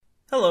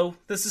Hello,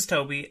 this is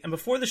Toby, and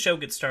before the show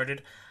gets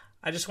started,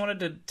 I just wanted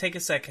to take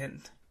a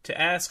second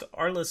to ask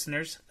our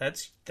listeners,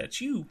 that's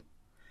you,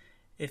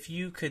 if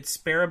you could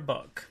spare a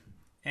buck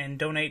and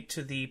donate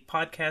to the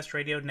Podcast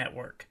Radio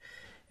Network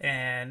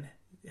and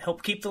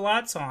help keep the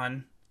lights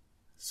on,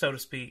 so to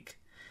speak,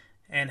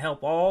 and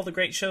help all the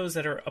great shows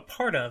that are a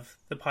part of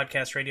the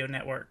Podcast Radio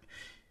Network.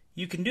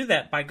 You can do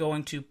that by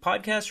going to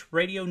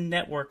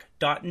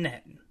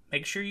podcastradionetwork.net.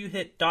 Make sure you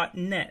hit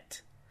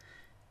 .net.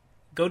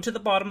 Go to the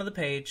bottom of the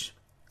page,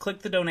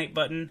 click the donate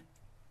button,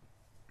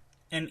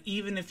 and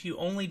even if you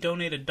only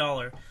donate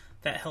 $1,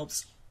 that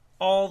helps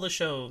all the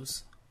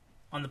shows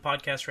on the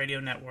Podcast Radio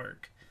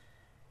Network.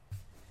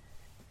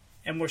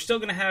 And we're still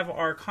going to have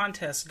our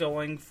contest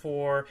going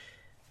for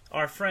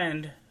our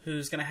friend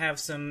who's going to have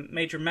some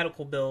major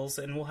medical bills,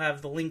 and we'll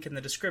have the link in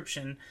the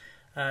description.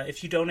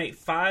 If you donate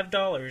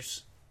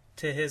 $5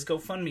 to his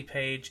GoFundMe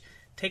page,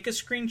 take a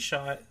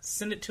screenshot,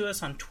 send it to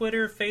us on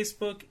Twitter,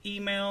 Facebook,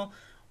 email,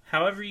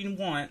 however you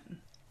want,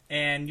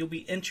 and you'll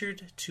be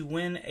entered to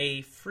win a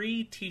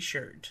free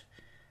t-shirt.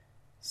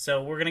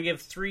 So we're going to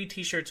give 3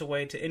 t-shirts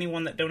away to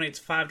anyone that donates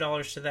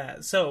 $5 to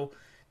that. So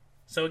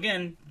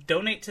again,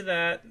 donate to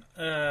that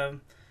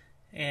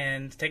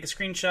and take a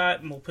screenshot,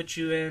 and we'll put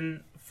you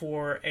in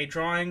for a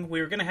drawing. We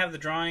were going to have the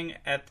drawing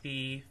at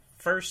the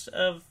 1st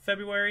of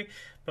February,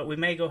 but we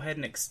may go ahead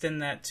and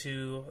extend that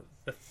to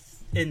the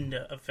end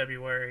of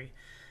February.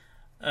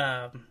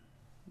 But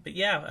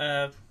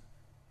yeah,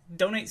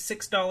 donate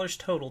 $6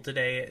 total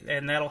today,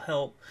 and that'll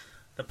help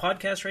the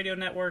Podcast Radio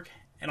Network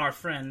and our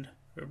friend,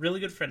 a really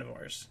good friend of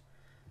ours.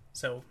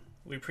 So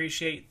we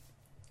appreciate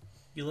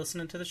you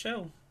listening to the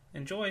show.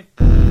 Enjoy.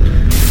 You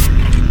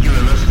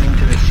are listening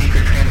to the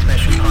Secret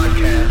Transmission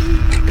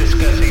Podcast,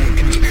 discussing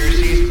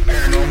conspiracies,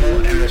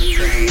 paranormal, and the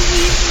strange.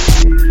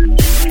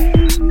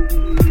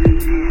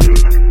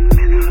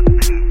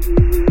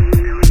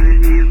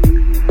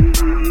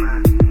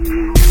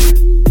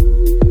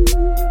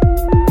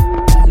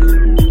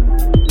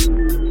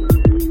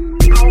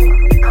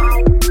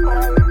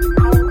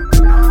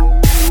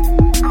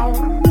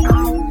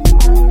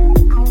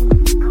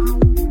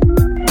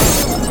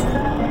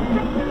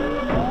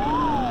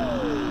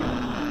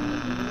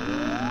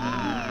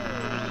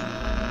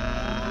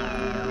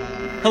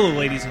 Hello,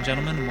 ladies and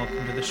gentlemen, and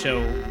welcome to the show.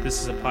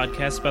 This is a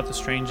podcast about the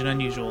strange and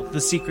unusual,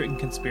 the secret and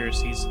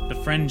conspiracies, the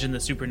fringe and the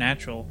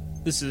supernatural.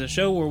 This is a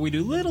show where we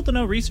do little to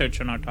no research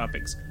on our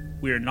topics.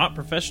 We are not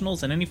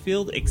professionals in any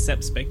field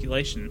except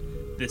speculation.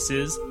 This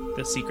is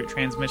the Secret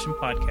Transmission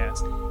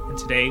Podcast, and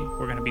today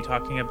we're going to be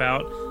talking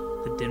about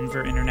the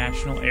Denver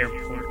International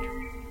Airport.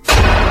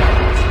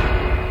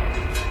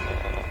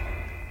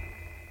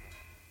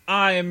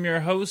 I am your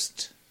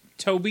host,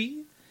 Toby.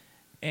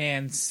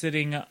 And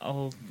sitting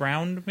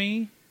around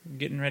me,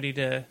 getting ready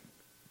to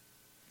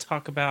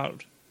talk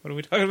about... What are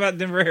we talking about?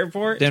 Denver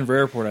Airport? Denver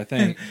Airport, I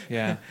think.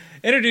 Yeah.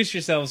 Introduce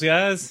yourselves,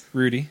 guys.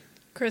 Rudy.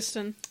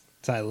 Kristen.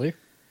 Tyler.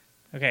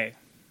 Okay.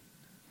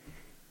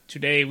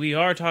 Today we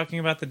are talking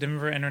about the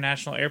Denver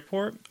International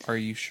Airport. Are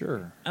you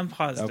sure? I'm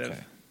positive. Okay.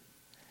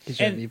 Did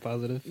you have any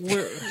positive?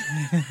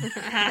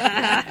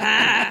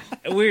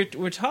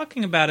 We're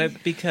talking about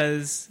it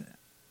because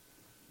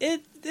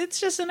it's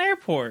just an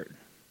airport.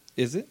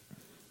 Is it?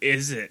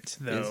 Is it,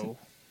 though? Is it?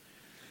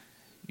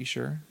 You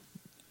sure?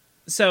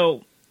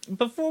 So,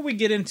 before we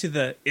get into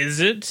the is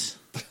it,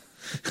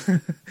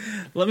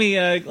 let me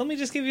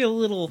just give you a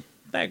little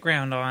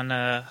background on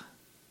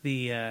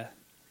the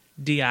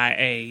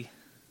DIA.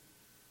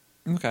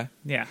 Okay.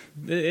 Yeah,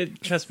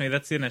 trust me,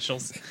 that's the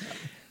initials.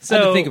 So, I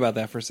had to think about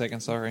that for a second,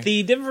 sorry.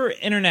 The Denver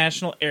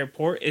International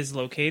Airport is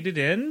located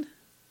in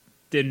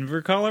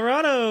Denver,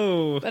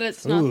 Colorado. But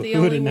it's not the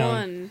only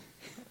one.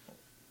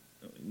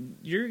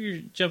 You're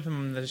jumping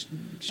on the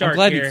shark. I'm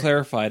glad here. you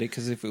clarified it,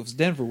 because if it was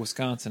Denver,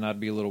 Wisconsin, I'd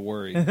be a little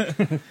worried.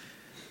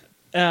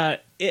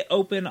 It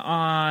opened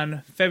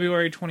on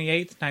February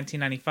 28th,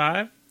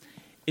 1995.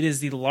 It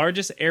is the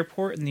largest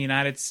airport in the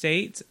United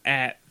States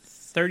at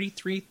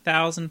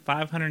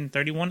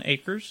 33,531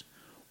 acres,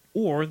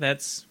 or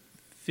that's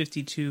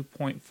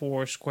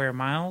 52.4 square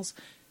miles.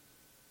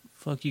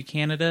 Fuck you,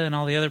 Canada, and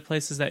all the other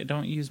places that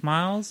don't use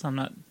miles. I'm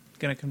not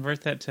going to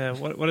convert that to...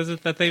 What is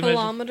it that they measure?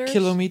 Kilometers?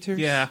 Kilometers?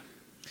 Yeah.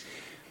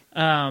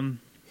 Oh,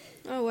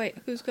 wait.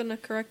 Who's going to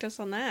correct us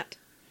on that?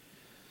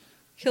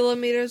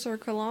 Kilometers or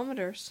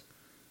kilometers?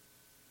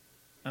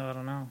 Oh, I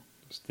don't know.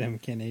 It's them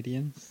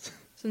Canadians.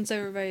 Since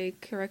everybody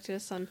corrected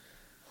us on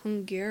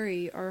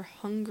Hungary or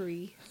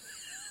Hungry.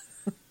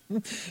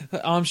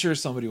 I'm sure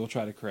somebody will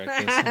try to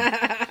correct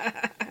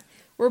this.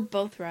 We're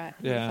both right,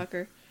 Yeah.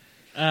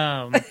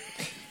 motherfucker.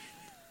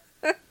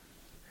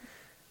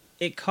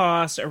 It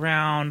cost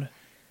around...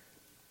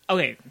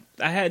 Okay,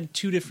 I had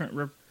 2 different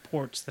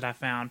reports that I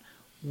found.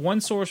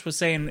 One source was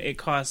saying it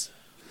cost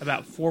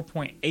about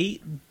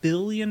 $4.8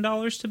 billion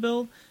to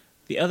build.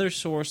 The other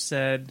source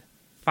said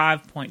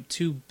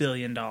 $5.2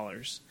 billion.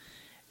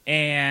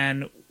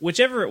 And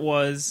whichever it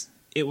was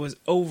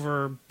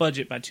over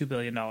budget by $2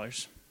 billion.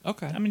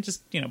 Okay. I mean,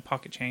 just,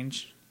 pocket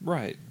change.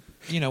 Right.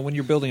 when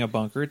you're building a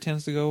bunker, it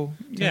tends to go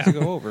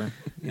over.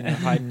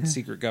 Hiding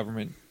secret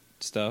government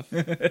stuff.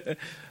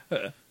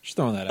 Just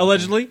throwing that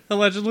out.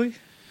 Allegedly.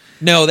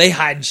 No, they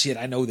hide shit.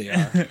 I know they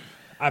are.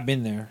 I've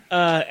been there.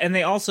 And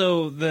they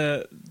also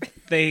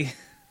they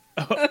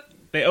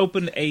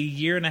opened a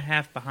year and a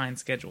half behind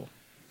schedule.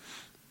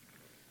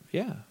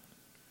 Yeah.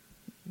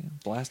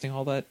 Blasting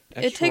all that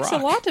extra It takes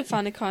rock. a lot to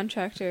find a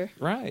contractor.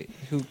 Right.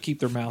 Who keep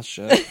their mouths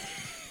shut.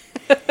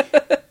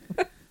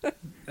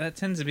 That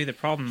tends to be the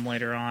problem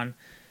later on.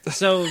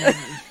 So,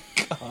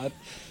 God.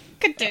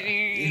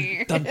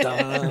 Continue. Dun,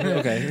 dun.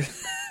 Okay.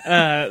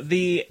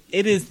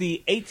 it is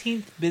the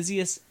 18th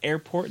busiest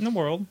airport in the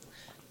world,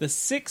 the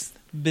 6th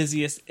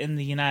busiest in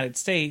the United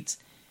States.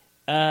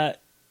 I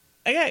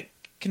got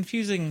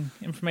confusing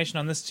information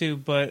on this too,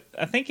 but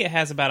I think it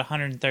has about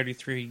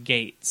 133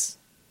 gates.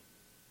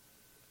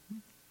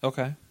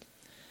 Okay.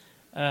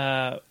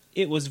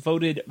 It was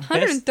voted best...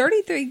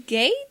 133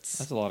 gates?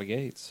 That's a lot of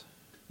gates.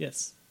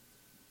 Yes.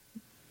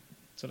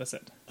 That's what I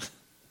said.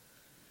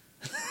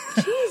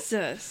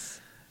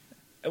 Jesus.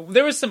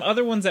 There was some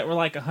other ones that were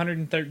like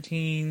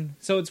 113,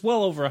 so it's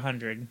well over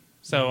 100.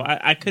 So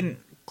I couldn't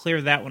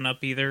clear that one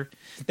up either.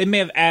 They may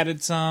have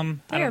added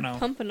some. I don't know. They're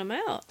pumping them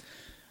out.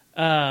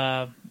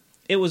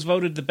 It was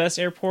voted the best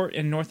airport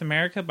in North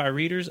America by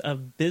readers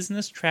of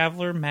Business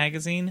Traveler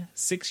magazine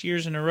 6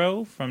 years in a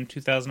row from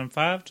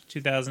 2005 to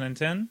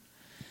 2010.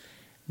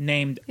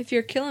 Named... If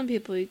you're killing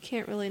people, you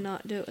can't really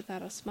not do it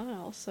without a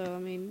smile. So, I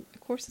mean,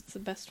 of course it's the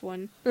best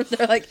one.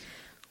 They're like,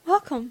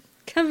 welcome.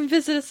 Come and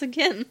visit us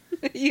again.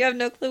 You have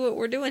no clue what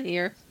we're doing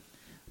here.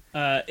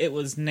 It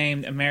was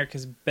named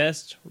America's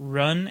Best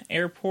Run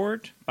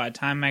Airport by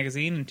Time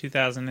Magazine in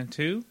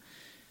 2002.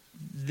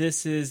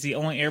 This is the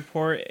only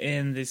airport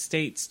in the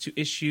States to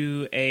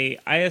issue a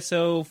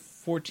ISO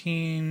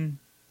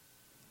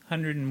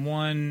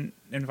 14001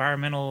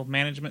 environmental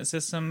management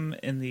system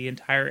in the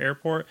entire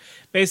airport.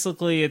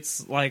 Basically,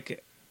 it's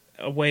like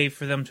a way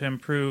for them to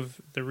improve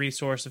the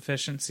resource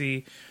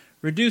efficiency,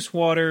 reduce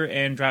water,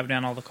 and drive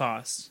down all the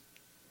costs.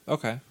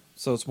 Okay.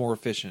 So it's more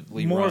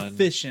efficiently More run.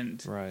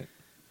 efficient. Right.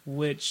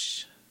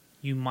 Which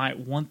you might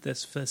want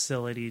this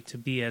facility to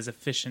be as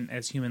efficient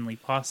as humanly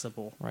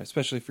possible. Right.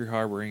 Especially if you're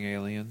harboring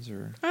aliens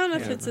or... I don't know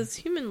if it's as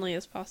humanly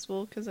as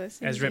possible, because I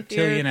see As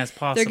reptilian as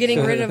possible. They're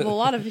getting rid of a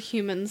lot of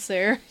humans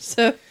there,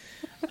 so...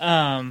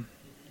 But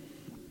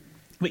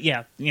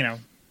yeah,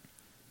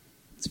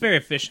 it's very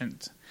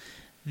efficient.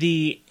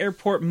 The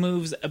airport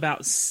moves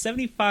about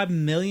 75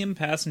 million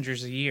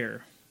passengers a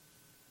year.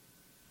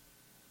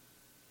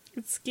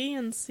 It's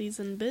skiing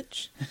season,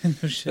 bitch.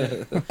 No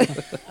shit.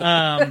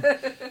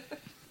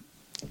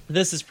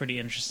 This is pretty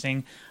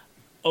interesting.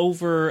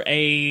 Over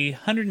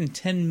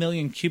 110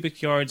 million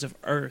cubic yards of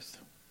earth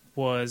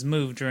was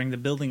moved during the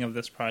building of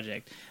this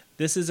project.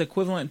 This is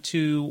equivalent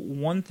to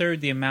 1/3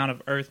 the amount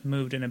of earth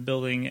moved in a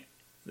building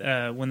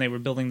when they were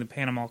building the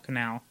Panama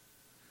Canal.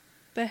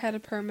 They had a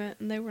permit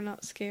and they were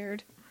not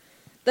scared.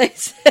 They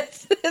said,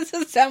 this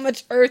is how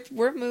much earth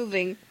we're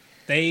moving.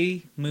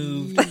 They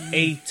moved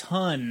a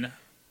ton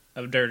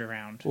of dirt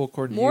around. Well,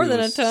 according More to you, than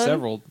it a was ton.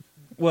 several...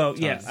 Well,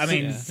 yeah, I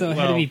mean... Yeah. So it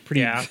had to be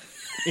pretty... Yeah.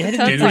 It had A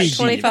to be ton's like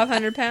pretty deep.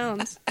 2,500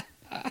 pounds.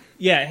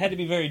 Yeah, it had to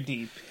be very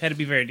deep.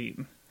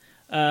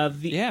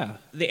 The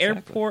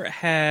airport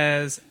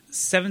has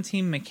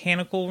 17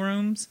 mechanical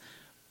rooms,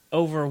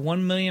 over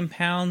 1 million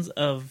pounds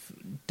of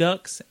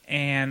ducts,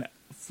 and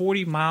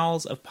 40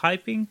 miles of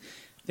piping.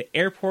 The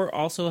airport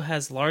also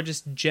has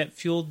largest jet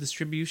fuel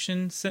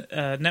distribution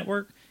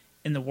network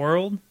in the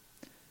world.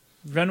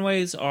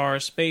 Runways are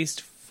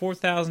spaced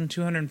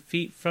 4,200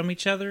 feet from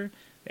each other.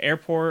 The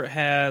airport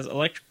has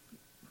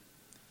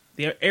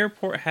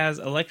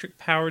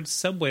electric-powered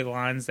subway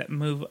lines that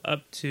move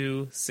up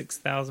to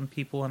 6,000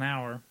 people an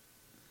hour.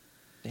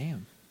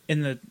 Damn.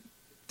 In the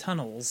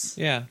tunnels.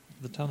 Yeah,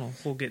 the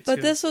tunnels. We'll get But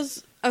to. this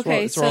was...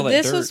 Okay, it's where all so that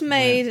this dirt was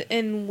made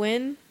in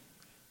when?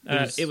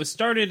 It was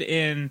started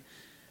in...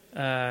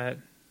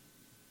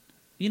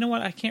 you know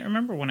what? I can't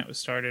remember when it was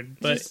started,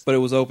 but But it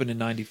was open in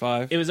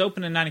 95. it was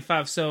open in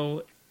 95,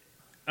 so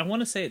I want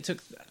to say it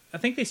took... I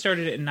think they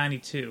started it in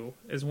 92,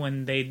 is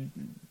when they...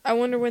 I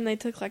wonder when they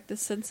took, like, the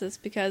census,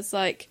 because,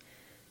 like,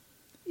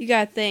 you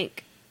gotta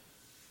think,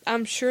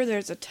 I'm sure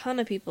there's a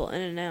ton of people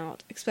in and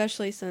out,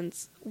 especially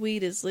since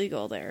weed is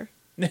legal there.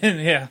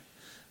 Yeah.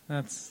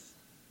 That's...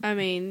 I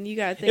mean, you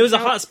gotta think... It was a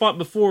hot spot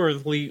before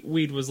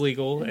weed was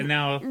legal, and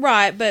now...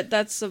 Right, but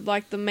that's,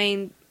 like, the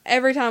main...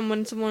 Every time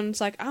when someone's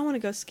like, I want to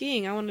go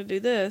skiing, I want to do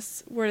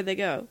this, where do they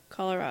go?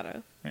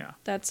 Colorado. Yeah.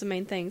 That's the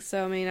main thing.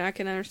 So, I mean, I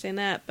can understand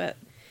that, but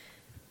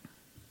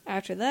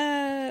after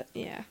that,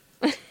 yeah.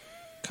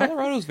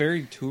 Colorado's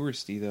very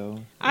touristy,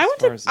 though.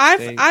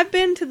 I've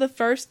been to the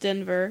first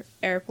Denver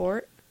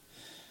airport,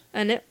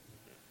 and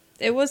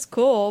it was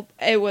cool.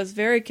 It was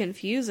very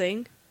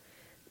confusing.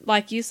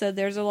 Like you said,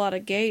 there's a lot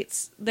of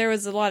gates. There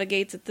was a lot of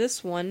gates at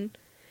this one,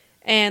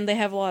 and they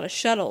have a lot of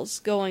shuttles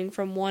going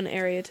from one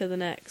area to the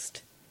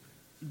next.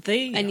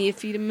 And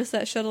if you miss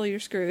that shuttle, you're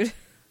screwed.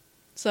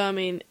 So I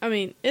mean,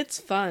 it's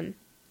fun.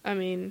 I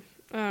mean,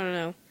 I don't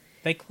know.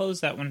 They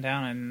closed that one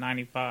down in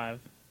 95.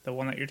 The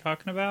one that you're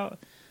talking about,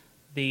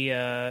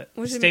 the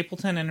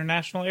Stapleton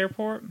International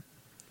Airport,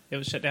 it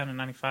was shut down in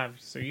 95.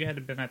 So you had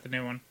to have been at the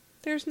new one.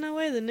 There's no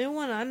way. The new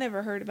one I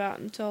never heard about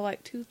until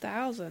like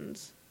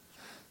 2000s.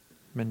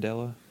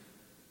 Mandela.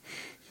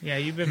 Yeah,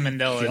 you've been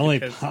Mandela. The only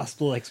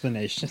possible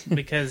explanation.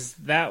 Because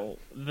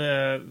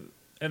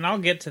and I'll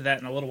get to that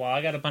in a little while.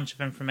 I got a bunch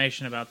of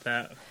information about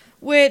that.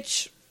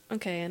 Which,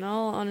 okay, in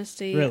all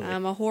honesty, Really?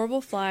 I'm a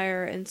horrible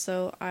flyer, and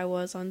so I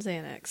was on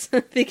Xanax.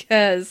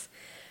 Because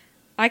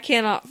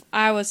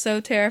I was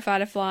so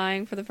terrified of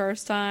flying for the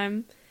first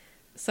time,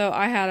 so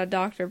I had a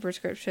doctor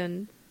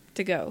prescription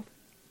to go.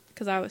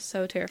 Because I was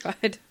so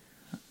terrified.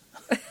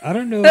 I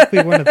don't know if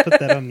we want to put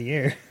that on the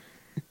air.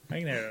 I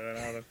can edit that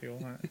out if you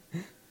want.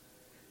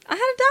 I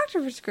had a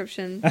doctor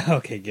prescription.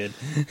 Okay, good.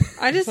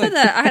 I just said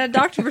that. I had a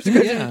doctor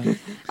prescription. Yeah.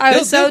 I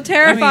was so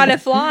terrified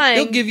of flying.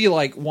 They'll give you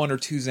like 1 or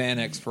 2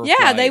 Xanax for a Yeah,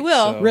 flight, they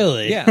will. so-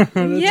 Really? Yeah.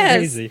 That's Yes.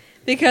 crazy.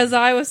 Because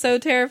I was so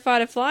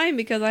terrified of flying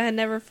because I had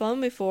never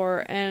flown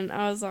before, and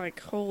I was like,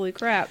 holy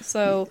crap.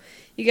 So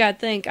you gotta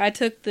think, I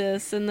took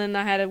this, and then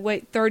I had to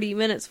wait 30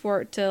 minutes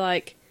for it to,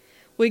 like,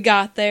 we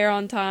got there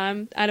on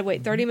time. I had to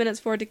wait 30 minutes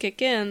for it to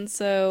kick in,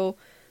 so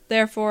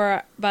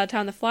therefore, by the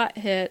time the flight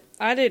hit,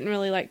 I didn't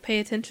really, like, pay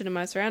attention to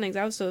my surroundings.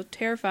 I was so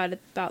terrified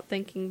about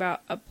thinking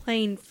about a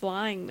plane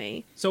flying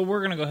me. So we're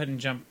going to go ahead and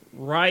jump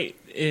right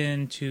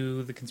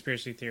into the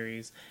conspiracy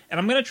theories. And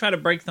I'm going to try to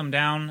break them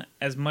down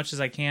as much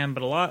as I can,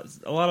 but a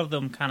lot of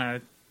them kind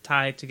of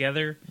tie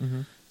together.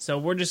 Mm-hmm. So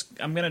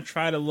I'm going to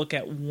try to look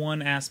at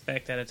one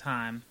aspect at a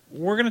time.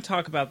 We're going to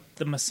talk about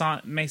the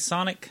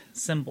Masonic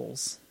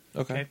symbols.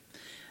 Okay.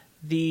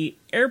 The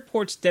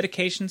airport's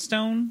dedication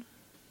stone.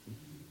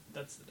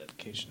 That's the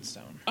dedication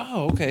stone.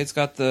 Oh, okay. It's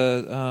got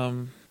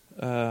the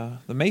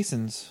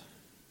Masons,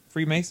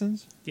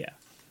 Freemasons. Yeah.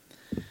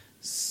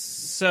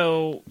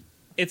 So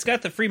it's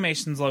got the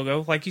Freemasons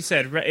logo, like you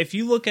said. If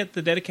you look at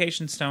the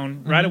dedication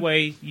stone right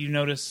away, you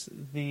notice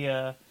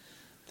the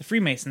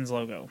Freemasons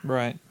logo.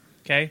 Right.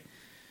 Okay.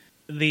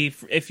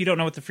 If you don't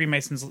know what the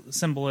Freemasons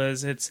symbol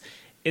is, it's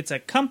a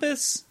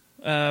compass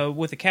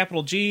with a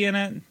capital G in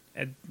it.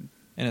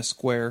 And a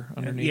square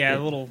underneath. Yeah, it.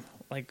 a little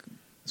like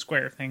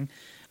square thing.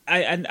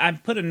 I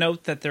put a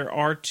note that there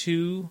are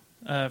 2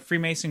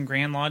 Freemason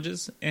Grand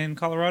Lodges in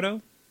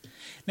Colorado.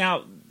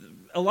 Now,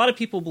 a lot of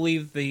people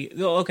believe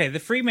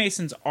the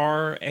Freemasons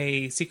are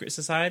a secret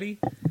society.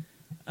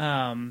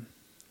 A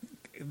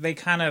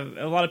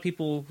lot of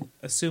people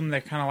assume they're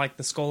kind of like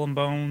the Skull and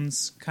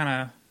Bones kind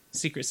of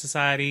secret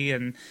society,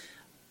 and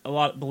a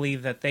lot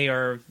believe that they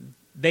are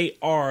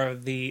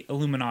the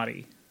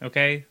Illuminati.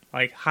 Okay,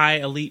 like high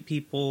elite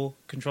people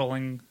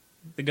controlling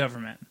the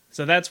government.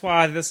 So that's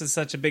why this is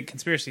such a big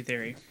conspiracy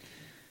theory.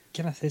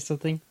 Can I say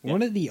something? Yeah.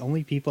 One of the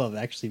only people I've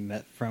actually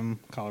met from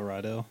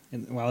Colorado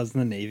while I was in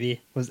the Navy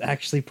was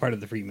actually part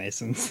of the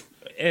Freemasons.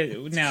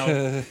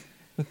 Now,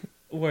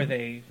 were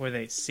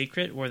they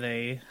secret? Were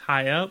they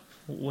high up?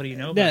 What do you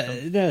know about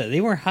them? No,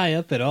 they weren't high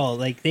up at all.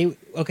 Like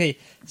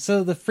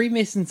so the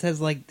Freemasons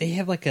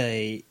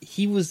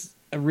he was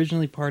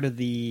originally part of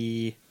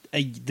the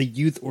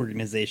youth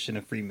organization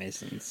of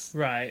Freemasons.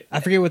 Right.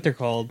 I forget what they're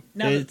called.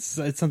 Now It's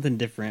something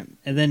different.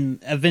 And then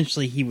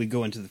eventually he would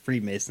go into the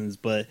Freemasons,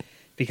 but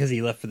because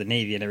he left for the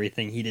Navy and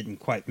everything, he didn't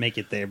quite make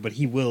it there, but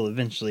he will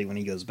eventually when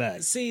he goes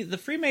back. See, the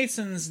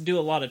Freemasons do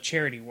a lot of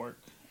charity work,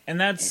 and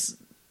that's...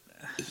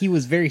 He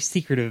was very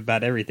secretive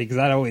about everything, because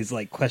I'd always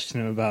question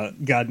him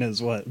about God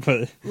knows what.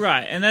 But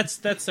Right, and that's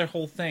their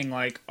whole thing.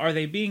 Like, are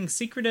they being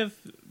secretive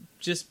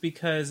just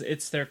because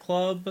it's their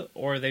club,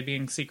 or are they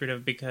being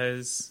secretive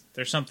because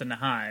there's something to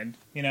hide,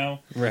 you know?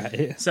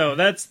 Right. So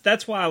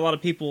that's why a lot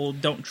of people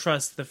don't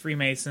trust the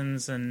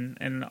Freemasons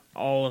and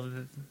all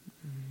of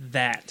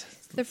that.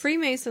 The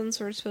Freemasons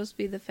were supposed to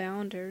be the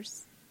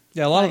founders.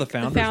 Yeah, a lot of Like, the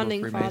founders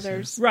founding were Freemasons.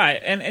 fathers.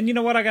 Right, and you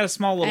know what? I got a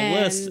small little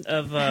And list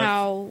of...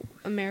 how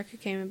America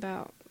came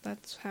about.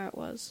 That's how it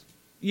was.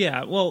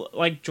 Yeah, well,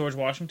 like George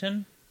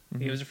Washington,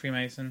 he was a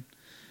Freemason.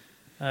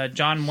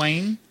 John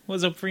Wayne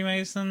was a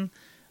Freemason.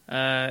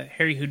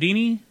 Harry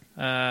Houdini,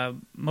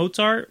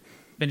 Mozart,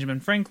 Benjamin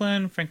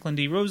Franklin, Franklin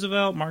D.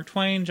 Roosevelt, Mark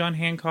Twain, John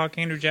Hancock,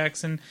 Andrew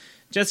Jackson,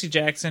 Jesse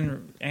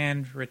Jackson,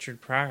 and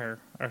Richard Pryor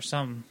are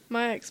some.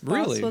 My ex-boss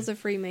Really? was a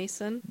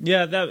Freemason.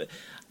 Yeah, that.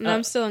 And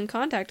I'm still in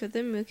contact with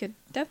him. We could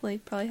definitely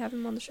probably have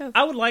him on the show.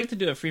 I would like to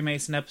do a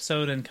Freemason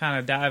episode and kind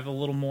of dive a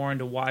little more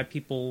into why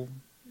people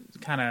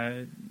kind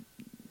of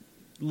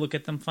look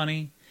at them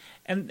funny.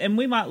 And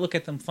we might look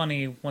at them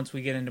funny once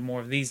we get into more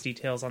of these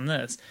details on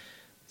this.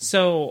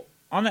 So,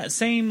 on that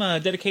same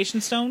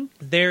dedication stone,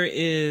 there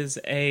is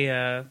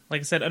a,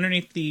 like I said,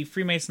 underneath the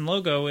Freemason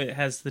logo, it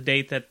has the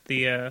date that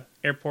the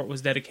airport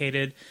was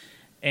dedicated.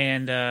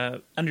 And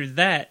under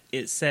that,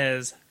 it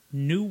says,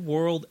 New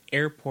World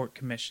Airport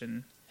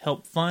Commission.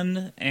 Help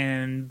fund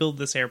and build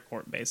this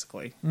airport,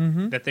 basically.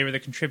 Mm-hmm. That they were the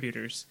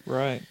contributors.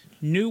 Right.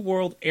 New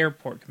World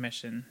Airport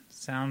Commission.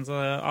 Sounds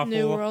awful.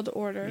 New World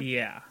Order.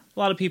 Yeah. A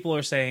lot of people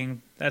are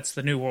saying that's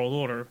the New World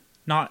Order.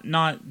 Not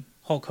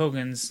Hulk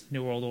Hogan's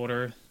New World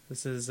Order.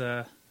 This is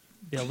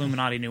the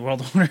Illuminati New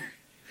World Order.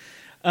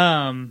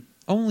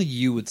 Only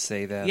you would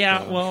say that.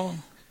 Yeah, though. well,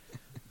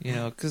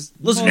 because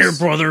listen here,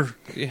 brother.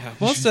 Yeah,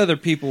 most other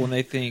people when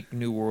they think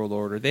New World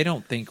Order, they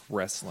don't think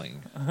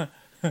wrestling.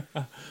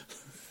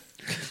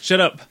 Shut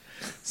up.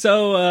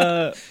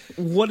 So,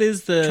 what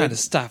is the? Trying to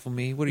stifle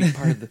me. What are you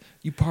part of the?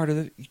 You part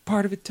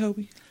of it,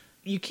 Toby?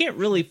 You can't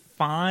really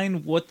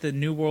find what the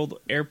New World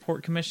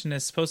Airport Commission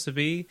is supposed to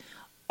be.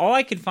 All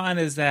I could find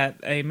is that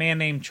a man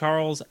named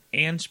Charles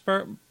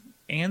Ansbranch,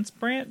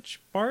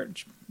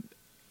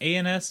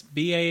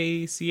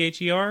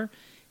 Ansbacher,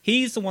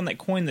 he's the one that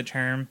coined the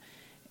term,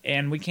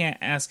 and we can't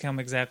ask him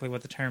exactly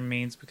what the term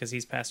means because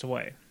he's passed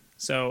away.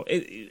 So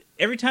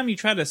every time you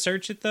try to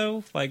search it,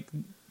 though, like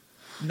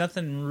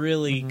nothing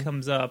really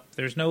comes up.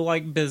 There's no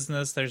like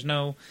business. There's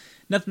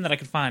nothing that I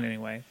could find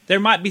anyway. There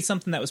might be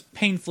something that was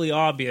painfully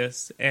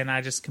obvious, and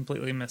I just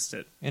completely missed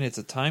it. And it's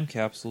a time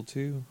capsule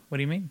too. What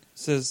do you mean? It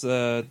says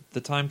the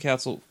time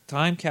capsule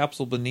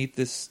beneath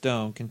this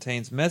stone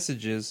contains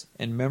messages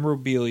and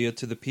memorabilia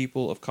to the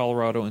people of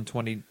Colorado in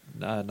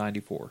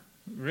 2094.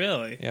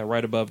 Really? Yeah,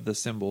 right above the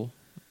symbol.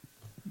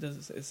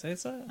 Does it say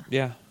that?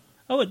 Yeah.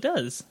 Oh, it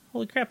does.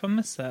 Holy crap, I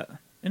missed that.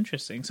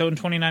 Interesting. So in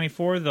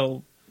 2094,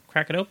 they'll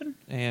crack it open?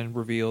 And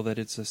reveal that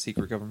it's a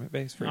secret government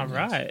base. All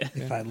right.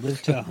 If I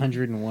live to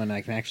 101,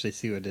 I can actually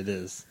see what it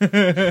is.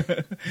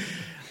 I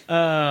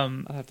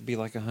have to be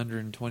like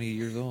 120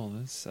 years old.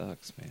 That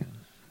sucks, man.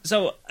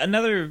 So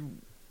another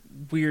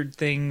weird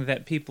thing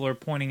that people are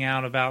pointing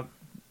out about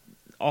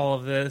all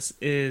of this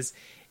is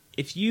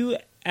if you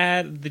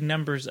add the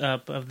numbers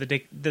up of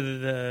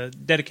the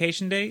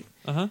dedication date,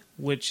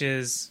 which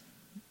is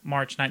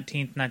March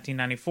 19th,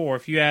 1994.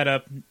 If you add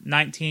up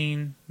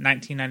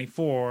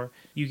 1994,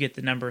 you get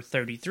the number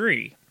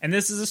 33. And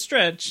this is a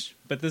stretch,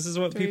 but this is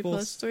what 3 people...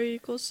 3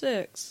 =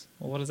 6.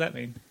 Well, what does that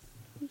mean?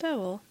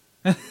 Devil.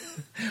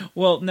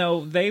 Well,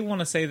 no, they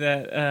want to say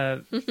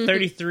that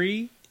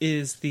 33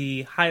 is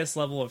the highest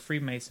level of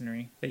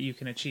Freemasonry that you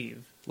can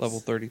achieve. Level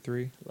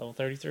 33. Level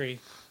 33.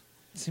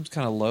 Seems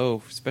kind of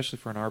low, especially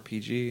for an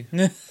RPG.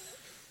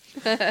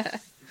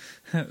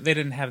 They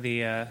didn't have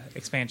the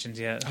expansions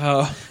yet.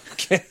 Oh,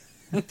 okay.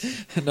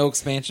 No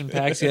expansion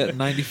packs yet in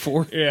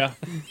 94. Yeah.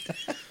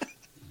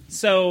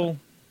 So,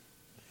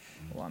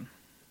 hold on.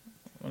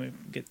 Let me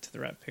get to the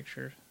right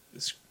picture.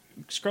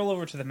 Scroll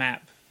over to the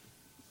map.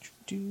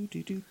 Okay.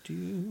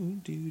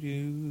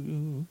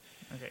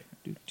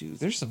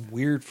 There's some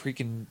weird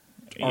freaking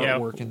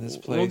artwork in this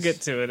place. We'll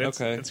get to it.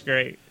 Okay. It's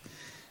great.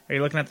 Are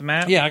you looking at the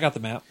map? Yeah, I got the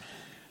map.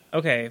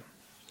 Okay.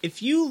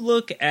 If you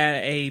look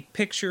at a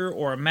picture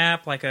or a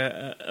map, like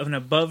of an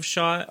above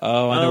shot I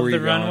know of where the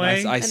you're going.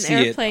 runway, I An see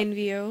it. airplane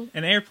view.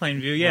 an airplane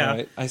view, yeah. All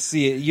right. I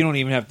see it. You don't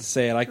even have to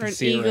say it. I Or can an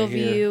see it eagle right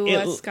here. view,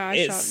 a It, sky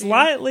it shot view.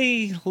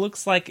 slightly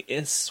looks like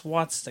a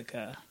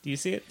swastika. Do you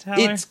see it,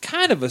 Tyler? It's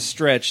kind of a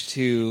stretch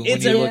too when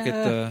It's you a- look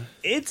at the.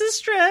 It's a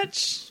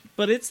stretch,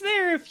 but it's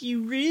there if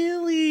you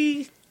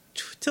really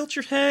tilt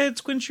your head,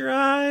 squint your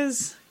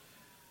eyes.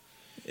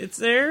 It's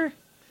there.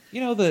 You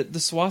know, the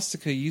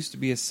swastika used to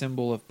be a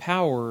symbol of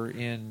power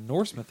in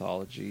Norse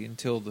mythology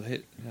until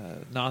the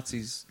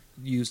Nazis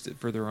used it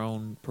for their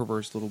own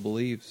perverse little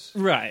beliefs.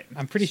 Right.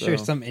 I'm pretty sure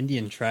So- some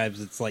Indian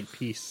tribes it's like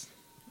peace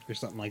or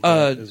something like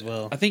that as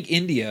well. I think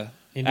India.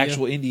 India?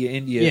 Actual India.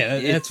 Yeah,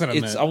 that's what I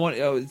it's, meant. I want.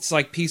 It's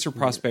like peace or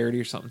prosperity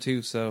or something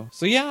too. So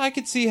yeah, I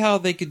could see how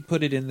they could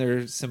put it in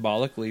there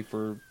symbolically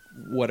for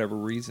whatever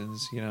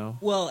reasons. You know.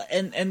 Well,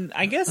 and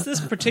I guess this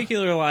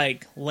particular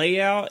like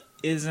layout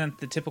isn't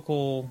the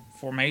typical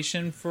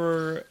formation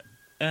for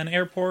an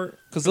airport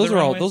Because for the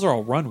runways. those are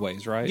all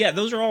runways, right? Yeah,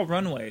 those are all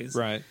runways.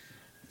 Right.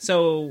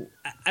 So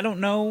I don't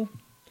know.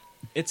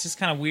 It's just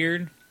kind of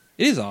weird.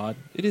 It is odd.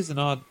 It is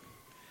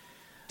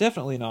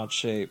definitely an odd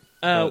shape.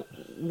 But-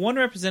 One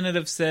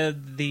representative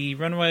said the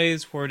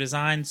runways were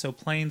designed so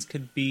planes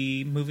could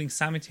be moving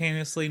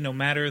simultaneously no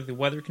matter the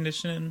weather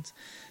conditions,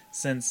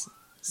 since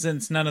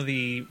none of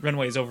the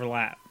runways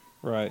overlap.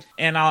 right.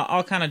 And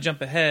I'll kind of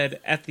jump ahead.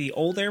 At the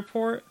old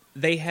airport,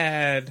 they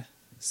had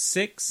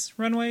 6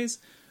 runways,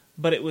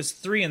 but it was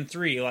 3 and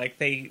 3. Like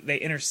they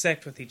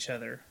intersect with each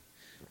other,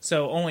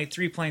 so only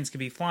 3 planes could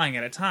be flying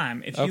at a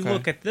time. If you Okay.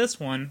 look at this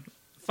one,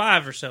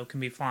 5 or so can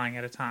be flying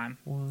at a time.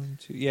 1,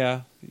 2.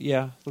 Yeah.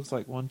 Looks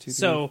like 1, 2, 3,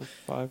 So- 4,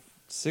 5,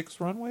 6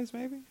 runways,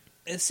 maybe.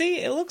 See,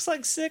 it looks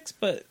like 6,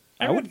 but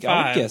I would read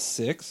 5. guess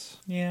 6.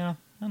 Yeah,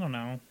 I don't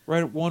know.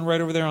 One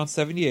right over there on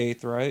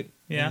 78th, right?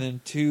 Yeah. And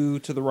then 2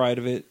 to the right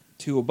of it,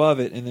 2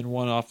 above it, and then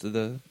 1 off to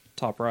the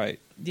top right.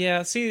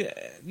 Yeah, see,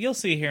 you'll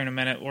see here in a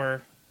minute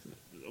where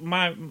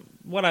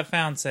what I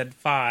found said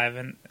 5,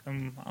 and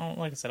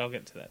like I said, I'll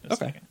get to that in a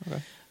second.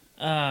 Okay.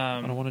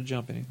 I don't want to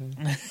jump anything.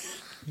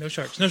 No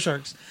sharks.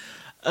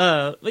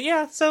 But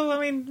yeah, so I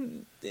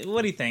mean,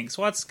 what do you think,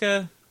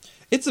 swastika?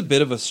 It's a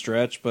bit of a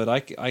stretch, but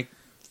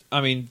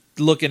I mean,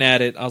 looking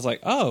at it, I was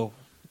like, oh,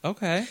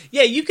 okay.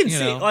 Yeah, you can You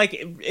see, know. like,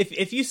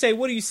 if you say,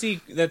 what do you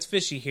see that's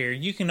fishy here,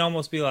 you can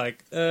almost be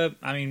like, I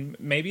mean,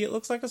 maybe it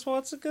looks like a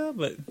swastika,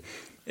 but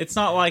it's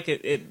not like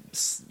it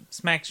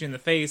smacks you in the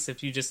face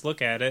if you just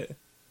look at it.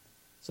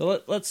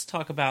 So let's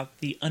talk about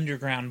the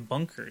underground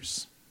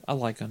bunkers. I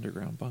like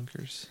underground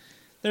bunkers.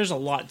 There's a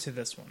lot to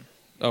this one.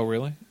 Oh,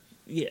 really?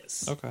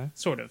 Yes. Okay.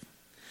 Sort of.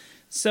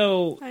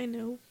 So, I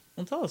know.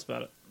 well, tell us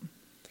about it.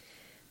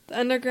 The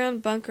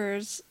underground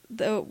bunkers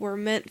that were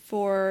meant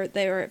for,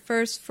 they were at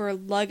first for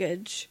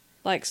luggage,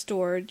 like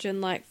storage,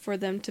 and like for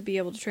them to be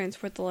able to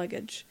transport the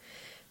luggage.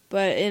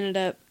 But it ended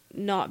up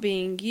not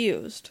being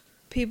used.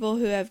 People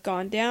who have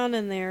gone down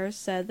in there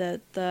said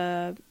that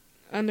the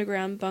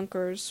underground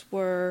bunkers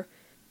were,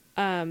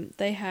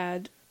 they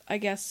had, I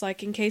guess,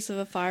 like in case of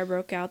a fire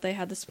broke out, they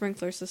had the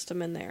sprinkler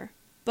system in there.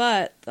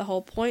 But the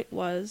whole point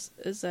is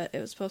that it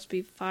was supposed to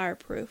be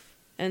fireproof.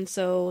 And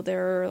so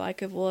they're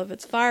like, well, if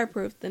it's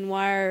fireproof, then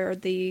why are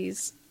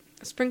these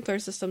sprinkler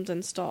systems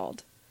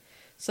installed?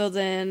 So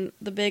then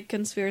the big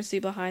conspiracy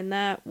behind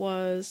that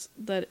was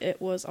that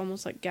it was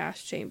almost like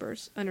gas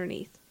chambers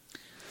underneath.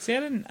 See, I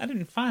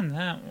didn't find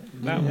that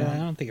Yeah, I one.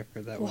 don't think I've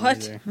heard that one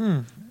What?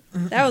 either.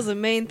 That was the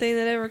main thing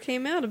that ever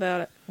came out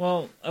about it.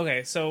 Well,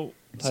 okay, so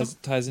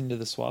Ties into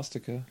the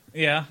swastika.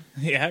 yeah,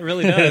 it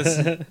really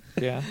does.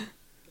 Yeah.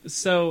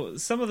 So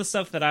some of the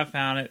stuff that I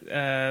found,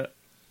 I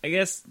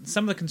guess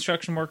some of the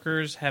construction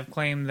workers have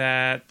claimed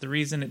that the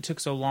reason it took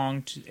so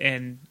long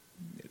and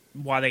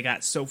why they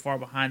got so far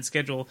behind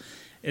schedule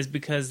is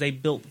because they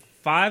built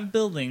 5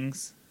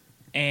 buildings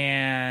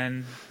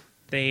and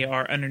they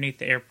are underneath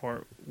the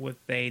airport with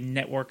a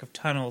network of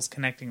tunnels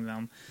connecting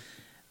them.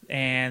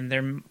 And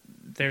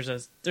there's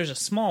a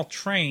small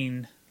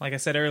train, like I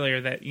said earlier,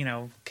 that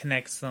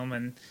connects them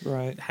and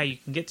Right. how you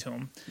can get to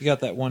them. You got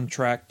that one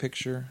track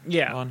picture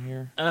on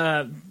here.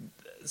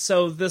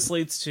 So this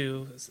leads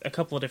to a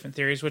couple of different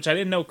theories, which I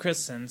didn't know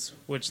Kristen's,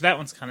 which that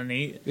one's kind of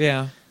neat.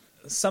 Yeah.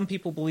 Some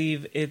people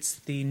believe it's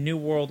the New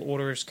World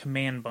Order's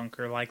command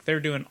bunker. Like, they're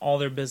doing all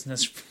their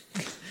business.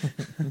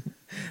 I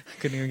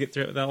couldn't even get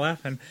through it without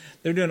laughing.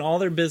 They're doing all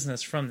their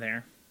business from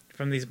there,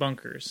 from these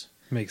bunkers.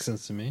 Makes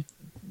sense to me.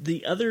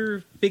 The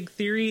other big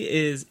theory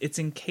is it's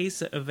in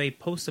case of a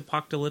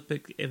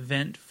post-apocalyptic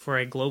event for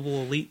a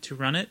global elite to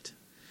run it.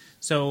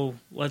 So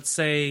let's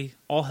say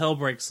all hell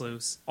breaks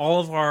loose. All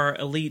of our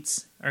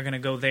elites are going to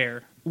go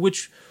there,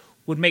 which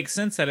would make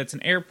sense that it's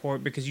an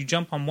airport because you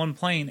jump on one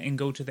plane and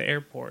go to the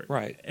airport.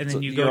 Right. And then So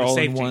you you're go to all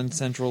safety. in one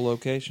central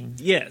location.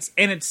 Yes,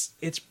 and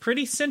it's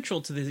pretty central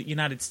to the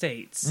United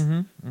States.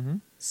 Mm-hmm.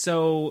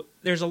 So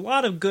there's a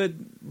lot of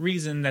good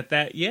reason that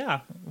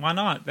why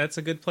not? That's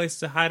a good place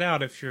to hide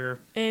out if you're...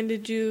 And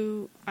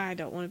I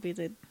don't want to be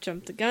the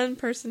jump the gun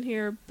person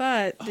here,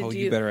 but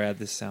You better add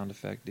this sound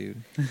effect,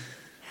 dude.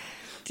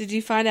 did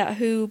you find out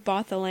who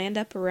bought the land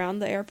up around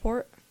the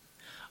airport?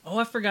 Oh,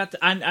 I forgot.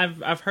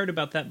 I've heard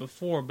about that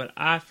before, but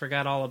I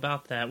forgot all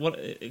about that. What?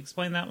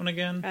 Explain that one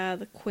again.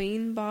 The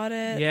Queen bought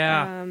it.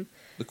 Yeah.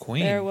 The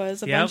Queen. There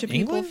was a Yep. bunch of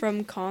people England?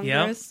 from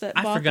Congress that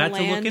I bought forgot the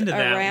to look land into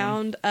that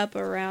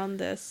around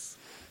this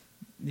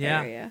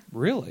Yeah, area.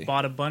 Really?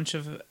 bought a bunch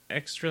of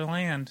extra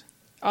land.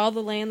 All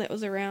the land that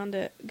was around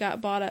it got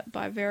bought up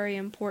by very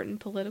important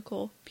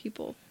political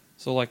people.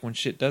 So, like, when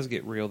shit does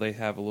get real, they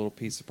have a little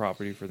piece of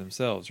property for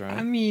themselves, right?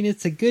 I mean,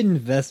 it's a good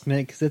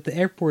investment because if the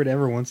airport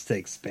ever wants to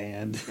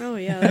expand, Oh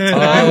yeah, that's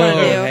what I want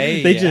to do.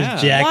 hey, they yeah.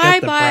 just jack Why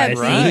up the buy a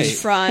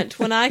price. Right. beachfront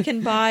when I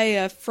can buy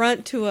a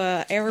front to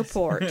a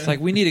airport? It's like,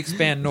 we need to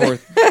expand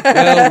north. Well,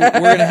 we're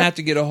going to have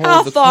to get a hold How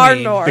of the far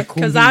Queen. north? The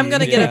Because Queen, I'm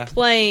going to yeah. get a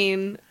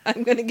plane.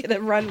 I'm going to get a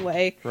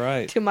runway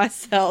Right. to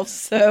myself.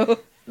 So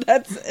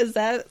is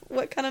that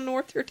what kind of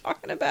north you're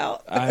talking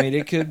about? I mean,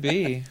 it could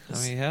be.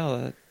 I mean,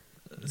 hell,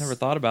 I never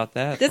thought about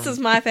that. This is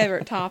my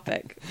favorite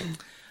topic.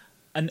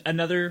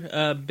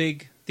 Another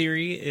big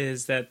theory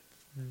is that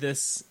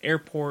this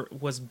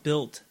airport was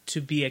built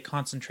to be a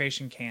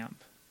concentration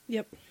camp.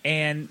 Yep.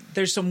 And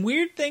there's some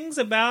weird things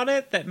about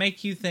it that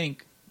make you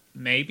think,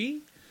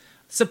 maybe?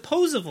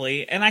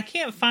 Supposedly, and I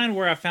can't find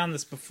where I found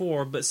this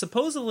before, but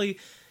supposedly,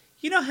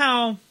 you know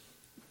how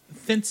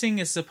fencing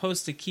is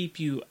supposed to keep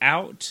you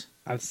out?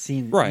 I've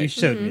seen. Right. You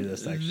showed me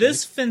this actually.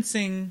 This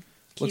fencing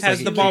Looks has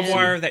like the it barbed keeps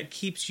wire that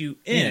keeps you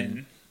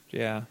in.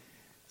 Yeah.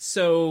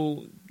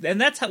 So,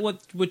 and that's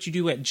what you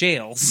do at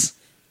jails.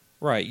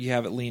 Right. You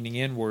have it leaning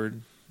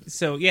inward.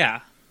 So,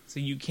 yeah. So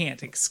you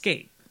can't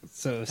escape.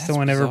 So if That's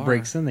someone ever bizarre.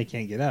 breaks in, they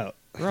can't get out.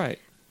 Right.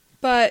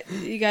 But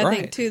you got to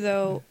think, Right. too,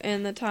 though,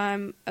 in the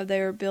time they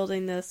were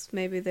building this,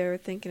 maybe they were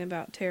thinking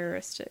about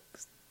terroristic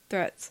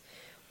threats.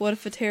 What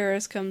if a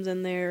terrorist comes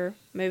in there?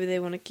 Maybe they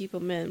want to keep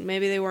them in.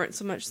 Maybe they weren't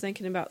so much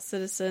thinking about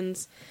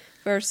citizens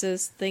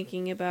versus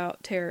thinking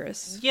about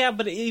terrorists. Yeah,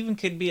 but it even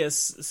could be as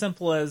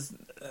simple as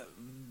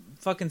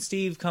fucking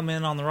Steve come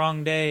in on the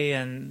wrong day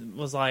and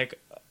was like,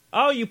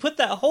 "Oh, you put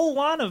that whole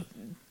line of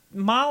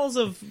miles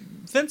of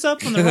fence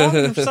up on the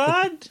wrong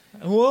side?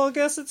 Well, I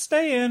guess it's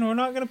staying. We're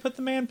not going to put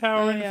the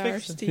manpower in to or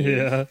fix it." Steve.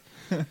 Yeah.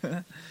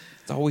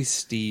 It's always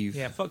Steve.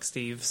 Yeah, fuck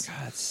Steves.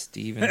 God,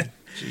 Steven.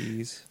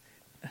 Jeez.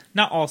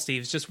 Not all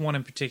Steves, just one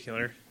in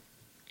particular.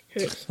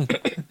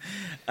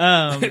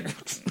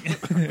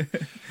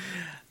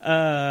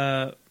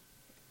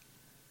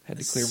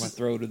 Had to clear my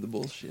throat of the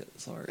bullshit.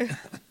 Sorry.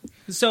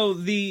 So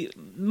the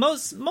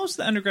most of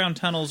the underground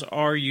tunnels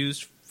are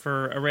used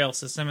for a rail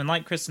system, and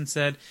like Kristen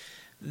said,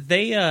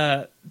 they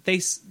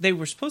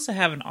were supposed to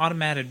have an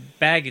automated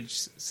baggage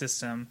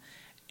system,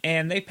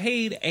 and they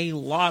paid a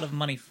lot of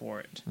money for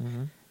it,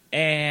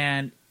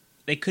 and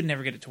they could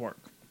never get it to work.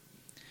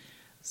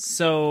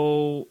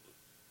 So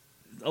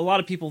a lot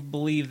of people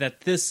believe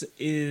that this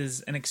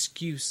is an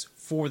excuse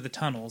for the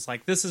tunnels.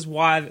 Like, this is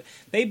why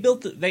they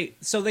built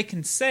so they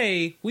can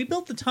say, we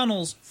built the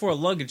tunnels for a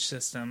luggage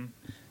system.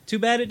 Too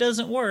bad it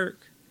doesn't work.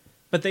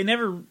 But they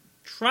never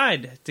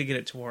tried to get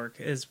it to work,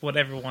 is what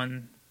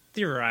everyone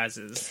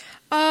theorizes.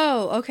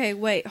 Oh, okay,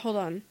 wait, hold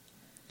on.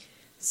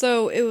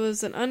 So it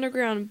was an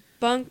underground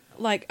an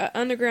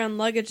underground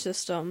luggage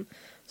system.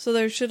 So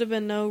there should have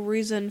been no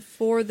reason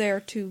for there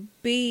to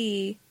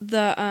be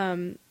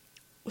the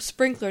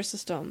sprinkler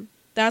system.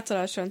 That's what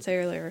I was trying to say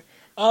earlier.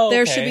 Oh, okay.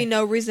 There should be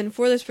no reason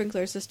for the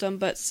sprinkler system,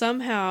 but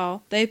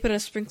somehow they put a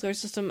sprinkler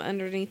system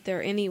underneath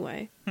there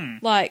anyway.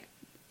 Like,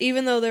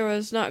 even though there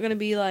was not going to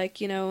be,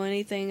 like,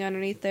 anything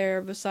underneath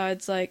there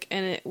besides, like,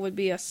 and it would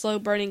be a slow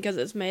burning because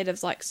it's made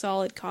of, like,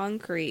 solid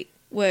concrete,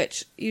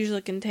 which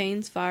usually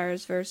contains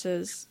fires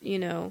versus,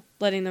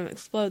 letting them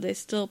explode. They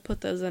still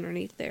put those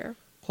underneath there.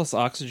 Plus,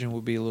 oxygen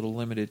would be a little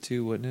limited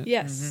too, wouldn't it?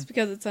 Yes,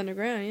 because it's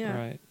underground, yeah.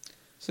 Right.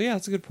 So yeah,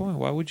 that's a good point.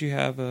 Why would you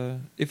have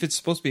if it's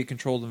supposed to be a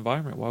controlled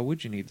environment? Why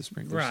would you need the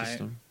sprinkler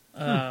system?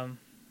 I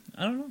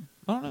don't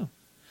know.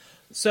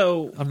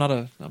 So I'm not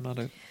a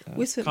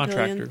we spent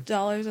contractor.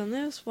 $billions on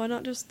this. Why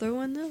not just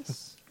throw in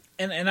this?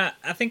 And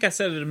I think I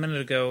said it a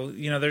minute ago.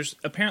 There's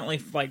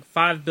apparently like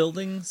 5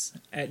 buildings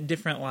at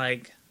different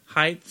like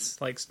heights.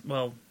 Like,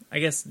 well, I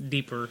guess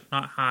deeper,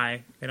 not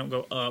high. They don't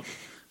go up,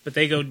 but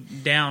they go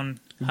down.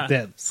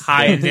 Depths.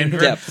 High in Denver.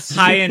 Depths.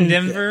 High in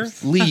Denver.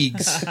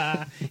 Leagues.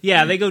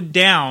 Yeah, they go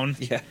down.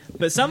 Yeah.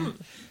 But some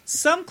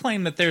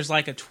claim that there's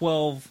like a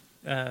 12.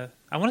 I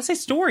want to say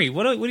story.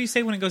 What do you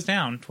say when it goes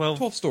down?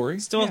 12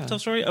 stories. Still Yeah.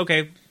 12 story.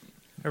 Okay,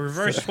 a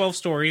reverse 12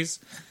 stories.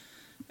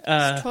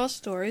 12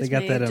 stories. they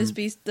got may that, just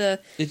be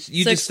the You sixth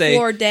just say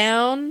floor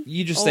down.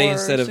 You just say or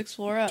instead of sixth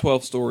floor up.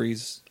 12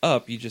 stories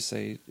up, you just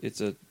say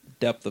it's a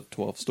depth of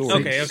 12 stories.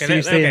 Okay, So you're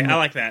okay, saying I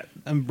like that.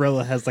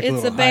 Umbrella has like It's a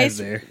little the base-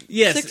 hive there.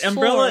 Yes, Sixth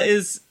Umbrella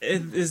floor.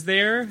 is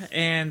there,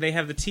 and they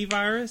have the T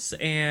virus,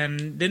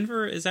 and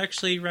Denver is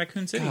actually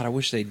Raccoon City. God, I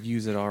wish they'd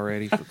use it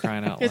already for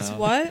crying out loud. It's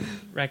what?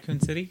 Raccoon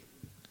City,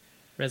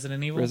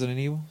 Resident Evil. Resident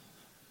Evil?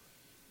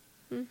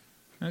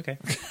 Okay.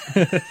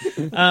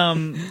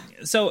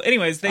 So,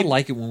 anyways, I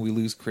like it when we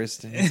lose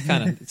Kristen.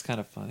 It's kind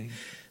of funny.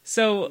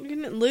 So You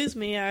didn't lose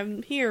me.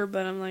 I'm here,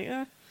 but I'm like,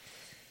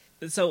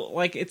 So,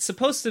 like, it's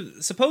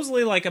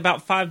supposedly, like,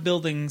 about 5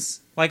 buildings,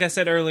 like I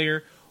said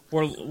earlier,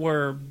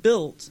 were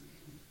built,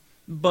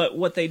 but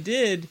what they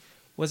did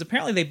was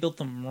apparently they built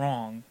them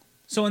wrong.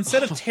 So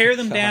instead of tear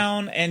them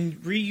down and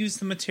reuse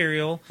the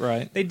material,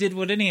 Right. they did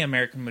what any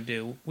American would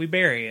do. We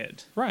bury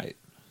it. Right.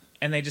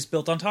 And they just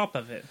built on top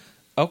of it.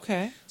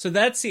 Okay. So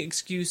that's the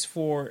excuse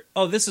for,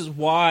 this is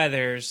why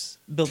there's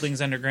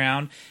buildings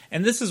underground,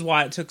 and this is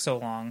why it took so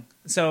long.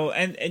 So,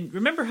 and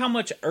remember how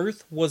much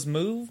earth was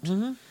moved?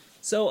 Mm-hmm.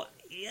 So,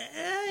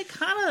 yeah, it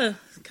kind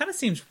of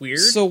seems weird.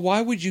 So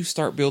why would you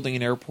start building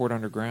an airport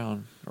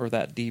underground or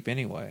that deep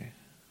anyway?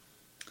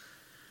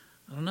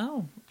 I don't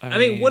know. I I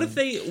mean, what mean- if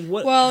they...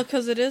 well,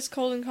 because it is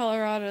cold in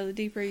Colorado. The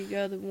deeper you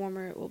go, the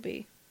warmer it will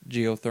be.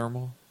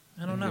 Geothermal?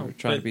 I don't know. They were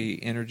trying to but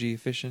be energy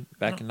efficient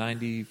back in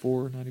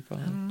 94, 95?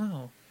 I don't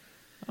know.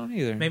 I don't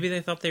either. Maybe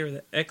they thought they were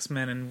the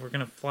X-Men and were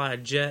going to fly a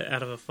jet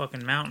out of a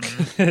fucking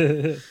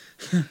mountain.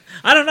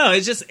 I don't know.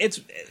 It's just it's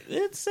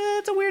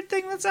a weird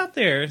thing that's out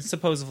there,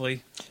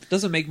 supposedly.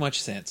 Doesn't make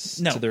much sense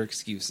No. to their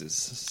excuses.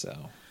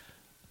 So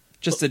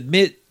just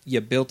admit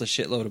you built a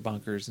shitload of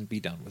bunkers and be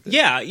done with it.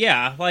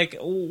 Yeah. Like,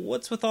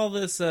 what's with all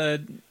this,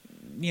 song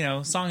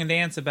and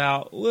dance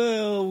about?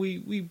 Well,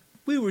 we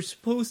were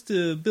supposed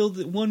to build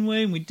it one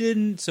way and we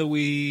didn't, so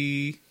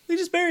we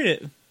just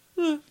buried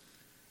it.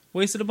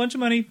 Wasted a bunch of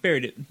money,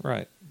 buried it.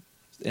 Right.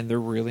 And they're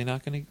really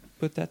not going to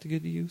put that to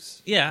good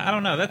use? Yeah, I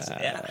don't know. That's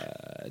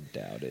I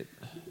doubt it.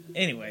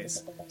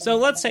 Anyways, so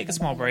let's take a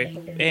small break,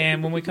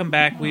 and when we come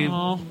back, we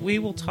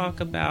will talk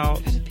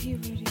about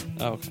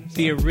Oh, okay.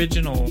 the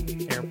original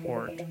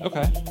airport.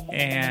 Okay.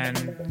 And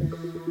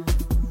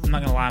I'm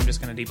not gonna lie, I'm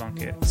just gonna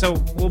debunk it. So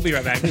we'll be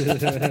right back.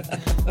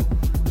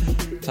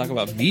 Talk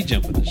about me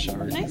jumping the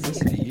shark. Nice.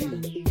 Listen to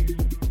you.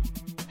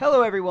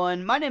 Hello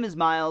everyone, my name is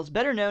Miles,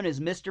 better known as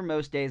Mr.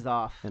 Most Days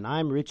Off. And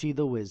I'm Richie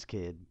the Whiz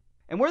Kid.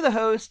 And we're the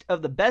host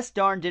of the Best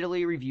Darn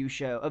Diddly Review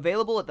Show,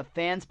 available at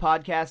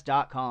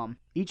thefanspodcast.com.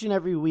 Each and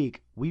every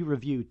week, we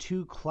review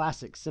 2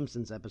 classic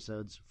Simpsons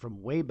episodes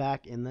from way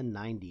back in the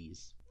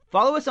 90s.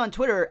 Follow us on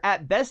Twitter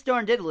at Best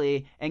Darn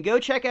Diddly, and go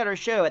check out our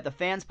show at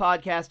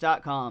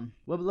thefanspodcast.com.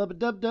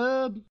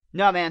 Wubba-lubba-dub-dub.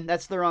 No man,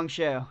 that's the wrong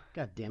show.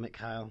 God damn it,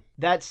 Kyle.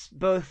 That's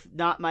both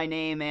not my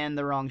name and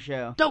the wrong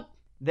show. Dope!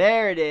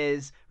 There it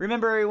is.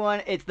 Remember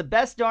everyone, it's the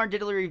Best Darn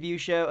Diddly Review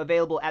Show,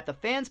 available at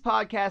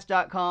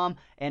thefanspodcast.com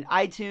and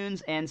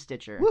iTunes and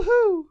Stitcher.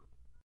 Woohoo!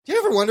 Do you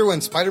ever wonder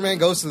when Spider-Man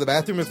goes to the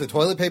bathroom if the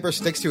toilet paper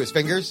sticks to his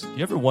fingers? Do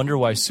you ever wonder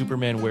why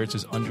Superman wears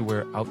his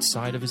underwear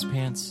outside of his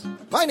pants?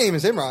 My name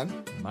is Imran.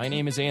 My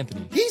name is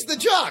Anthony. He's the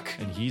Jock.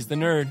 And he's the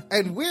Nerd.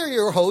 And we're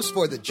your hosts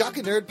for the Jock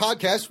and Nerd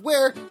podcast,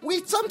 where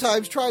we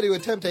sometimes try to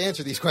attempt to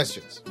answer these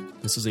questions.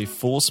 This is a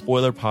full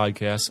spoiler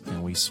podcast,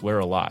 and we swear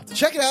a lot.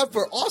 Check it out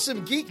for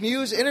awesome geek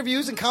news,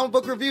 interviews, and comic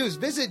book reviews.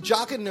 Visit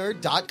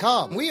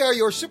jockandnerd.com. We are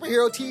your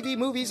superhero TV,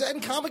 movies,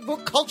 and comic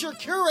book culture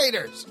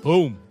curators.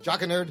 Boom.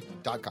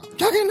 Jockandnerd.com.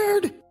 Jock and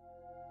Nerd.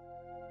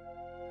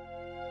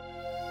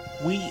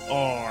 We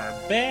are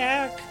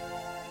back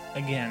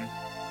again.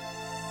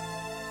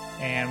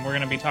 And we're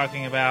going to be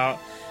talking about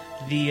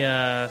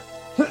the...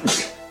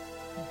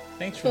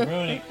 Thanks for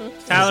ruining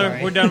it. Tyler,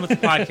 sorry. we're done with the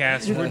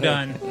podcast. We're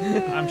done.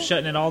 I'm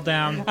shutting it all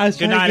down. I was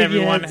Good trying to night, give you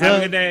a everyone. heads Have a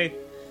up. good day.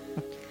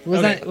 Was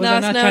Okay. I No,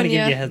 not it's trying to known, give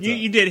yeah. you a heads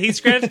You up?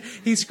 did.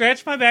 He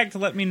scratched my back to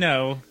let me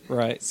know.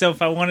 Right. So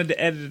if I wanted to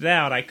edit it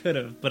out, I could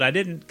have. But I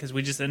didn't because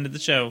we just ended the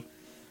show.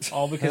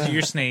 All because of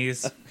your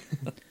sneeze.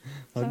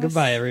 Well,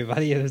 goodbye,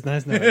 everybody. It was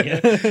nice knowing you.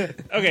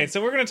 Okay,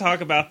 so we're going to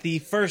talk about the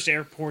first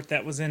airport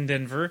that was in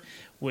Denver,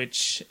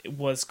 which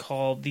was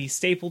called the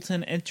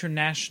Stapleton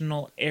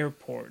International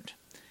Airport.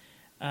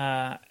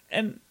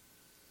 And,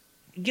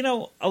 you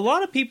know, a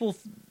lot of people...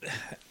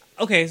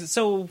 Okay,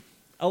 so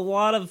a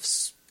lot of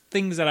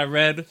things that I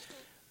read,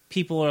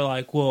 people are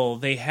like, well,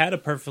 they had a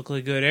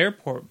perfectly good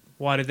airport.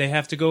 Why did they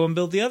have to go and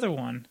build the other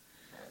one?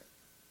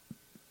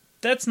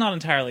 That's not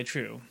entirely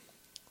true.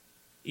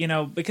 You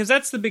know, because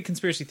that's the big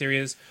conspiracy theory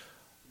is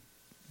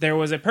there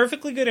was a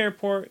perfectly good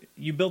airport,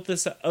 you built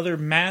this other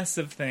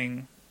massive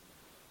thing.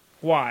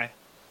 Why?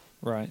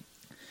 Right.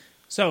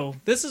 So,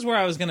 this is where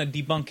I was going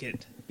to debunk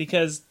it,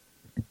 because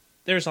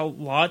there's a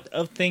lot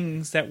of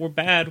things that were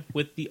bad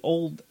with the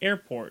old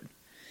airport.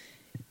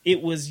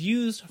 It was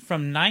used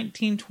from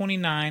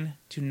 1929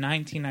 to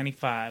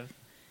 1995,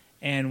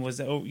 and was,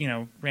 you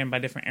know, ran by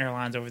different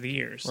airlines over the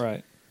years.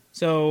 Right.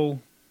 So,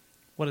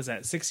 what is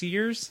that, 6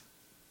 years?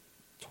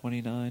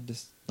 29 to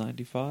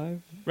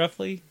 95?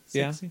 Roughly?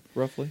 60? Yeah,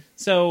 roughly.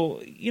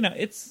 So, you know,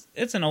 it's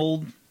an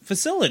old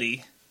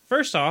facility.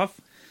 First off,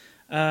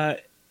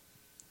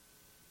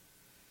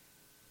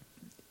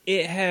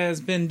 it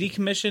has been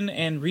decommissioned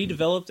and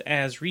redeveloped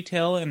as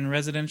retail and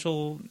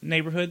residential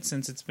neighborhoods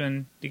since it's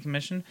been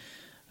decommissioned.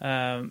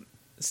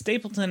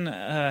 Stapleton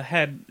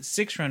had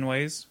 6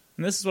 runways,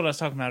 and this is what I was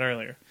talking about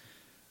earlier.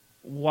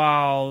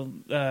 While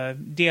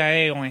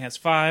DIA only has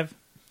 5,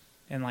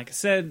 and like I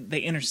said, they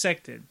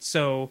intersected.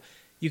 So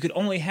you could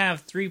only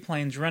have 3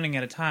 planes running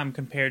at a time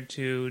compared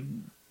to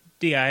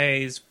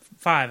DIA's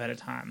 5 at a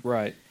time.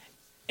 Right.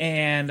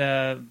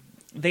 And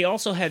they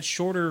also had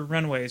shorter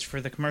runways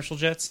for the commercial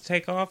jets to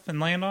take off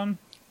and land on.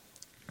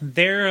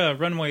 Their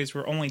runways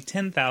were only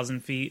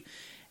 10,000 feet,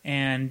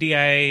 and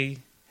DIA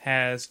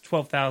has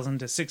 12,000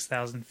 to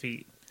 6,000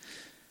 feet.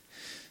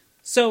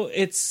 So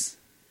it's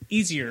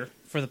easier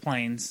for the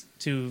planes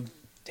to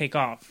take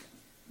off.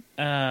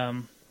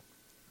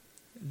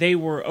 They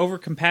were over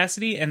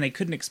capacity, and they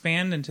couldn't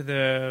expand into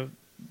the...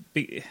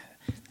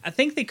 I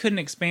think they couldn't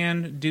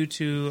expand due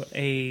to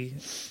a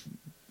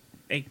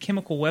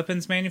chemical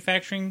weapons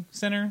manufacturing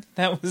center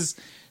that was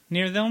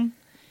near them.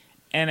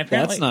 And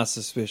apparently... That's not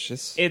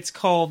suspicious. It's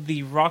called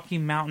the Rocky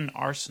Mountain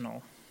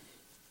Arsenal.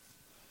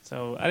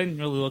 So I didn't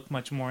really look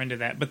much more into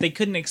that. But they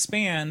couldn't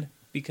expand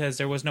because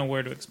there was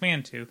nowhere to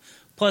expand to.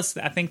 Plus,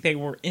 I think they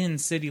were in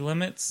city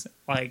limits.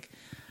 Like,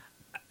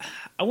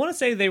 I want to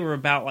say they were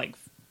about, like,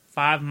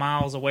 5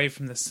 miles away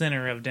from the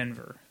center of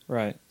Denver.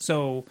 Right.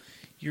 So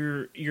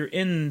you're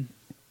in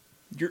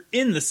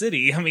the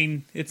city. I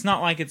mean, it's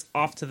not like it's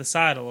off to the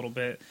side a little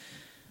bit.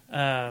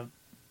 For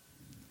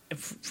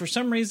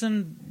some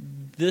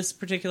reason, this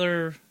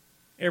particular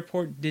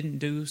airport didn't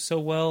do so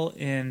well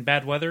in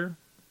bad weather.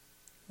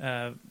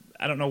 I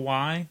don't know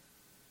why.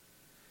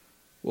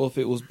 Well, if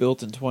it was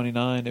built in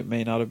 29, it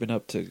may not have been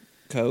up to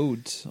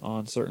codes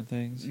on certain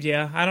things.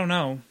 Yeah, I don't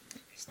know.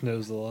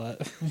 Snows a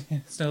lot.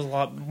 It snows a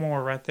lot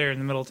more right there in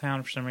the middle of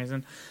town for some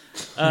reason.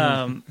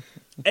 And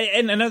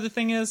another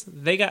thing is,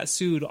 they got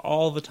sued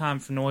all the time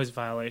for noise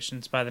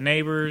violations by the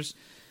neighbors.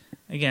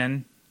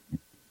 Again,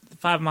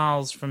 5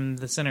 miles from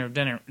the center of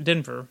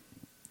Denver.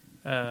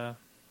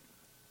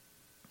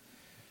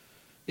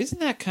 Isn't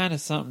that kind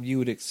of something you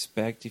would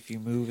expect if you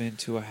move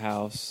into a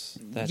house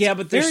that's Yeah,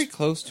 but very there's-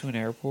 close to an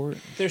airport?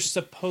 They're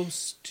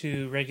supposed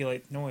to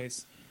regulate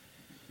noise.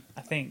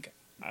 I think.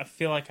 I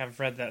feel like I've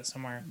read that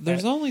somewhere.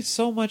 There's only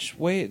so much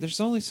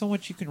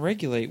you can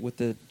regulate with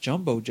the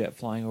jumbo jet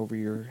flying over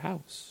your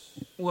house.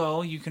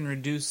 Well, you can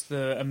reduce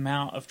the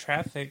amount of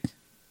traffic.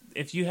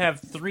 If you have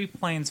 3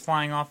 planes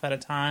flying off at a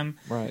time,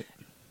 Right.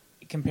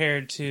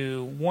 compared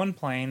to 1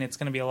 plane, it's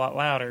going to be a lot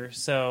louder.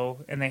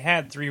 So, and they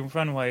had 3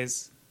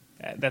 runways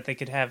that they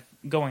could have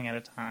going at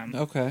a time.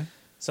 Okay.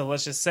 So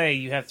let's just say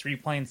you have 3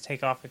 planes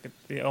take off at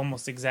the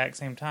almost exact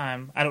same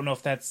time. I don't know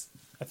if that's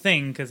a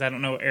thing because I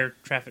don't know air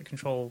traffic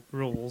control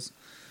rules,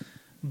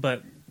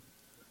 but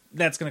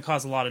that's going to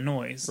cause a lot of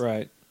noise.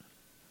 Right.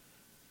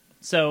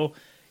 So,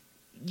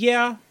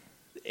 yeah,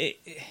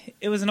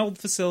 it was an old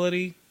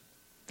facility.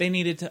 They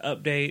needed to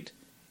update.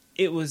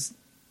 It was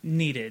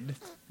needed.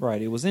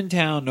 Right. It was in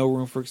town, no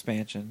room for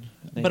expansion.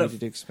 They But needed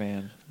to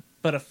expand.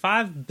 But a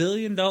 $5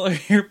 billion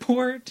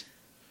airport?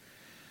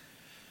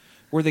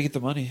 Where'd they get the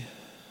money?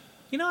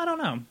 You know, I don't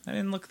know. I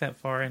didn't look that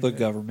far into The it.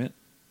 government.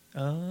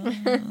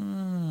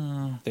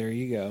 Oh. There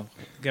you go.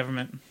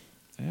 Government.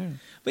 Yeah.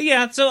 But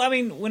yeah, so I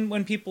mean,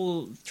 when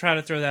people try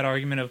to throw that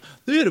argument of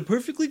they had a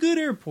perfectly good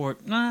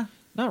airport, nah,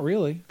 Not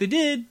really. they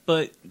did,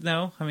 but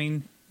no. I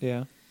mean,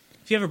 Yeah.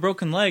 if you have a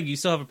broken leg, you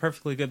still have a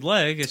perfectly good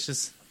leg. It's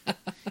just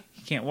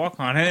you can't walk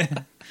on it.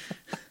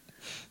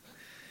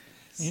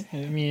 Yeah, I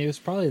mean, it was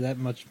probably that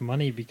much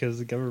money because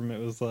the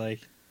government was like,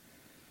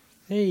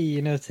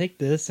 "Hey, take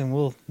this and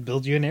we'll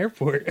build you an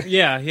airport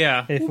Yeah,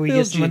 yeah. if We'll we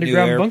build get some you a new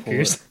underground airport."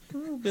 bunkers."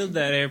 We'll build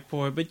that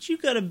airport, but you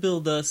got to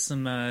build us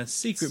some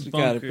secret We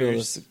got to build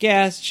bunkers. us some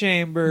gas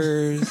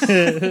chambers,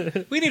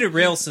 We need a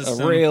rail system.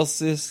 a rail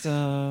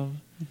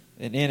system,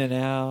 an in and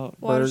out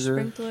Water burger,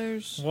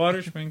 sprinklers.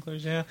 Water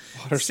sprinklers, yeah.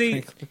 water See,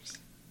 sprinklers.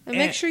 And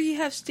make sure you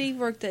have Steve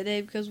work that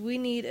day because we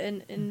need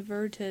an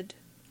inverted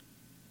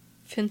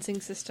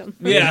fencing system.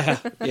 Yeah.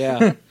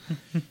 Yeah.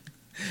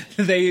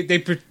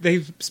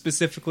 they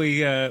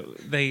specifically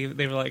they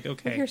were like,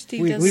 okay, Here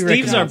Steve We- does we stuff.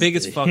 Steve's our recognize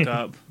biggest Steve. fuck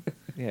up.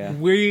 Yeah.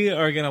 We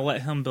are gonna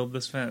let him build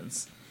this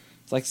fence.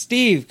 It's like,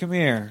 Steve, come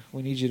here.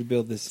 We need you to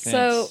build this fence.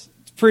 So,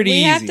 it's pretty we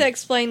easy. have to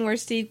explain where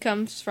Steve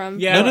comes from.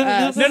 Yeah,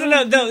 for No, no,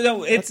 no, us.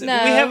 no. It's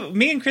No. we have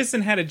me and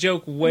Kristen had a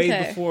joke way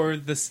Okay. before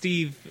the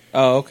Steve.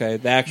 Oh, okay.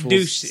 The actual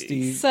Douche.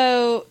 Steve.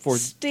 So For-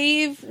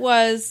 Steve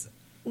was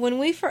when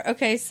we first.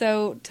 Okay,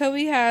 so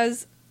Toby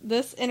has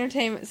this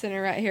entertainment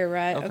center right here,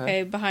 right? Okay.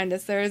 Okay, behind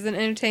us there is an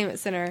entertainment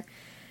center,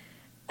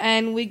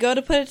 and we go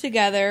to put it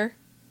together,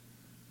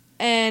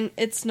 and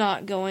it's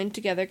not going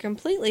together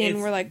completely, and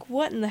It's- we're like,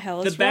 "What in the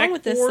hell is the wrong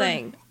with this backboard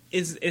thing?"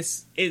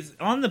 Is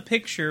on the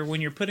picture when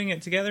you're putting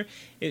it together.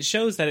 It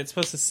shows that it's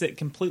supposed to sit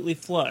completely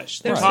flush.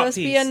 The There's top supposed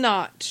to be a piece,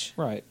 notch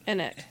Right. in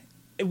it.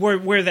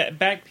 where that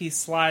back piece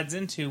slides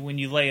into when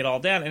you lay it all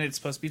down, and it's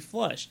supposed to be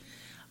flush.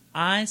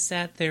 I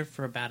sat there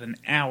for about an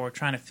hour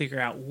trying to figure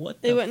out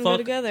what They the wouldn't fuck go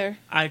together.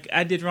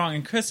 I did wrong,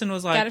 and Kristen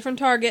was like, Got it from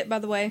Target, by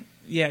the way.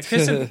 "Yeah."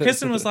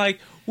 Kristen was like,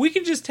 "We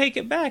can just take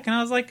it back," and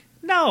I was like,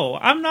 "No,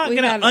 I'm not We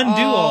going had to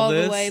undo all the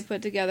this." way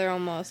put together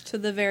almost to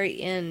the very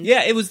end.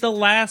 Yeah, it was the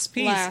last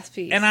piece. Last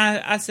piece. And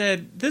I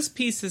said, this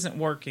piece isn't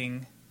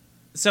working.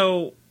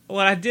 So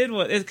what I did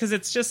was, because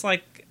it's just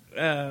like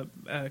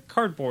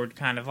cardboard,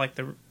 kind of like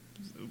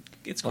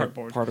it's Like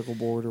cardboard. particle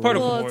board or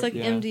Particle Well, whatever. it's like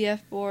Yeah.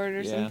 MDF board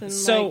or Yeah. something.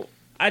 So like,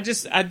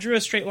 I drew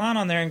a straight line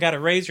on there and got a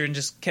razor and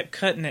just kept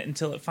cutting it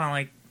until it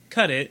finally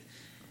cut it,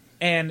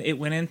 and it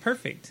went in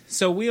perfect.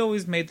 So we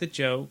always made the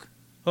joke,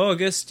 "Oh, I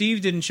guess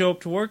Steve didn't show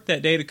up to work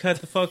that day to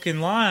cut the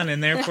fucking line in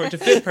there for it to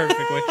fit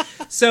perfectly."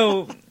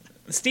 So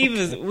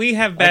Steve we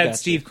have I bad gotcha.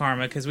 Steve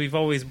karma because we've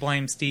always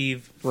blamed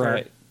Steve for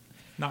Right.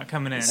 not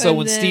coming in. So And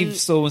when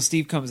then-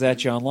 Steve comes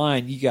at you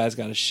online, you guys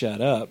got to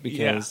shut up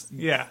because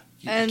yeah.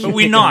 and But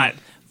we not.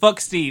 Fuck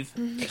Steve.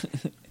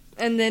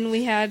 and then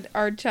we had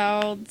our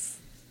child's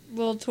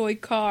little toy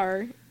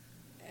car,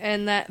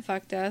 and that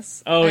fucked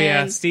us. Oh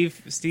yeah, And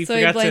Steve so we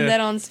forgot blamed to.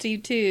 that on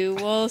Steve too.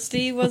 Well,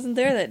 Steve wasn't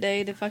there that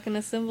day to fucking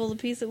assemble the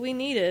piece that we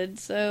needed,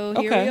 so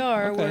here Okay, we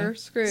are. okay. We're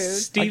screwed.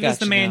 Steve I is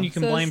the got you man now. you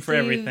can So blame for Steve-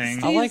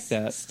 everything. I like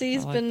that.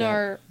 Steve's I like been that.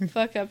 our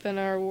fuck up in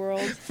our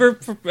world. For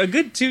a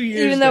good 2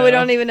 years. Even though we now.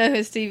 don't even know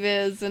who Steve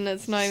is, and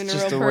it's not even a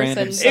Just real a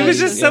random person. It was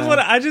Steve, just yeah. someone.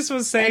 I just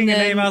was saying And a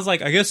then- name. I was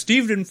like, I guess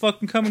Steve didn't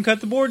fucking come and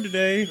cut the board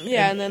today.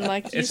 Yeah, and then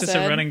like you It's just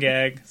said, a running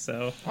gag.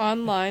 So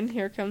online,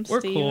 here comes We're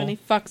Steve, cool. and he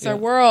fucks Yeah. our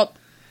world.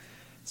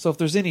 So if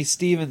there's any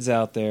Stevens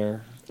out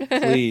there,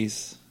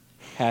 please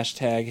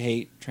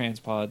 #hate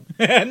transpod.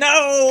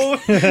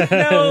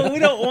 no, we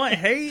don't want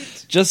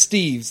hate. Just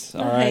Steve's,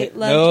 all I right. hate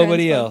love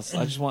Nobody transpod. else.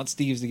 I just want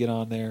Steve's to get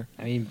on there.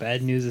 I mean,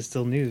 bad news is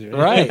still news, right?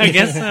 Right. I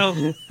guess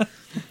so.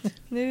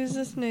 News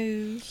is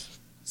news.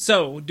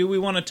 So, do we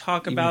want to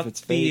talk Even about if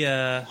it's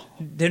the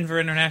Denver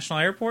International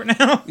Airport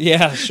now?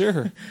 Yeah,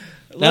 sure.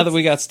 Now that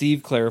we got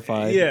Steve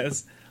clarified.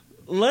 Yes.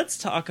 Let's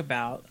talk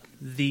about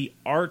the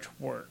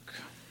artwork.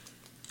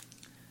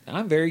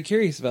 I'm very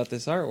curious about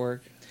this artwork.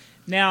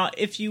 Now,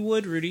 if you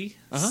would, Rudy,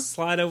 Uh-huh.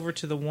 slide over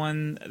to the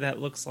one that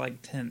looks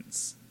like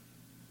tents.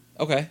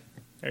 Okay.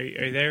 Are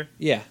you there?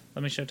 Yeah.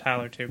 Let me show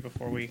Tyler too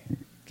before we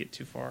get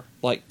too far.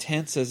 Like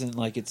tents as in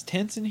like it's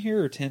tents in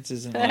here, or tents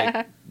as in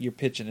like you're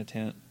pitching a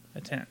tent?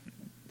 A tent.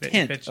 that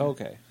you're Tent. pitching.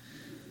 Okay.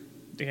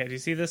 Okay, do you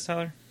see this,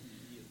 Tyler?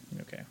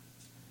 Okay.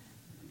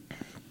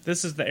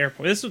 This is the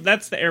airport.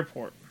 That's the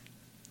airport.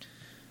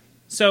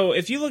 So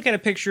if you look at a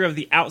picture of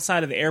the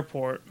outside of the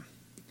airport,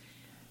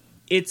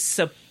 it's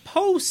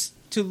supposed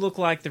to look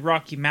like the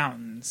Rocky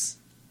Mountains.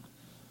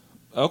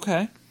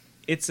 Okay.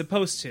 It's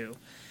supposed to.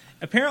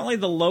 Apparently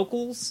the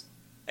locals,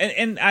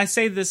 and I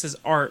say this as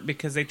art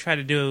because they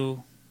tried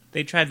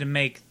to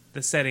make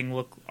the setting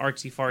look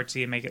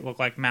artsy-fartsy and make it look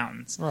like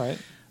mountains. Right.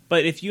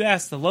 But if you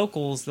ask the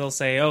locals, they'll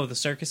say, oh, the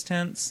circus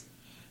tents.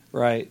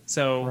 Right.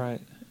 So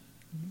Right.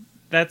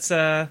 that's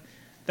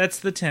that's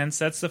the tents.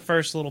 That's the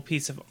first little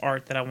piece of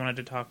art that I wanted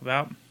to talk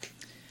about.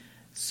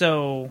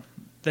 So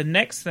the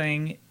next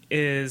thing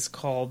is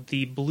called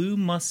the Blue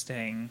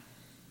Mustang.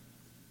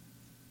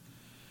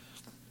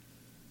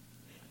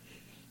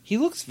 He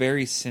looks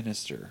very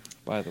sinister,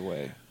 by the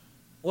way.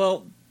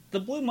 Well, the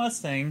Blue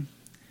Mustang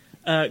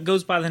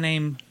goes by the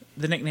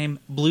nickname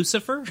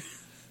Blucifer.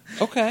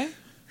 Okay.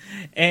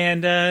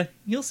 And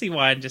you'll see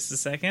why in just a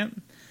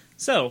second.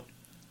 So,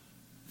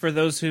 for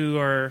those who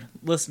are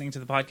listening to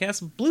the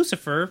podcast,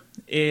 Blucifer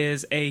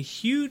is a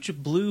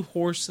huge blue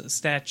horse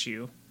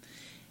statue.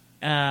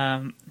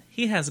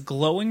 He has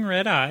glowing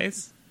red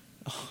eyes.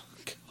 Oh,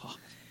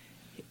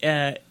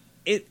 God.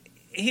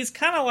 He's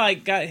kind of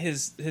like got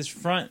his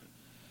front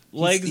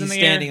legs he's in the air.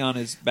 He's standing on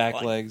his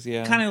back legs,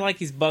 yeah. Kind of like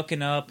he's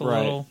bucking up a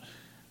little.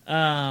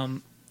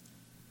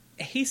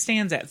 He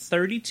stands at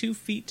 32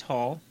 feet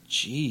tall.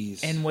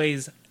 Jeez. And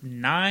weighs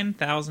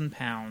 9,000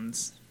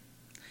 pounds.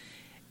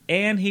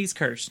 And he's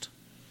cursed.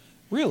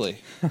 Really?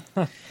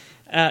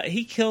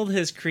 He killed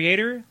his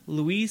creator,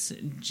 Luis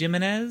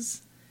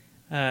Jimenez.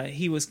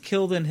 He was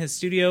killed in his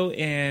studio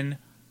in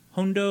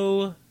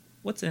Hondo.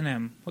 What's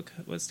NM?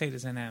 What state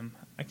is NM?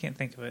 I can't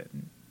think of it.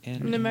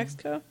 New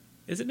Mexico?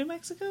 Is it New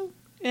Mexico?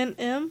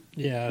 NM?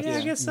 Yeah, I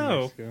guess New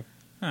so. Mexico.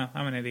 Oh,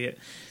 I'm an idiot.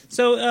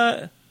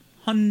 So,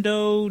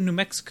 Hondo, New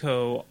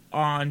Mexico,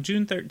 on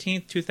June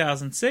 13th,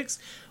 2006,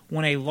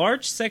 when a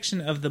large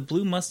section of the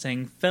Blue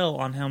Mustang fell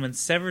on him and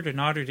severed an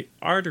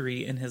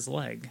artery in his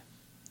leg.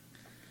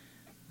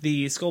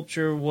 The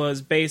sculpture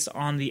was based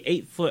on the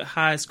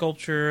 8-foot-high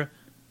sculpture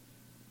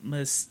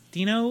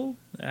Mustino,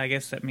 I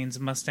guess that means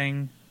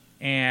Mustang,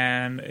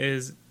 and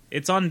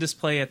it's on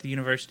display at the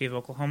University of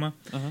Oklahoma.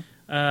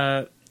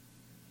 Uh-huh.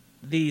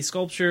 The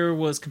sculpture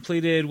was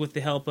completed with the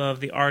help of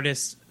the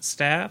artist's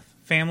staff,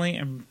 family,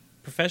 and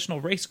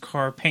professional race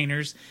car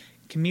painters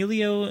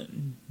Camilo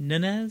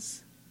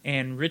Nunes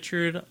and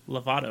Richard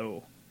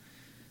Lovato.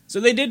 So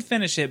they did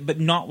finish it, but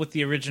not with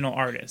the original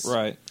artist.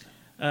 Right.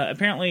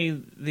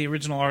 Apparently, the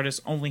original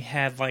artist only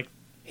had,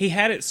 he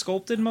had it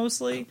sculpted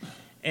mostly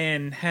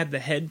and had the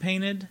head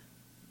painted.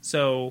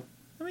 So,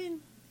 I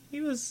mean,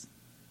 he was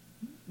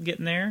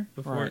getting there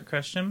before it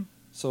crushed him.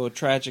 So a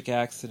tragic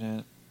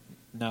accident,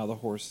 now the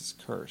horse is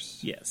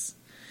cursed. Yes.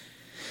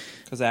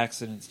 Because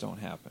accidents don't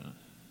happen.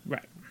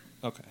 Right.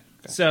 Okay.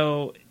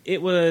 So it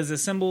was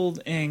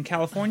assembled in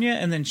California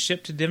and then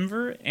shipped to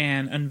Denver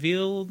and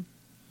unveiled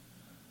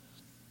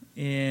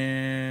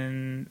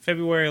in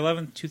February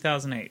 11th,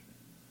 2008.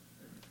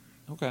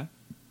 Okay.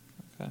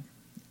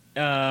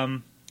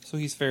 So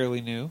he's fairly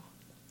new.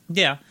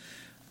 Yeah.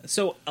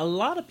 So a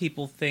lot of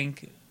people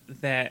think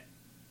that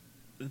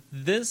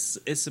this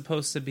is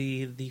supposed to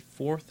be the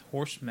fourth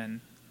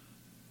horseman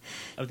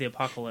of the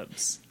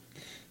apocalypse.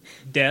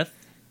 Death.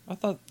 I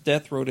thought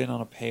Death rode in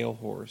on a pale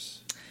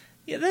horse.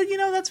 Yeah,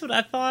 that's what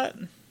I thought.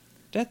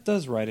 Death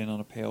does ride in on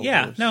a pale horse.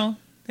 Yeah, no,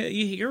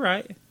 you're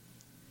right.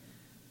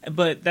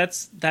 But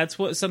that's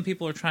what some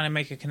people are trying to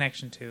make a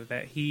connection to,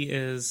 that he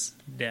is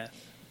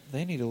Death.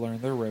 They need to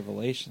learn their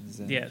revelations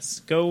then.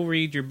 Yes, go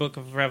read your book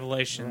of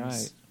Revelations,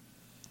 right,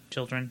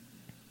 children.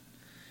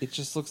 It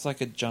just looks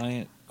like a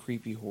giant,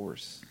 creepy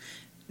horse.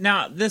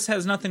 Now, this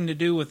has nothing to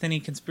do with any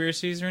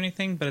conspiracies or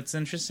anything, but it's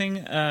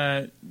interesting.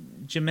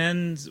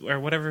 Jimenez, or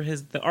whatever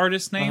the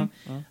artist's name,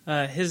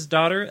 his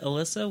daughter,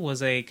 Alyssa,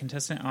 was a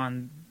contestant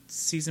on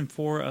Season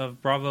 4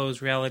 of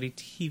Bravo's reality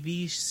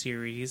TV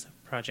series,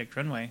 Project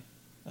Runway.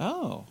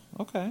 Oh,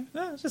 okay.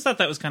 I just thought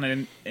that was kind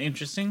of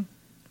interesting.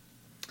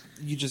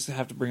 You just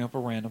have to bring up a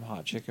random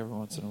hot chick every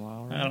once in a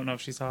while, right? I don't know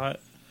if she's hot.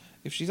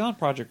 If she's on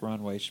Project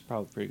Runway, she's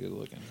probably pretty good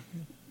looking.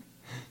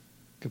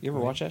 You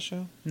ever watch that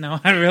show? No,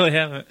 I really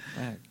haven't.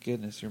 My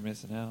goodness, you're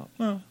missing out.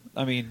 Well,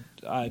 I mean,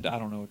 I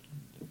don't know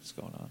what's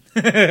going on.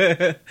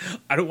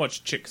 I don't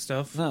watch chick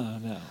stuff. No,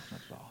 not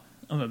at all.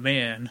 I'm a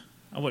man.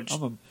 I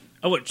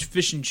watch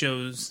fishing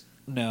shows.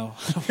 No.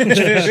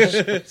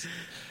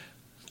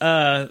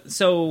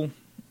 So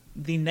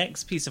the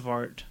next piece of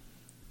art,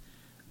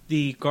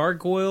 the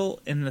gargoyle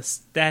in the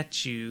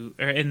statue,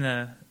 or in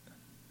the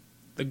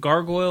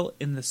gargoyle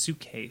in the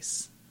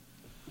suitcase.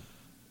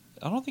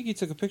 I don't think you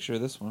took a picture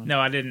of this one.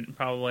 No, I didn't.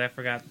 Probably, I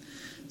forgot.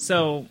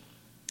 So,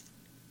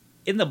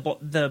 in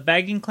the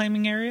bagging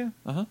claiming area,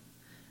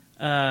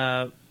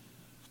 I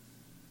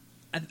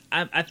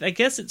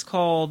guess it's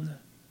called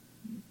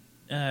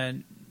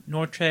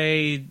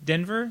Notre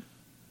Denver,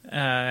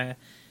 and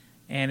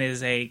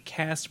is a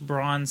cast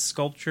bronze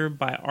sculpture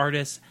by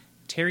artist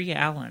Terry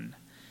Allen.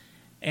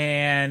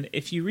 And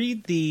if you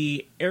read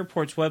the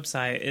airport's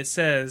website, it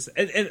says,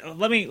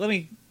 let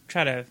me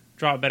try to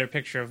draw a better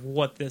picture of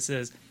what this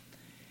is.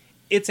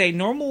 It's a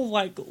normal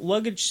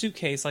luggage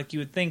suitcase like you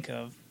would think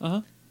of.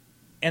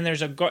 And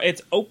there's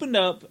it's opened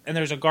up and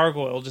there's a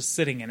gargoyle just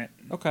sitting in it.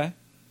 Okay.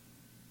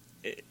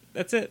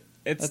 That's it.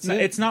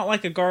 It's not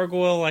like a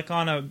gargoyle like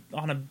on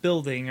a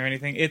building or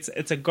anything.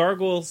 It's a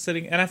gargoyle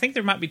sitting, and I think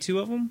there might be two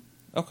of them.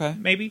 Okay.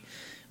 Maybe.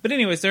 But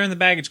anyways, they're in the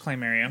baggage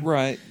claim area.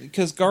 Right,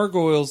 because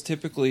gargoyles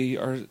typically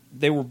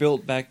were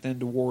built back then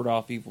to ward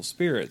off evil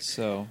spirits,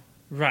 so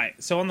Right.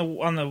 So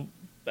on the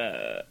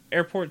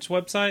airport's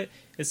website,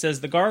 it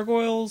says the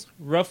gargoyles,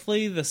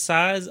 roughly the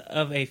size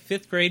of a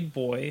 5th grade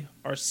boy,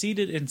 are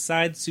seated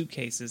inside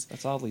suitcases.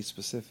 That's oddly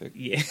specific.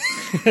 Yeah.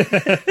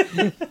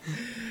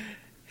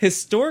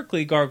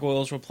 Historically,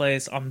 gargoyles were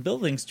placed on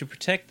buildings to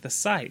protect the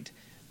site.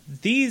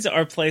 These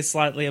are placed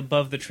slightly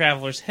above the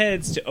travelers'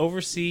 heads to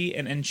oversee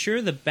and ensure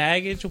the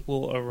baggage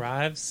will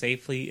arrive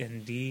safely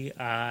in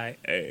DIA.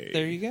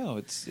 There you go.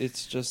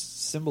 It's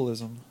just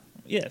symbolism.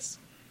 Yes.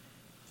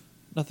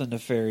 Nothing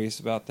nefarious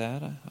about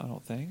that, I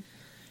don't think.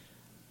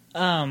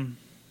 Gonna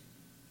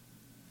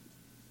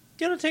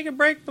take a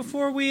break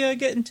before we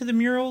get into the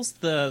murals,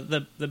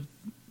 the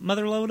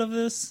mother load of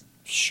this.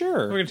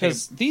 Sure, We're gonna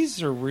because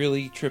these are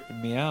really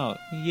tripping me out.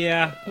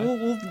 Yeah,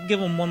 we'll give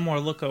them one more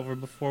look over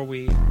before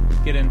we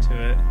get into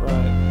it.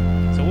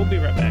 Right. So we'll be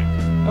right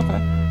back.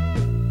 Okay.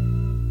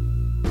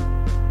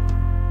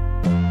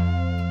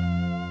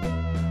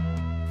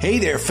 Hey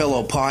there,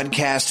 fellow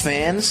podcast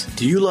fans.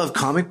 Do you love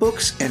comic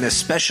books and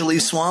especially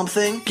Swamp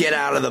Thing? Get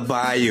out of the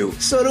bayou.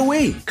 So do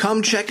we.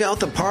 Come check out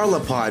the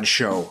Parlapod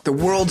Show, the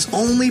world's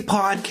only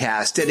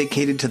podcast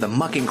dedicated to the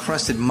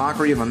muck-encrusted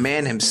mockery of a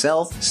man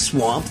himself,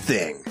 Swamp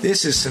Thing.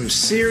 This is some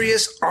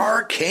serious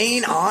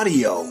arcane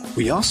audio.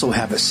 We also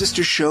have a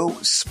sister show,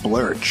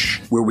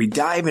 Splurch, where we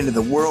dive into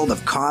the world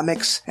of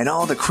comics and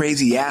all the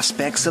crazy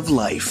aspects of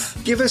life.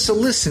 Give us a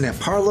listen at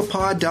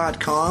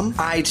parlapod.com,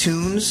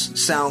 iTunes,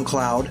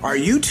 SoundCloud, our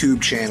YouTube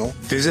channel,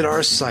 visit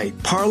our site,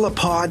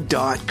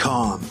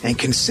 parlapod.com, and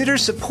consider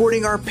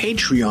supporting our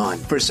Patreon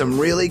for some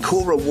really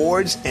cool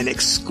rewards and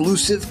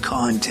exclusive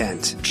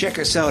content. Check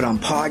us out on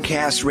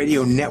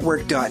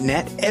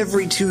podcastradionetwork.net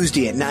every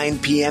Tuesday at 9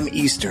 p.m.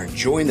 Eastern.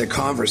 Join the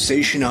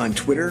conversation on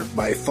Twitter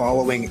by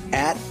following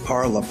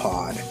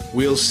 @Parlapod.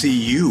 We'll see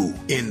you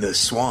in the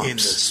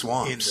swamps.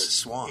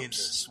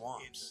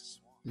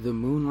 The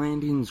moon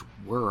landings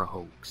were a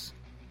hoax.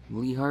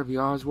 Lee Harvey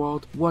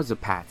Oswald was a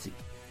patsy,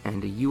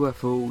 and a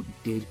UFO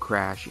did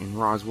crash in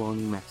Roswell,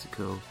 New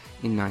Mexico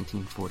in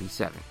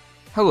 1947.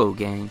 Hello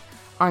gang,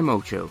 I'm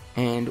Ocho,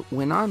 and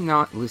when I'm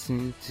not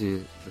listening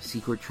to the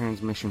Secret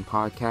Transmission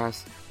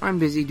podcast, I'm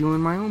busy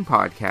doing my own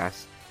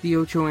podcast, the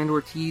Ocho and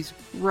Ortiz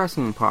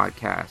Wrestling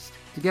Podcast.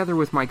 Together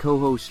with my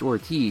co-host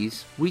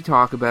Ortiz, we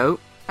talk about,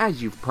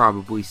 as you've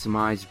probably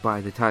surmised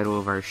by the title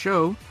of our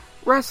show,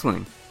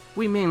 wrestling.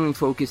 We mainly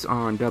focus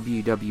on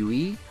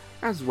WWE,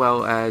 as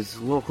well as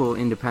local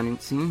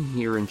independent scene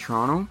here in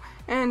Toronto,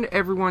 and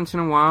every once in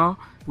a while,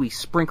 we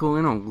sprinkle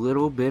in a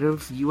little bit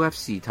of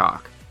UFC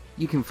talk.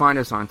 You can find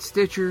us on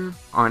Stitcher,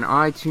 on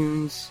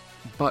iTunes,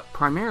 but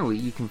primarily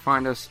you can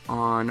find us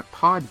on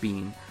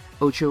Podbean,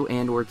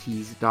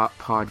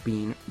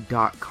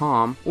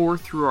 ochoandortiz.podbean.com, or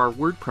through our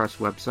WordPress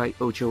website,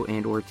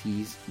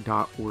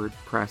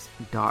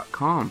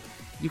 ochoandortiz.wordpress.com.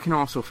 You can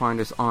also find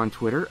us on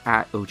Twitter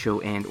at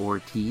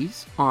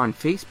ochoandortiz, on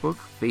Facebook,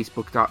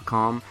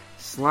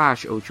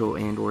 facebook.com/Ocho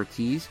and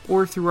Ortiz,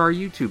 or through our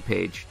YouTube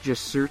page.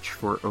 Just search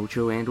for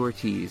Ocho and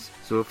Ortiz.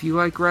 So if you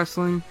like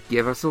wrestling,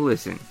 give us a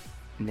listen.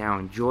 Now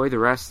enjoy the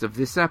rest of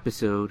this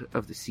episode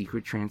of the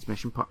Secret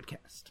Transmission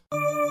Podcast.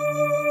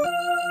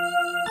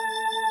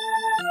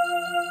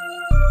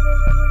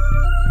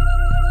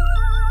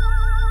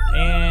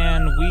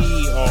 And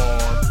we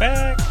are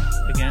back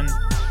again.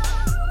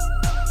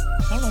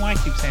 I don't know why I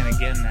keep saying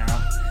again now.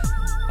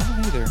 I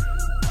don't either.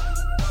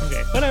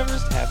 Okay, whatever.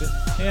 Just habit.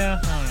 Yeah,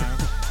 I don't know.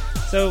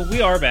 So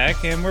we are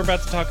back, and we're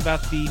about to talk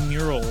about the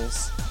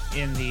murals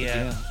in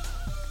the...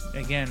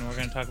 Again, we're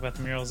going to talk about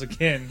the murals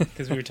again,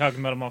 because we were talking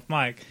about them off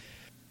mic.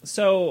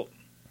 So,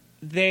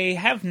 they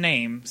have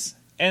names,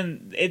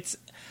 and it's...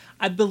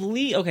 I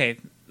believe... Okay,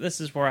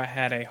 this is where I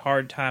had a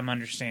hard time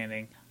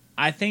understanding.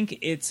 I think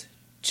it's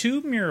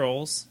 2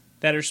 murals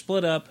that are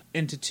split up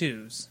into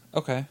 2s.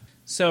 Okay.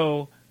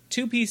 So,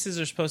 2 pieces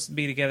are supposed to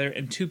be together,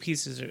 and 2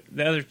 pieces are...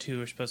 The other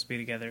 2 are supposed to be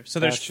together. So,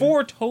 there's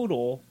 4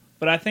 total,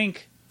 but I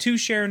think... 2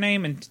 share a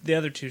name and the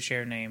other 2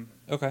 share a name.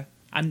 Okay.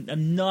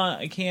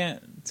 I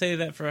can't say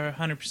that for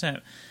 100%.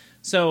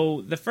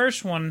 So the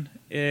first one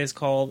is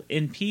called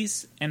In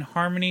Peace and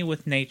Harmony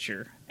with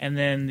Nature. And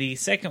then the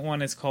second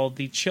one is called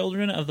The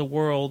Children of the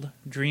World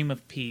Dream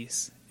of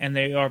Peace. And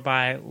they are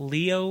by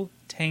Leo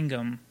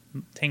Tanguma.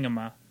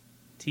 Tanguma.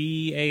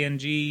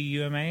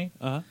 Tanguma.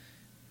 Uh-huh.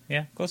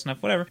 Yeah, close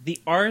enough. Whatever.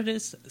 The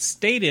artist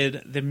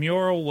stated the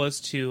mural was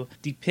to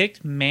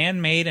depict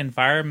man-made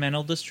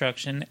environmental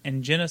destruction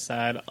and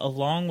genocide,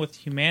 along with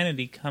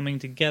humanity coming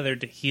together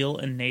to heal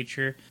in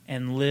nature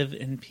and live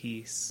in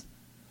peace.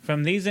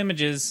 From these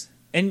images,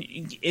 and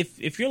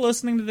if you're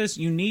listening to this,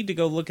 you need to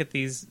go look at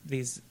these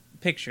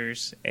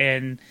pictures.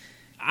 And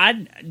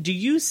do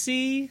you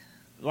see?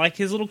 Like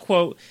his little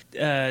quote,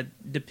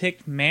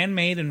 depict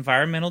man-made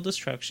environmental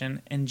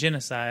destruction and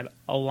genocide,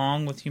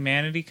 along with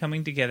humanity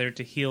coming together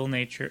to heal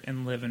nature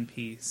and live in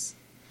peace.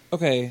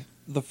 Okay,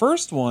 the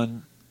first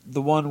one,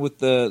 the one with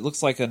the,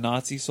 looks like a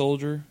Nazi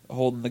soldier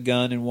holding the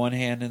gun in one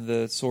hand and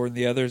the sword in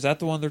the other, is that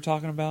the one they're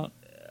talking about?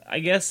 I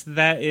guess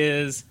that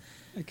is...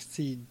 I could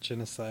see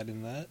genocide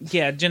in that.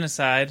 Yeah,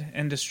 genocide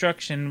and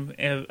destruction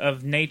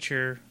of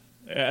nature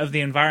of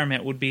the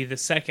environment would be the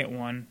second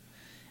one,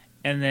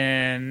 and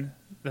then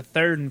the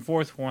third and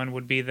fourth one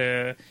would be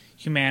the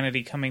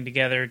humanity coming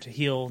together to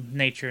heal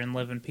nature and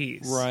live in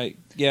peace. Right.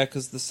 Yeah,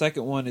 because the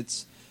second one,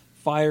 it's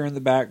fire in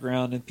the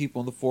background and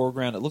people in the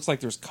foreground. It looks like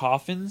there's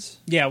coffins.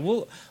 Yeah,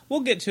 we'll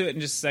get to it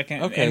in just a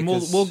second, Okay, and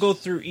we'll go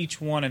through each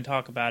one and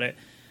talk about it.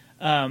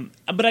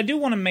 But I do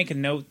want to make a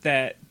note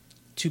that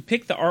to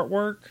pick the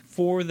artwork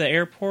for the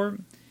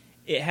airport,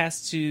 it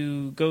has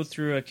to go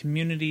through a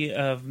community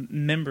of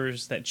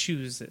members that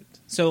choose it.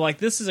 So, like,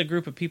 this is a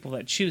group of people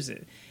that choose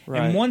it.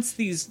 Right. And once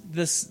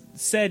this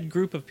said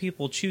group of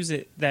people choose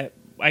it that,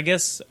 I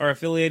guess, are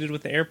affiliated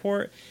with the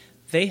airport,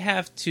 they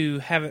have to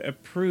have it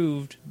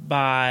approved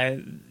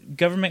by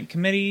government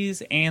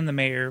committees and the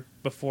mayor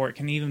before it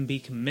can even be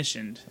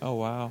commissioned. Oh,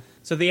 wow.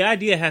 So the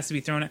idea has to be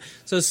thrown out.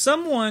 So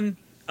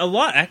a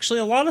lot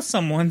of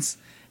someone's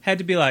had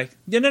to be like,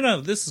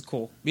 no, this is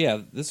cool.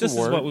 Yeah, this is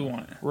work. what we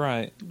want.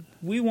 Right.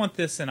 We want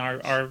this in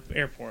our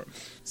airport.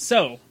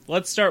 So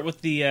let's start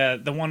with the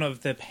one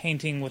of the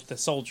painting with the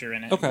soldier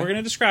in it. Okay. We're going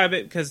to describe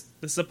it because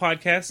this is a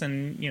podcast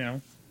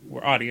and,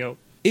 we're audio.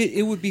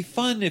 It would be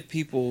fun if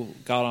people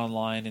got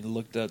online and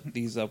looked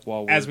these up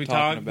while we're As we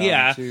talking talk, about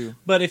yeah. them too.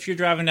 But if you're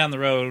driving down the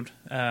road,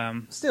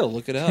 still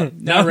look it up.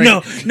 No, we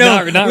did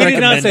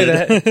not say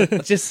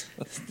that. Just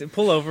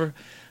pull over.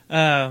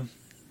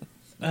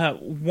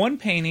 One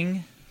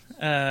painting,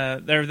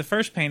 the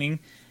first painting,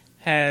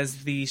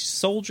 has the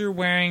soldier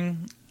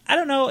wearing, I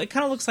don't know, it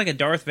kind of looks like a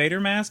Darth Vader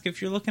mask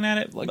if you're looking at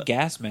it. Like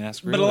gas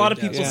mask, really. But a lot of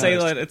people say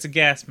that it's a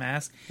gas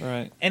mask.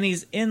 Right. And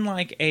he's in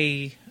like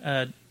a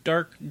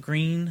dark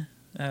green...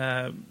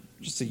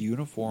 just a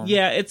uniform.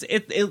 Yeah,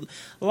 it.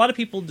 A lot of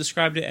people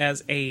described it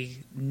as a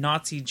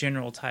Nazi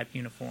general type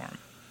uniform.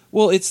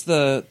 Well, it's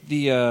the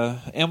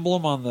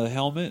emblem on the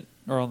helmet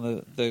or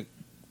on the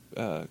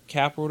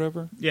cap or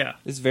whatever. Yeah,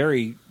 it's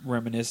very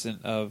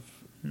reminiscent of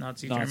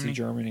Nazi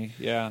Germany.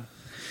 Yeah,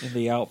 in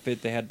the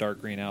outfit they had dark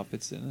green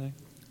outfits, didn't they?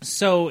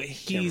 So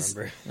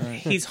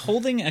he's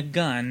holding a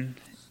gun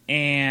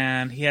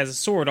and he has a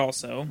sword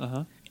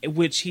also,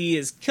 which he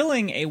is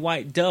killing a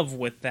white dove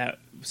with that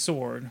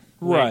sword.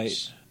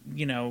 Which,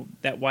 right.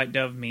 That white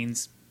dove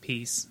means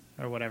peace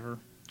or whatever.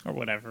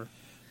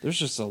 There's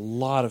just a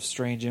lot of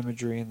strange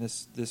imagery in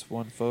this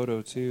one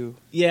photo too.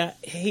 Yeah,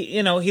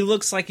 he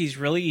looks like he's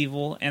really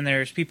evil, and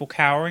there's people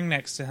cowering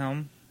next to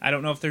him. I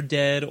don't know if they're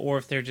dead or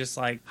if they're just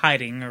like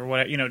hiding or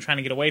what, trying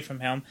to get away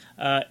from him.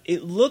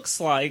 It looks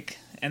like,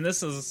 and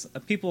this is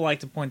people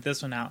like to point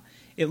this one out.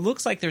 It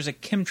looks like there's a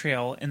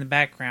chemtrail in the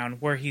background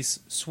where he's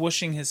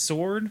swooshing his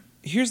sword.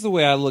 Here's the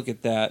way I look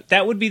at that.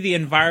 That would be the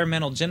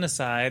environmental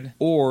genocide.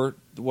 Or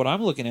what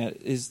I'm looking at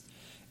is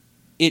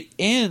it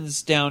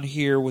ends down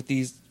here with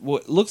these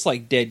what looks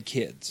like dead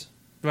kids.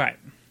 Right.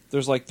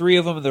 There's like 3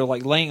 of them and they're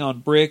like laying on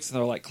bricks and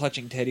they're like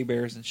clutching teddy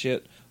bears and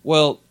shit.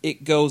 Well,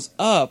 it goes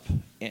up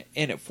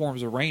and it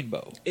forms a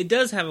rainbow. It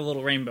does have a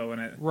little rainbow in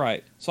it.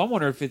 Right. So I'm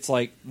wondering if it's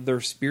like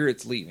their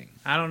spirits leaving.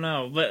 I don't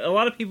know. But a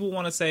lot of people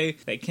want to say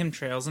that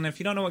chemtrails, and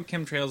if you don't know what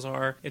chemtrails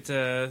are, it's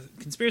a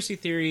conspiracy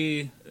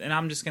theory, and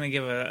I'm just going to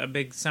give a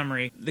big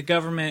summary. The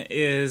government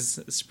is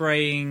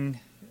spraying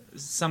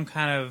some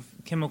kind of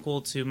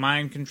chemical to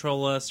mind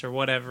control us or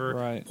whatever,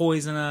 right.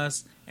 Poison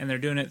us, and they're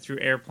doing it through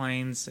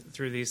airplanes,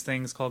 through these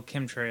things called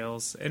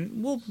chemtrails.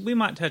 And we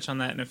might touch on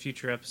that in a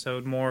future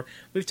episode more.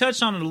 We've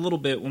touched on it a little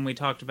bit when we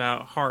talked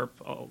about HAARP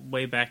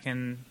way back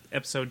in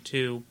episode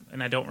 2,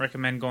 and I don't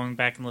recommend going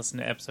back and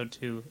listening to episode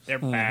 2. They're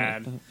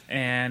bad.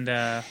 And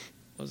what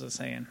was I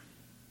saying?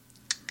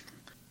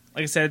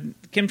 Like I said,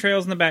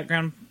 chemtrails in the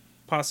background,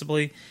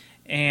 possibly,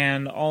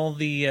 and all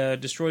the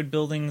destroyed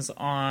buildings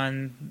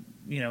on,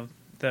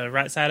 the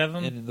right side of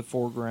them. And in the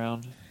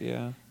foreground,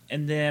 yeah.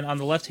 And then on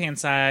the left-hand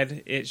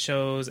side, it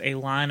shows a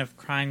line of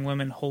crying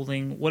women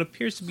holding what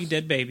appears to be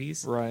dead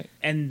babies. Right.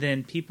 And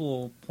then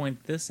people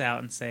point this out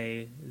and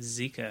say,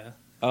 Zika.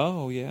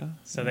 Oh, yeah.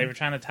 So they were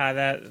trying to tie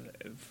that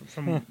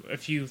from a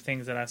few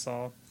things that I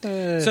saw.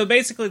 So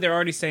basically, they're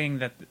already saying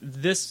that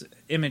this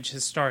image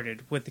has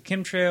started with the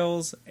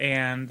chemtrails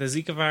and the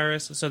Zika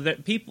virus. So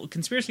that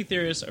conspiracy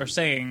theorists are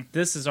saying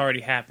this is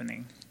already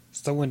happening.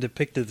 Someone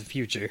depicted the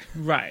future.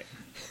 Right.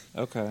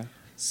 Okay.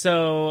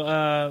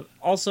 So,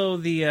 also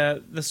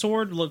the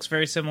sword looks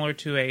very similar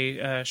to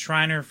a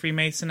Shriner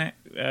Freemason,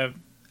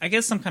 I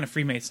guess some kind of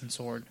Freemason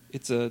sword.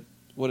 It's a,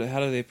 how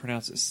do they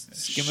pronounce it?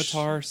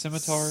 Scimitar?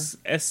 Scilmitar?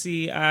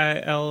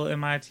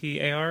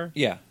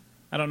 Yeah.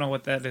 I don't know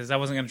what that is. I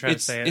wasn't going to try to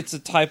say it. It's a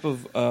type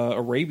of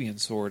Arabian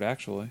sword,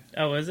 actually.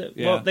 Oh, is it?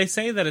 Yeah. Well, they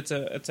say that it's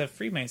a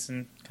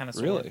Freemason kind of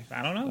sword. Really?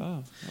 I don't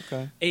know. Oh,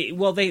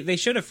 okay. They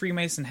showed a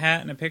Freemason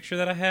hat in a picture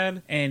that I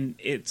had, and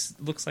it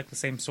looks like the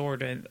same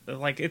sword. And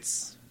like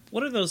it's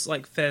what are those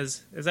like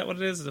fez? Is that what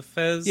it is? A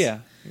fez? Yeah.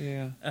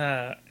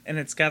 And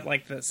it's got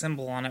like the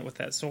symbol on it with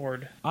that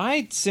sword.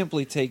 I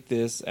simply take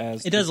this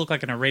as it does look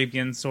like an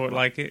Arabian sword.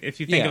 Like if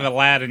you think of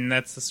Aladdin,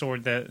 that's the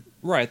sword that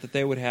that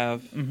they would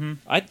have. Mm-hmm.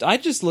 I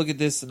just look at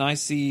this and I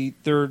see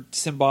they're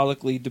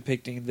symbolically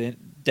depicting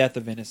death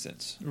of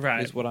innocence.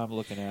 Right. Is what I'm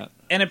looking at.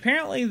 And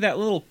apparently that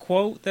little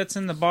quote that's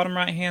in the bottom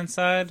right-hand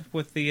side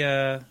with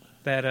the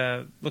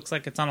that looks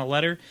like it's on a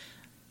letter,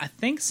 I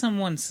think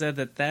someone said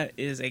that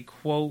is a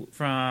quote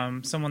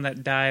from someone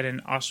that died in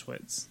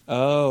Auschwitz.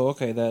 Oh,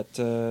 okay.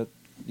 That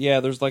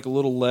there's like a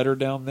little letter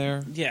down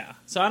there. Yeah.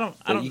 So I don't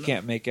you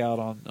can't make out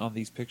on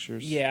these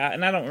pictures. Yeah,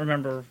 and I don't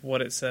remember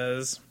what it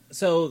says.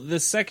 So the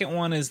second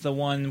one is the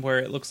one where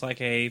it looks like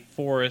a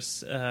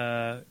forest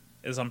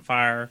is on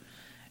fire,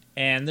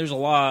 and there's a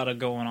lot of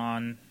going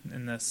on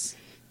in this.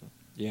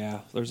 Yeah,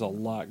 there's a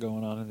lot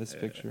going on in this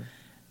picture.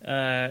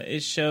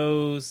 It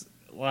shows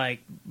like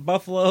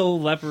buffalo,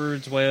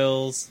 leopards,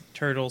 whales,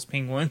 turtles,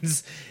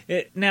 penguins.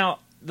 Now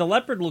the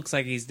leopard looks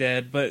like he's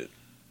dead, but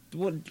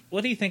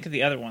what do you think of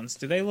the other ones?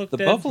 Do they look The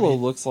dead? buffalo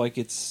looks like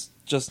it's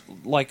just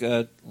like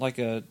a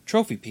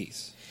trophy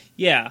piece.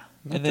 Yeah.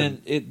 And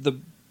then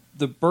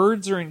the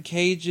birds are in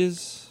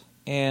cages,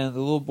 and the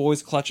little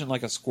boy's clutching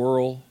like a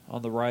squirrel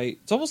on the right.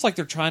 It's almost like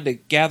they're trying to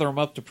gather them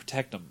up to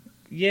protect them.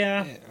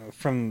 Yeah.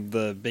 From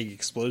the big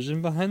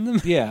explosion behind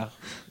them? Yeah.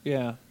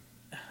 I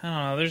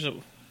don't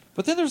know.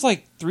 But then there's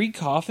like 3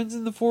 coffins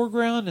in the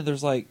foreground, and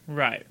there's like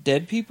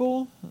dead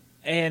people.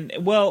 And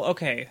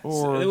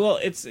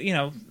it's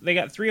they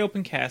got 3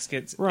 open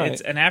caskets. Right. It's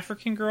an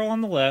African girl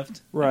on the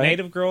left, Right. a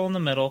Native girl in the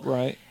middle,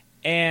 right.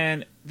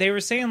 And they were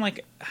saying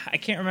like I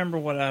can't remember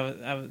what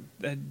a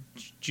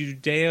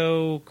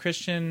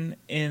Judeo-Christian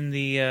in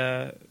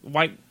the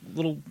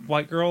little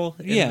white girl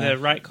in the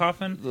right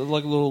coffin,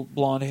 like a little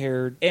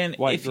blonde-haired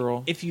white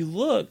girl. If you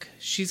look,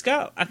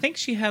 I think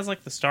she has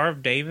like the Star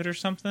of David or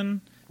something.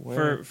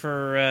 Where?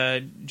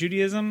 For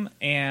Judaism,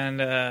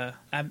 and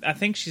I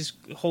think she's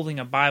holding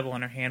a Bible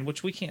in her hand,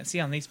 which we can't see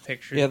on these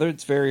pictures. Yeah,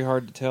 it's very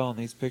hard to tell in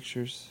these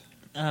pictures.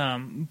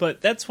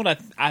 But that's what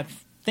I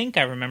think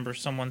I remember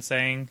someone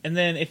saying. And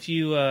then if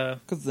you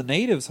because the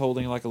native's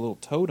holding like a little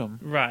totem,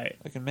 right?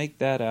 I can make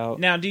that out.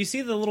 Now, do you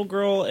see the little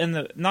girl in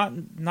the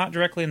not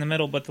directly in the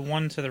middle, but the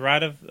one to the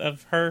right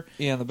of her?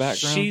 Yeah, in the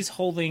background. She's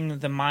holding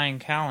the Mayan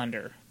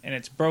calendar, and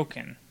it's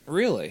broken.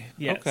 Really?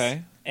 Yes.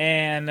 Okay.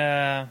 And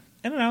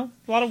I don't know,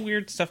 a lot of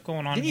weird stuff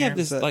going on. Then you here. have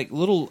this like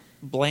little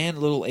bland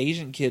little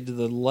Asian kid to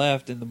the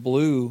left in the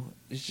blue.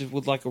 It's just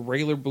with like a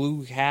regular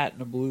blue hat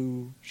and a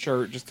blue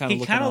shirt, just kind of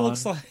looking on.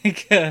 He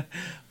kind of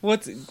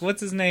looks like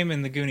what's his name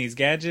in the Goonies,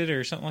 Gadget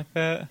or something like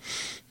that.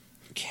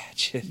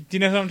 Gadget. Do you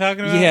know who I'm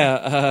talking about?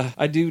 Yeah,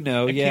 I do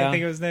know. I can't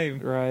think of his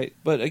name. Right,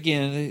 but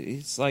again,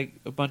 it's like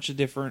a bunch of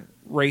different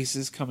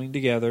races coming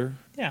together.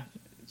 Yeah,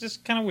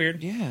 just kind of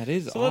weird. Yeah, it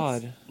is so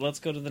odd. Let's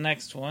go to the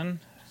next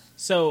one.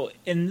 So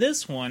in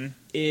this one,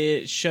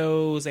 it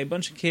shows a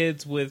bunch of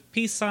kids with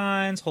peace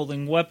signs,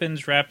 holding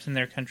weapons wrapped in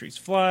their country's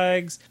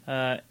flags.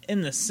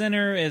 In the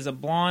center is a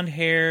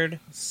blonde-haired,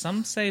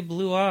 some say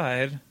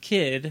blue-eyed,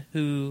 kid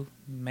who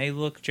may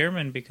look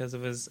German because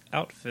of his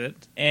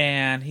outfit.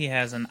 And he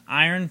has an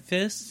iron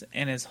fist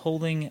and is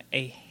holding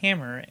a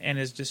hammer and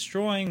is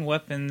destroying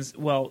weapons.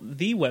 Well,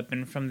 the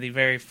weapon from the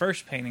very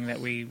first painting that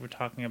we were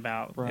talking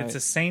about. Right. It's the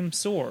same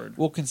sword.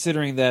 Well,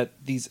 considering that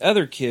these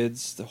other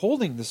kids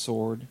holding the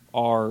sword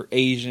are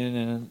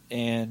Asian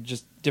and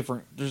just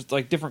different, there's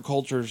like different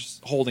cultures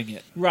holding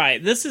it.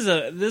 Right. This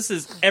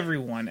is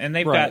everyone, and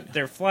they've got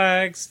their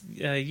flags.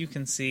 You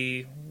can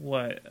see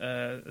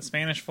a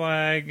Spanish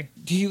flag.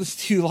 Do you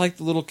like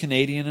the little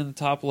Canadian in the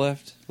top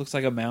left? Looks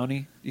like a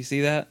Mountie. Do you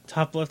see that?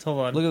 Top left. Hold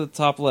on. Look at the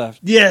top left.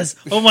 Yes.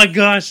 Oh my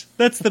gosh,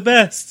 that's the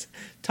best.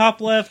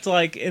 Top left,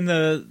 like in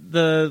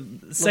the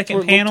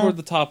second panel. Look toward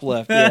the top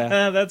left.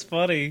 Yeah, that's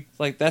funny.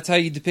 Like that's how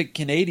you depict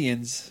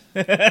Canadians.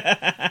 He's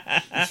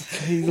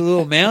a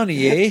little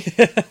Mountie, eh?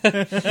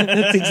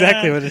 That's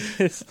exactly what it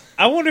is.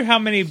 I wonder how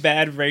many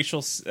bad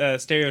racial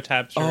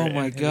stereotypes are Oh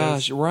my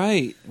gosh,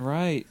 right.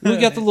 We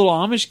got the little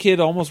Amish kid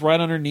almost right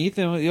underneath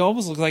him. He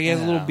almost looks like he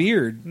has a little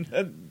beard.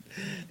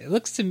 It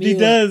looks to me He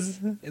does.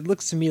 It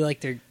looks to me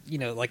like they're,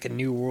 like a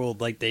new world,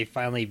 like they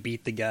finally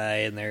beat the guy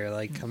and they're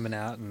like coming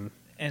out and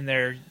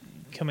they're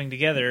coming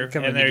together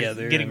and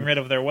they're getting rid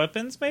of their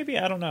weapons, maybe?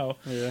 I don't know.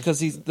 Because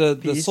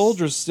the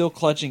soldier's still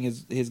clutching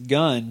his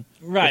gun,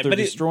 right? But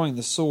they're destroying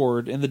the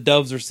sword, and the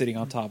doves are sitting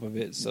on top of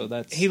it. So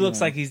that's he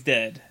looks like he's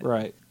dead.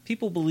 Right.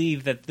 People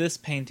believe that this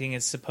painting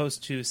is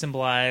supposed to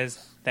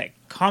symbolize that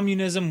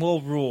communism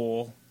will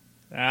rule.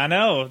 I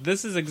know.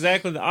 This is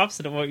exactly the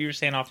opposite of what you were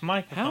saying off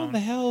microphone. How in the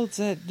hell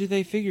do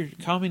they figure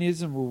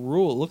communism will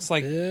rule? It looks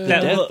like the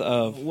death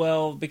of...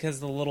 Well, because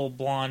the little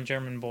blonde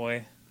German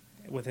boy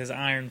with his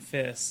iron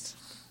fist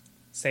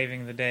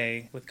saving the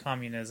day with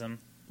communism.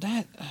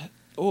 That...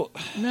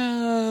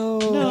 No,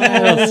 I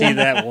don't see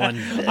that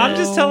one. I'm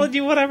just telling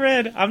you what I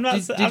read. I'm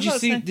not. Did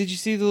you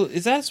see the?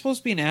 Is that supposed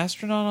to be an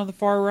astronaut on the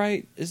far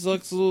right? It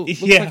looks like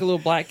a little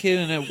black kid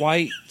in a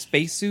white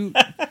spacesuit.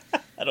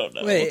 I don't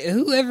know. Wait,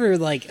 whoever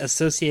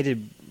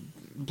associated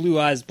blue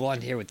eyes,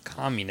 blonde hair with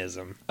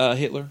communism?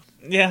 Hitler.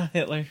 Yeah,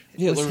 Hitler.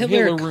 Was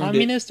Hitler a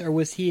communist or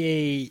was he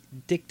a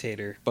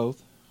dictator?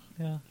 Both.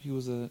 Yeah. He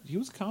was a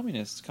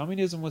communist.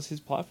 Communism was his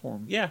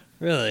platform. Yeah.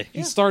 Really?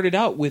 He started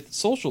out with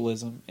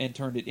socialism and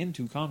turned it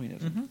into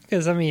communism.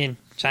 Because, I mean,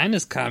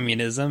 China's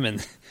communism,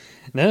 and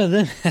none of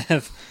them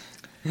have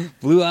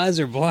blue eyes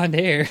or blonde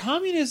hair.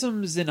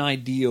 Communism is an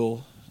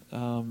ideal.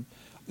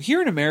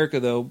 Here in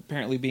America, though,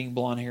 apparently being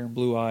blonde hair and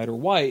blue eyed or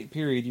white,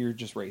 period, you're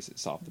just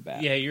racist off the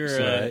bat. Yeah,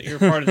 you're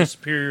part of the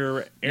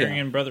superior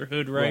Aryan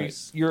Brotherhood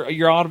race. Right.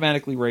 You're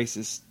automatically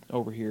racist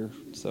over here.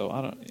 So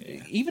I don't.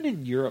 Even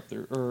in Europe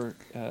or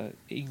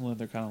England,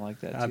 they're kind of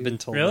like that. I've too. been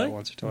told that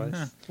once or twice.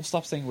 Well,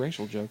 stop saying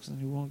racial jokes, and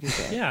you won't get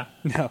that. Yeah.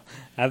 No,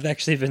 I've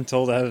actually been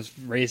told I was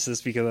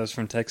racist because I was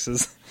from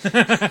Texas.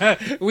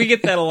 We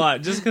get that a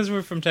lot. Just because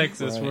we're from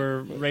Texas, Right.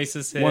 we're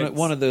racist.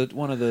 One of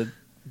the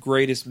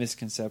greatest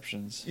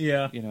misconceptions.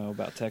 Yeah.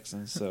 About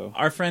Texans. So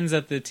our friends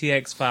at the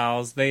TX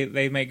Files,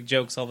 they make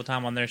jokes all the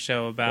time on their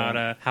show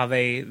about how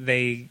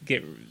they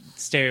get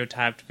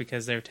stereotyped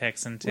because they're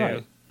Texan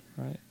too.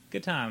 Right.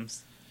 Good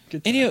times.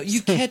 And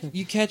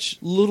you catch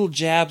little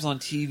jabs on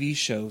TV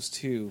shows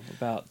too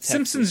about Texas.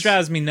 Simpsons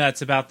drives me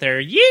nuts about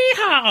their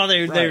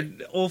yeehaw. They're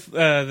old,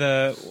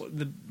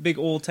 the big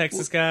old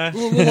Texas guy.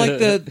 Well, like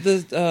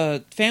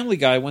the Family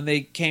Guy, when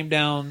they came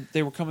down,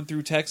 they were coming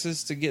through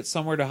Texas to get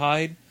somewhere to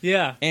hide.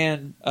 Yeah,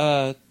 and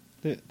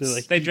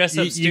they dress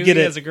up Stewie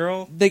as a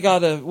girl. They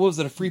got a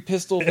free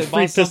pistol. They free bought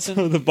pistol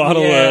something with a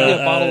bottle,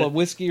 a bottle of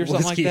whiskey or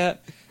something like whiskey.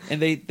 that. And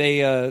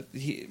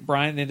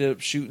Brian ended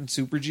up shooting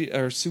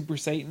Super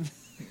Satan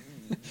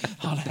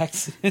on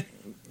accident.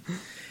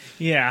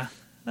 Yeah,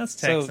 that's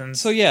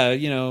Texans. So yeah,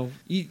 I'm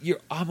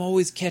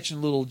always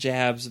catching little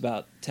jabs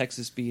about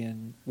Texas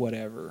being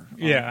whatever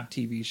on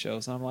TV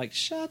shows. And I'm like,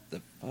 shut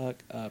the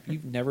fuck up.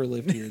 You've never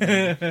lived here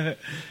then.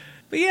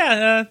 But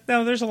yeah,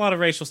 no, there's a lot of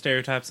racial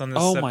stereotypes on this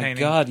Oh my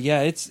painting. god,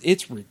 yeah,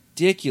 it's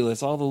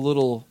ridiculous. All the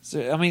little,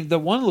 I mean, the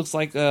one looks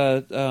like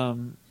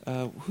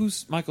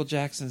who's Michael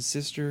Jackson's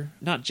sister?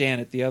 Not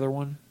Janet, the other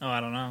one. Oh,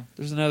 I don't know.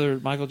 There's another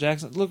Michael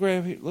Jackson. Look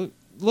right here.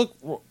 Look,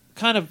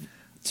 kind of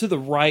to the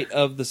right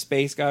of the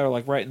space guy, or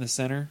like right in the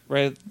center,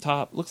 right at the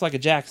top. Looks like a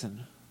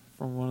Jackson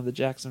from one of the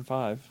Jackson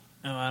 5.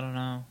 Oh, I don't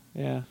know.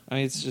 Yeah, I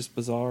mean, it's just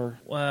bizarre.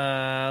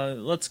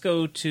 Let's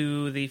go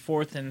to the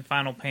fourth and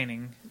final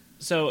painting.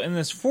 So in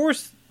this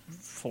fourth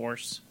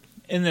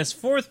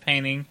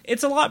painting,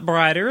 it's a lot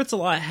brighter, it's a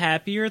lot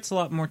happier, it's a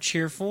lot more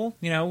cheerful.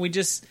 We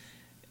just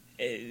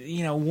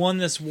won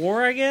this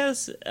war, I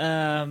guess.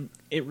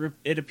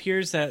 It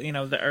appears that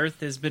the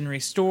Earth has been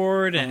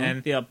restored,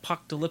 and the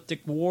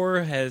apocalyptic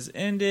war has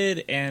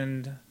ended,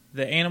 and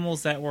the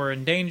animals that were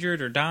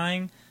endangered or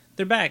dying,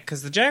 they're back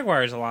because the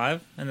jaguar is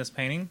alive in this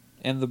painting.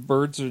 And the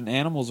birds and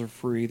animals are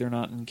free. They're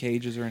not in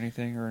cages or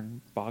anything, or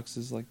in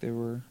boxes like they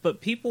were. But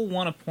people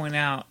want to point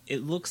out,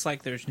 it looks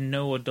like there's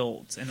no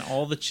adults, and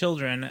all the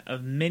children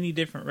of many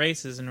different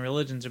races and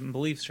religions and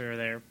beliefs are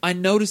there. I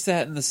noticed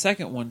that in the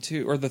second one,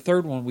 too, or the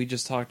third one we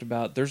just talked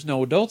about. There's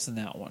no adults in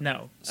that one.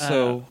 No.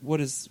 So,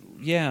 what is...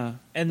 Yeah,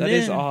 and that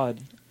is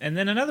odd. And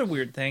then another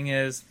weird thing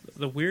is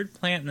the weird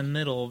plant in the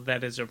middle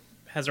that has a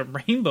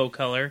rainbow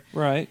color.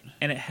 Right.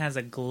 And it has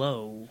a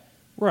glow.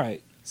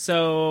 Right.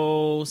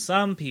 So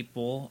some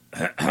people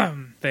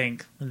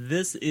think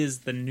this is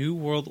the New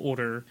World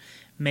Order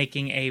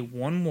making a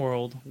one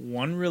world,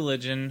 one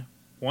religion,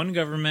 one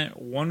government,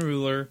 one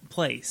ruler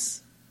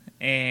place.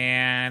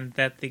 And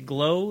that the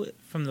glow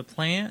from the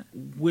plant,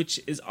 which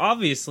is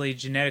obviously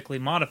genetically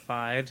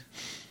modified,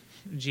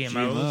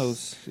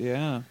 GMOs,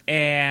 yeah.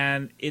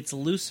 And it's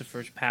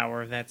Lucifer's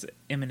power that's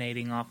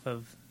emanating off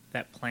of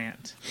that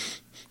plant.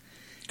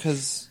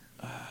 Because,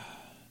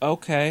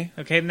 okay.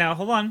 Okay, now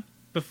hold on.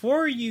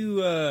 Before you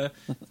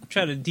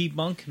try to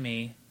debunk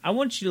me, I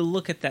want you to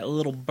look at that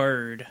little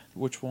bird.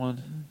 Which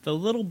one? The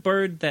little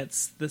bird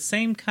that's the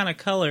same kind of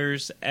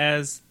colors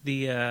as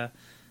the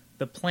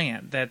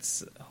plant.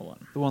 That's, hold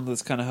on. The one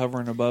that's kind of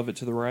hovering above it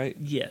to the right?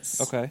 Yes.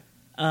 Okay.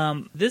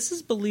 This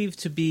is believed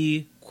to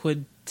be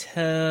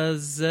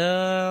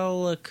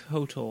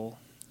Quetzalcoatl.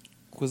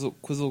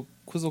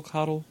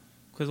 Quetzalcoatl?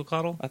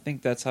 Quetzalcoatl? I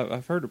think that's how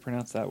I've heard it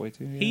pronounced that way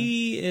too.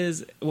 Yeah.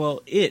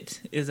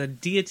 It is a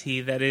deity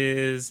that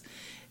is,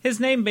 his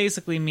name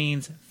basically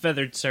means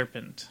feathered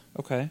serpent.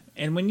 Okay.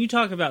 And when you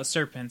talk about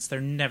serpents, they're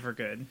never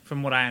good,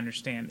 from what I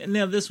understand. And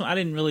now this one, I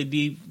didn't really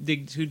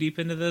dig too deep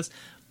into this,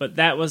 but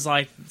that was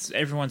like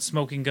everyone's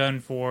smoking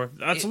gun for,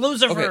 that's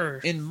Lucifer!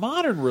 Okay. In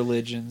modern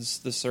religions,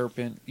 the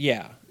serpent,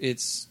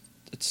 it's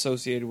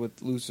associated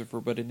with Lucifer,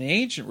 but in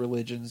ancient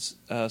religions,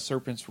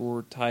 serpents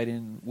were tied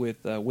in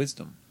with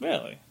wisdom.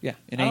 Really? Yeah,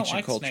 in I don't ancient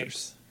like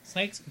cultures.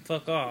 Snakes can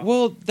fuck off.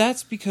 Well,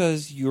 that's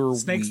because you're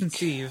snakes weak. and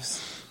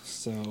thieves.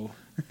 So,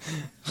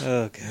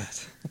 oh god.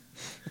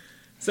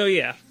 So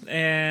yeah,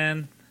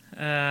 and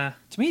to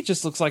me, it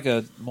just looks like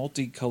a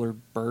multicolored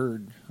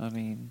bird. I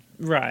mean,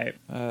 right.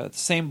 The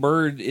same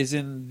bird is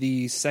in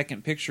the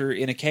second picture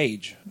in a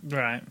cage.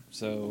 Right.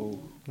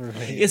 So,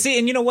 right. You see,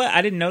 and you know what?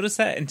 I didn't notice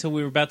that until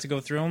we were about to go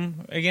through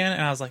them again,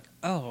 and I was like,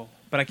 oh.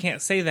 But I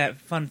can't say that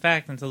fun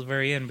fact until the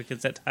very end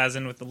because that ties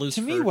in with the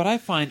Lucifer. To me, what I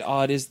find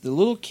odd is the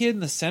little kid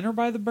in the center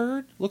by the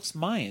bird looks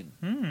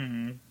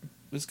Mayan.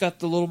 It's got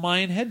the little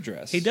Mayan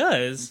headdress. He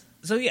does.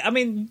 So yeah, I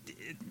mean,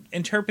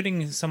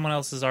 interpreting someone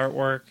else's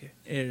artwork,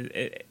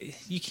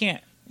 you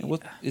can't.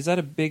 Is that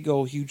a big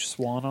old huge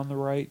swan on the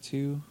right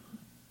too?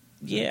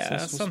 Yeah,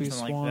 something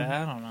like that.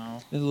 I don't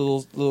know. And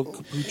little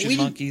capuchin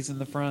monkeys in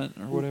the front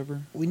or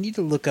whatever. We need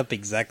to look up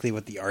exactly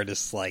what the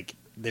artists like.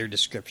 Their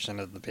description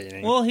of the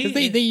painting. Well,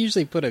 they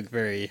usually put a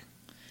very.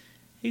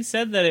 He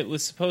said that it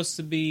was supposed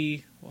to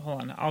be. Well,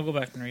 hold on, I'll go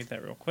back and read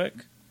that real quick.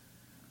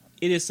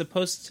 It is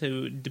supposed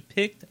to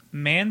depict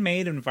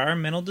man-made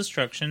environmental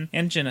destruction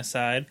and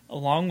genocide,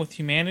 along with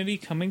humanity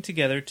coming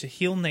together to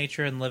heal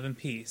nature and live in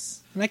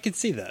peace. And I can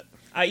see that.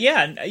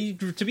 Yeah,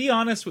 to be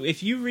honest,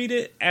 if you read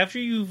it, after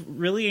you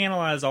really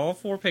analyze all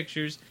 4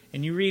 pictures,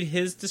 and you read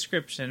his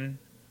description,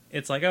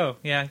 it's like, oh,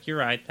 yeah, you're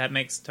right. That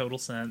makes total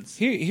sense.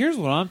 Here's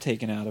what I'm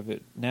taking out of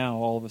it now,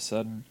 all of a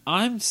sudden.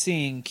 I'm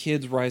seeing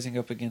kids rising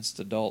up against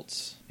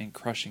adults and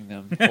crushing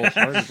them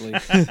wholeheartedly.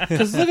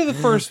 Because look at the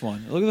first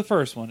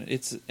one.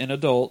 It's an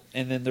adult,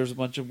 and then there's a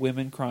bunch of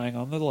women crying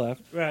on the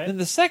left. Right. Then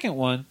the second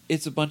one,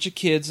 it's a bunch of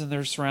kids, and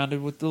they're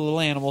surrounded with the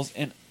little animals,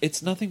 and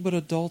it's nothing but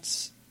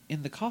adults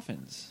in the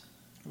coffins.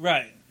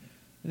 Right.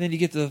 And then you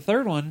get to the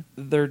third one,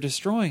 they're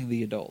destroying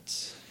the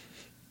adults.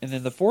 And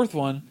then the fourth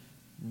one,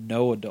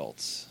 no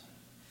adults.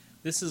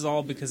 This is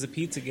all because of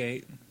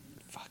Pizzagate.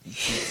 Fucking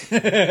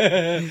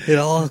Pizzagate. It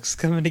all's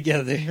coming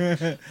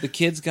together. The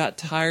kids got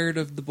tired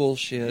of the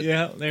bullshit.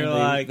 Yeah,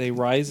 they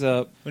rise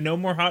up. No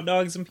more hot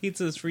dogs and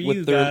pizzas for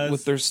you guys.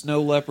 With their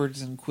snow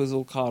leopards and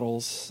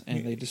Quetzalcoatls,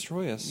 and they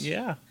destroy us.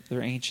 Yeah.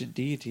 They're ancient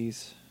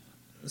deities.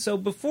 So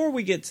before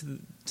we get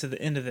to the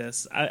end of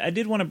this, I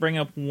did want to bring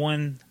up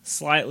one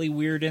slightly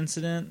weird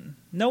incident.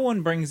 No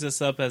one brings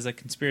this up as a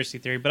conspiracy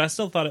theory, but I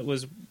still thought it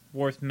was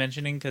worth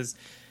mentioning because...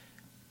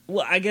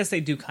 Well, I guess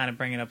they do kind of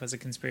bring it up as a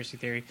conspiracy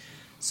theory.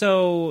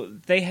 So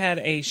they had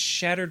a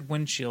shattered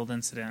windshield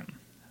incident.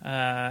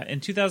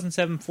 In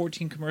 2007,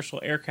 14 commercial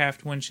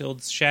aircraft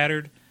windshields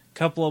shattered. A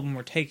couple of them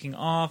were taking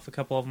off. A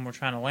couple of them were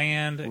trying to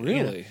land. Really?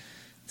 You know,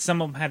 some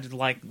of them had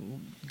to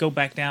go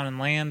back down and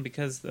land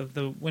because of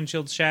the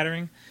windshield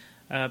shattering.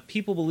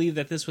 People believe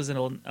that this was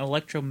an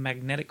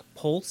electromagnetic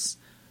pulse.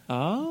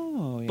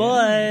 Oh, yeah.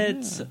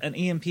 But an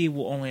EMP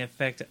will only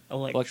affect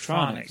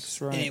electronics.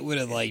 Right. And it would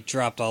have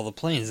dropped all the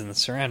planes in the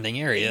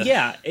surrounding area.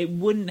 Yeah, it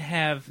wouldn't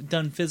have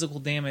done physical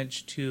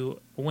damage to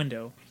a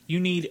window. You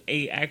need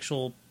a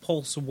actual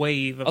pulse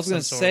wave of some sort. I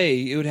was going to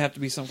say, it would have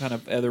to be some kind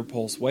of other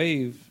pulse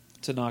wave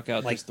to knock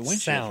out just the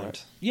windshield. Sound.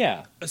 Right?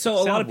 Yeah. So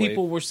a lot of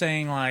people were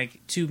saying,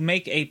 to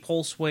make a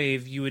pulse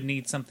wave, you would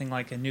need something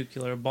like a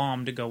nuclear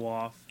bomb to go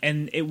off.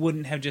 And it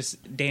wouldn't have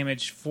just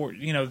damaged the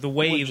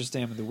wave. It wouldn't just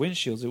damage the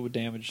windshields, it would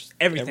damage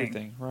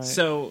everything. Right.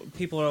 So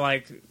people are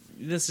like,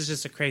 this is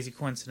just a crazy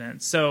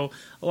coincidence. So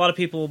a lot of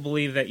people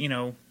believe that,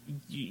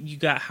 you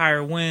got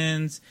higher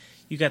winds,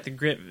 you got the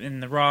grip in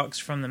the rocks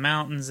from the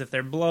mountains if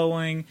they're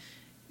blowing,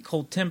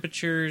 cold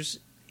temperatures,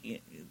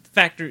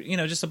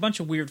 just a bunch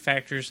of weird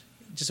factors.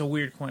 Just a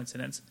weird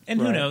coincidence. And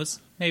who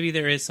knows? Maybe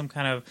there is some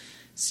kind of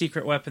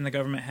secret weapon the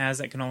government has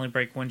that can only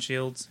break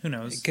windshields. Who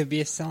knows? It could be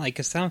a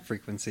sound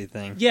frequency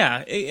thing.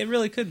 Yeah, it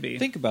really could be.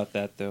 Think about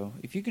that, though.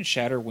 If you can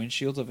shatter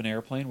windshields of an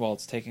airplane while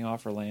it's taking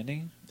off or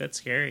landing... That's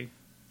scary.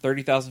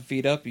 30,000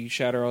 feet up, you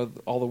shatter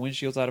all the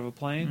windshields out of a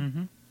plane?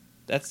 Mm-hmm.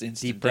 That's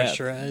instant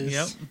depressurized.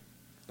 Yep.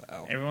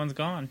 Wow. Everyone's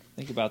gone.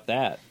 Think about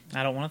that.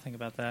 I don't want to think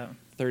about that.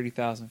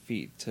 30,000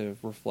 feet to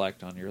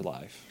reflect on your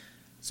life.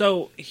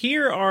 So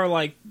here are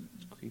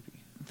creepy.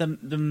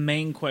 The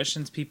main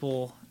questions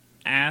people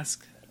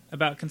ask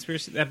about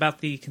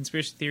the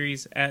conspiracy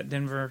theories at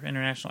Denver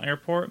International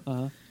Airport.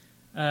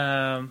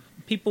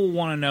 People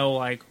want to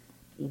know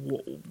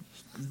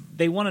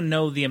they want to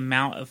know the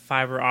amount of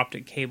fiber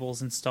optic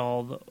cables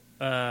installed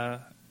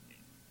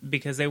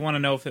because they want to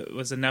know if it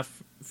was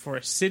enough for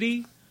a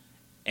city.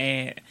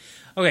 And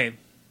okay,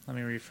 let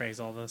me rephrase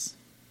all this.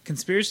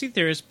 Conspiracy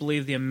theorists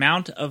believe the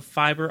amount of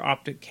fiber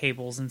optic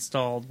cables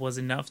installed was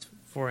enough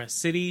for a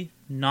city,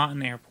 not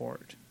an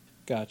airport.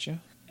 Gotcha.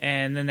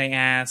 And then they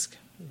ask,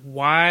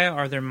 why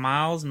are there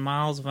miles and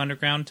miles of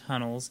underground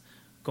tunnels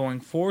going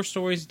 4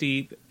 stories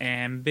deep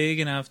and big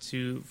enough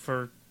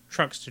for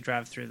trucks to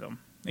drive through them?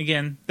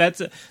 Again,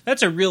 that's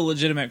a real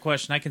legitimate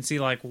question. I can see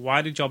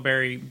why did y'all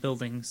bury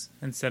buildings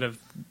instead of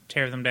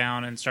tear them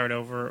down and start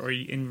over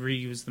and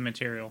reuse the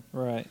material?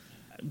 Right.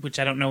 Which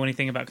I don't know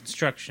anything about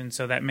construction,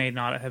 so that may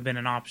not have been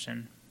an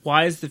option.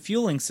 Why is the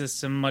fueling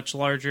system much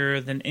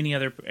larger than any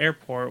other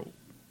airport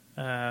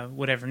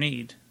would ever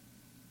need?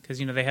 Because,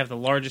 they have the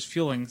largest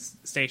fueling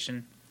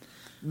station.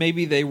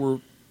 Maybe they were...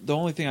 The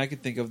only thing I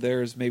could think of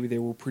there is maybe they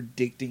were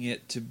predicting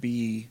it to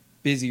be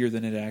busier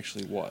than it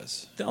actually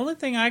was. The only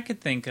thing I could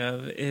think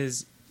of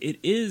is it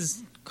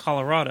is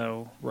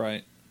Colorado.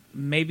 Right.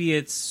 Maybe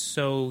it's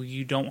so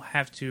you don't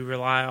have to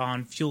rely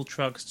on fuel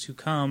trucks to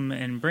come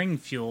and bring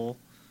fuel.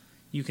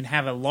 You can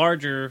have a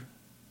larger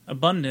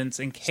abundance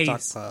in case.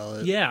 Stockpile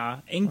it. Yeah,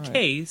 in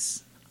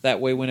case. That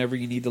way, whenever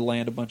you need to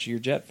land a bunch of your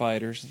jet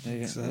fighters, they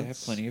have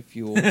plenty of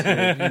fuel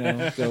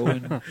to go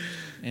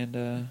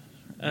and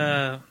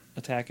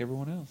attack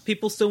everyone else.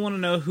 People still want to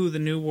know who the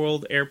New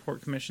World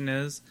Airport Commission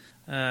is.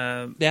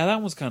 Yeah,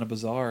 that one's kind of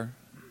bizarre.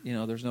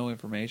 There's no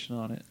information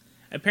on it.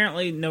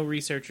 Apparently, no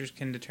researchers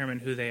can determine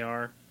who they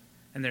are,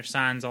 and there's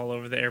signs all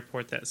over the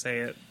airport that say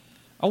it.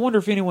 I wonder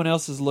if anyone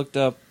else has looked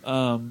up,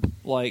 hold on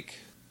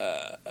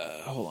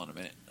a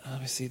minute.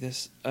 Let me see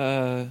this.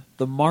 The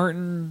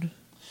Martin...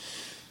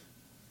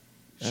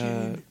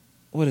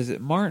 what is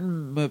it?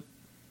 Martin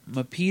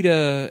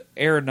Mapita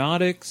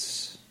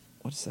Aeronautics.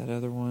 What's that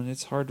other one?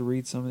 It's hard to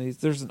read some of these.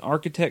 There's an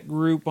architect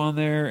group on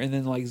there, and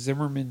then like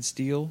Zimmerman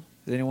Steel.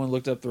 Has anyone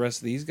looked up the rest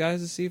of these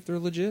guys to see if they're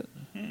legit?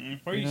 Where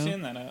are you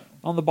seeing that at?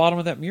 On the bottom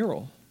of that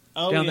mural.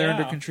 Oh, down there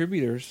under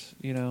contributors,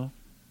 Yeah.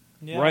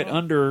 Right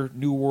under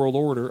New World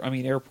Order,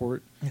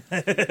 Airport,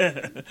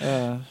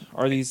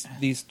 are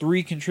these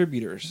 3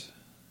 contributors.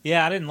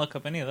 Yeah, I didn't look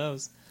up any of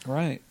those.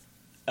 Right.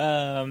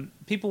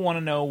 People want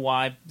to know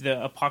why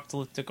the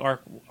apocalyptic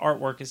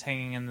artwork is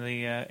hanging in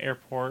the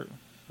airport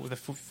with the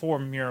 4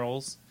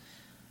 murals,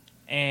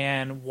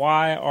 and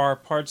why are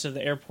parts of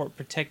the airport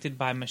protected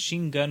by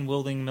machine gun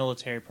wielding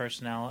military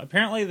personnel.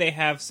 Apparently they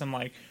have some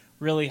like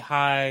really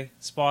high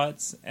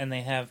spots, and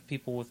they have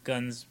people with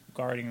guns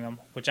guarding them,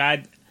 which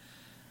I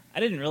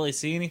didn't really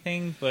see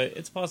anything, but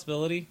it's a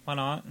possibility. Why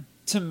not?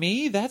 To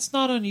me, that's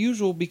not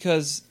unusual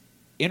because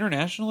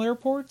international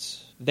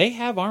airports, they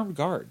have armed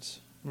guards.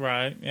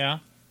 Right, yeah.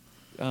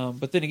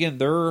 But then again,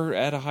 they're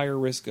at a higher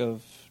risk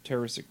of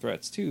terroristic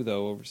threats too,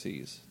 though,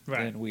 overseas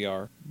than we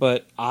are.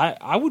 But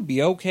I would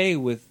be okay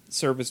with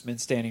servicemen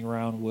standing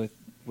around with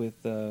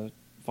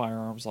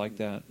firearms like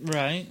that.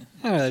 Right.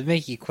 I don't know, it'd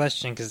make you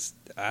question, because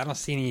I don't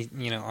see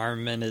any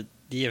armed men at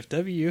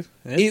DFW.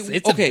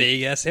 It's a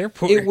big-ass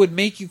airport. It would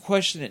make you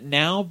question it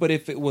now, but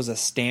if it was a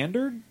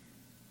standard,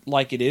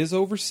 like it is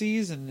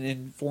overseas and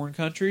in foreign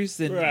countries,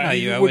 then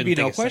there would be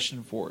no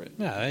question for it.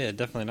 No, yeah,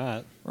 definitely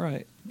not.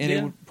 Right. And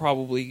it would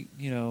probably,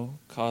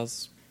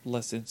 cause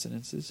less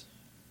incidences.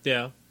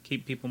 Yeah,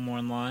 keep people more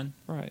in line.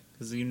 Right.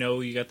 Because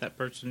you got that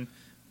person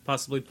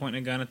possibly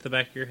pointing a gun at the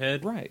back of your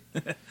head. Right.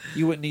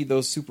 You wouldn't need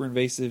those super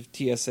invasive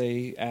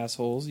TSA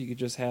assholes. You could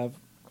just have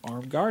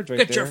armed guards right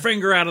there. Get your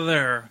finger out of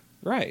there.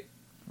 Right.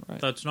 Right.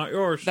 That's not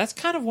yours. That's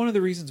kind of one of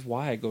the reasons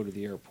why I go to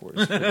the airport.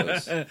 Is for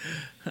those it's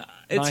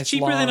nice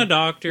cheaper than a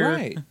doctor.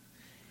 Right.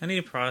 I need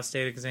a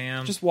prostate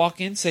exam. Just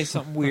walk in, say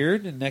something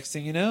weird, and next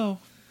thing you know,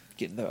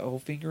 getting the whole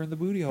finger in the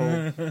booty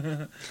hole.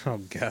 Oh,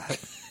 God.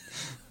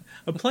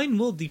 A plane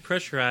will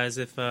depressurize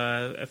if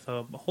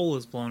a hole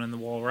is blown in the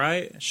wall,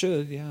 right?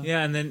 Should, yeah.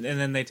 Yeah, and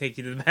then they take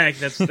you to the back.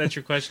 That's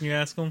your question you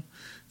ask them?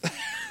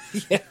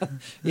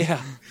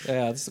 Yeah,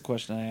 that's the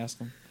question I ask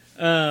them.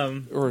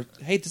 Or,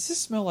 hey, does this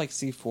smell like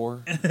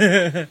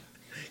C4?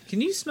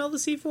 Can you smell the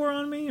C4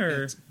 on me?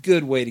 Or it's a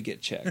good way to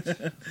get checked.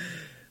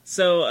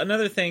 So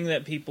another thing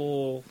that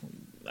people,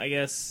 I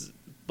guess,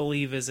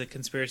 believe is a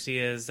conspiracy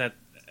is that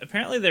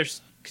apparently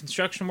there's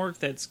construction work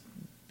that's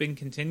been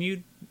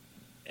continued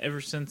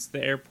ever since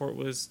the airport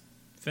was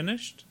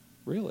finished.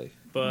 Really?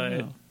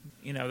 But,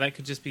 that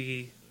could just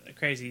be a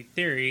crazy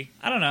theory.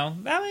 I don't know.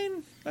 I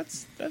mean,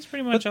 that's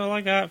pretty much all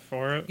I got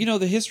for it.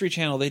 The History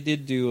Channel, they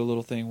did do a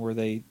little thing where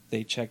they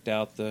checked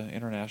out the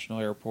international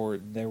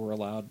airport and they were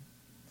allowed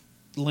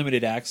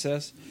limited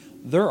access.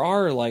 There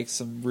are like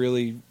some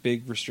really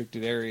big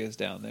restricted areas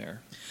down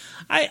there.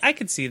 I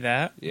could see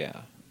that.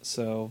 Yeah.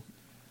 So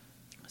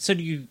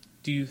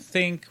do you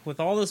think, with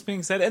all this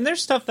being said, and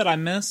there's stuff that I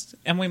missed,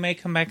 and we may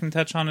come back and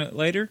touch on it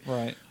later.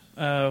 Right.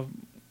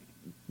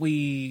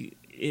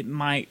 It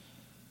might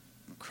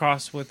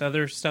cross with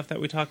other stuff that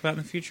we talk about in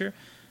the future,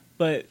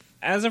 but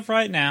as of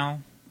right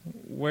now,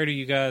 where do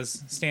you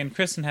guys stand?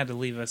 Kristen had to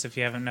leave us, if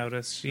you haven't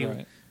noticed.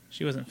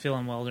 She wasn't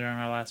feeling well during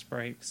our last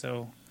break,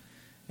 so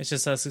it's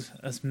just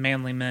us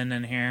manly men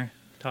in here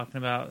talking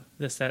about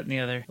this, that, and the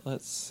other.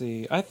 Let's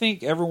see. I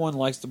think everyone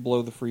likes to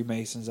blow the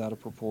Freemasons out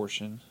of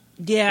proportion.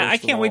 Yeah, I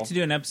can't wait to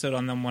do an episode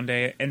on them one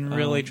day and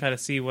really try to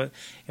see what...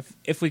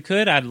 If we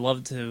could, I'd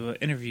love to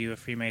interview a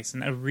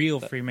Freemason, a real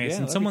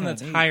Freemason, someone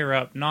that's neat. Higher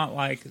up, not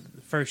like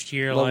first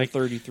year, level like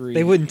 33.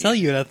 They wouldn't tell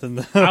you nothing,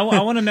 though. I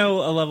want to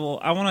know a level...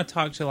 I want to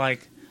talk to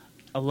like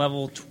a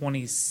level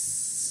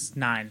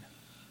 29.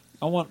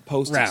 I want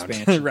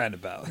post-expansion.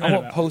 Roundabout. I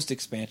want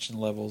post-expansion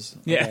levels.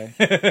 Okay?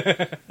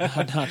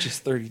 Yeah. Not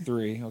just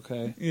 33,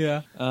 okay?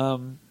 Yeah.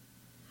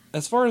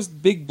 As far as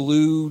Big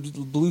Blue,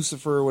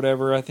 Lucifer, or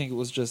whatever, I think it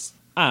was just...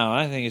 I don't know,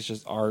 I think it's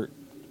just art.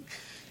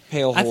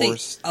 Pale horse, I think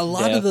a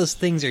lot of those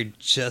things are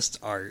just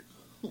art.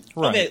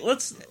 Right.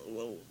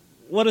 Okay,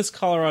 what is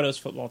Colorado's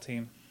football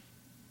team?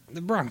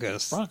 The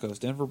Broncos.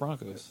 Denver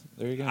Broncos.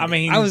 There you go. I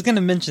mean... I was going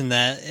to mention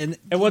that. And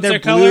what's their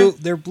color?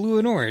 They're blue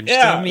and orange.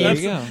 Yeah, so, I mean, there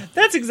you go.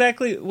 That's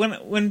exactly...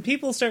 When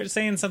people start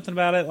saying something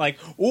about it, like,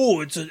 oh,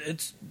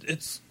 it's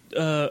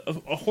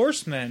a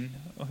horseman.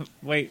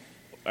 Wait,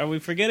 are we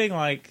forgetting,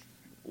 like...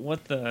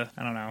 What the...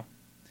 I don't know.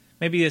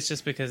 Maybe it's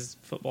just because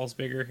football's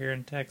bigger here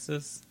in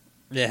Texas.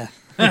 Yeah.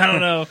 I don't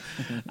know.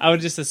 I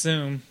would just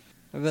assume.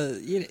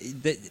 But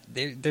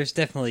there's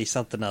definitely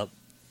something up.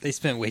 They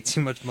spent way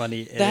too much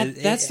money.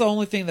 That's the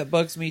only thing that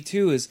bugs me,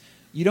 too, is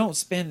You don't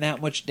spend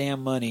that much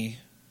damn money.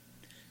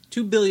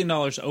 $2 billion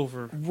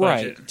over budget.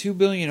 Right, $2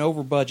 billion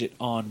over budget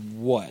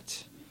on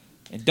what?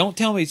 And don't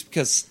tell me it's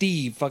because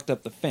Steve fucked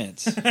up the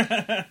fence.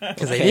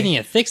 Because they didn't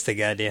even fix the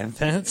goddamn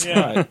fence.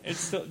 Yeah,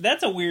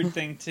 that's a weird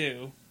thing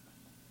too.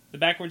 The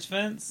backwards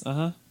fence.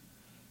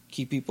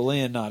 Keep people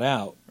in, not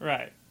out.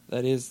 Right.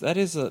 That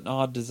is an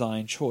odd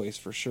design choice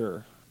for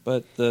sure.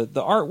 But the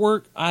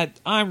artwork,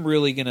 I'm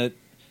really gonna.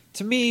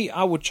 To me,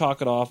 I would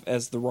chalk it off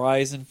as the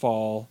rise and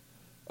fall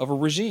of a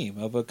regime,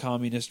 of a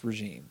communist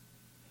regime.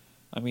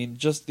 I mean,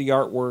 just the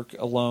artwork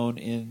alone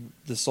in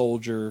the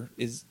soldier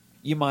is,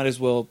 you might as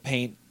well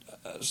paint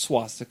a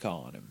swastika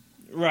on him.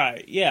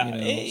 Right, yeah.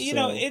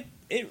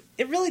 It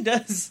really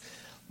does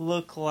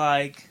look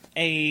like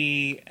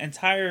a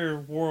entire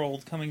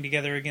world coming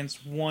together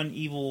against one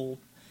evil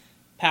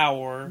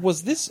power.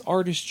 Was this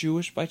artist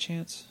Jewish by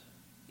chance?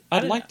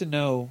 I'd like to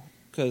know,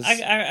 because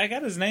I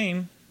got his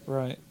name.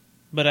 Right.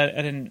 But I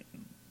didn't,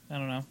 I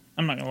don't know.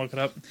 I'm not going to look it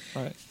up.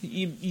 Right.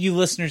 You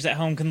listeners at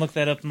home can look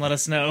that up and let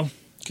us know.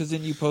 Because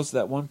then you posted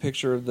that one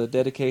picture of the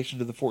dedication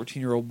to the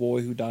 14-year-old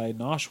boy who died in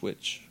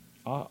Auschwitz.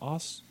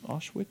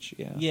 Auschwitz?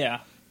 Yeah. Yeah.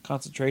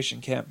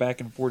 Concentration camp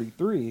back in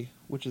 1943,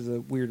 which is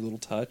a weird little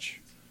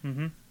touch.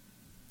 Mm-hmm.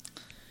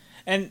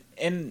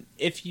 And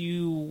if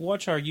you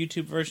watch our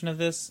YouTube version of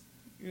this,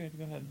 go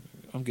ahead.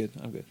 I'm good.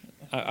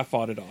 I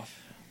fought it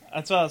off.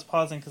 That's why I was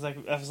pausing, because I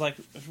was like,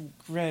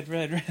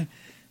 red.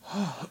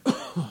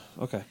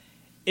 Okay.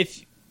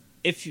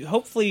 If you,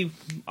 hopefully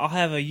I'll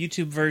have a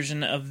YouTube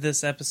version of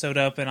this episode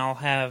up, and I'll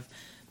have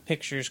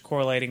pictures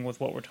correlating with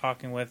what we're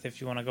talking with if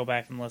you want to go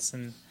back and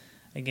listen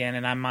again.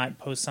 And I might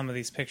post some of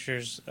these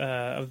pictures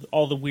of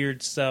all the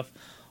weird stuff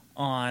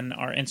on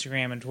our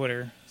Instagram and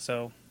Twitter.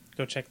 So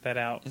go check that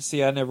out.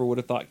 See, I never would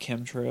have thought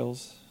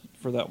chemtrails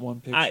for that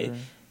one picture.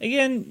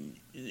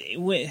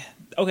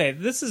 Okay,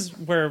 this is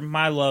where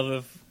my love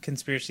of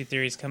conspiracy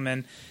theories come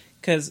in,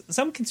 because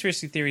some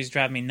conspiracy theories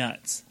drive me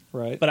nuts.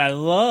 Right. But I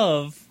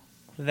love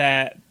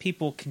that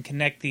people can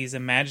connect these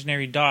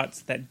imaginary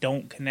dots that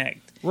don't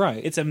connect.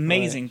 Right. It's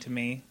amazing to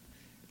me.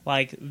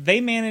 Like,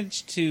 they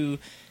managed to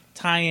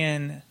tie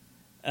in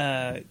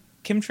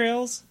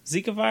chemtrails,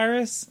 Zika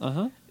virus,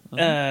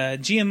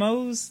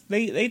 GMOs.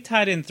 They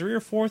tied in 3 or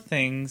 4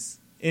 things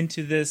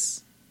into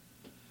this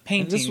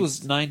painting. This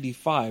was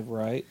 95,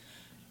 right?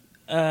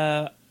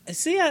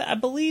 See, I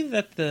believe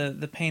that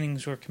the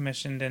paintings were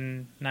commissioned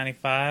in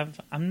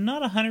 95. I'm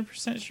not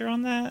 100% sure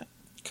on that.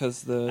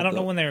 Because I don't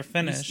know when they were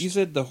finished. You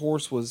said the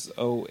horse was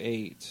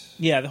 08.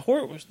 Yeah, the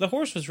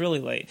horse was really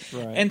late.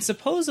 Right. And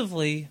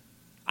supposedly,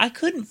 I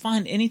couldn't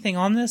find anything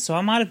on this, so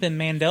I might have been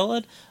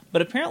Mandela'd,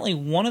 but apparently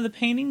one of the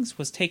paintings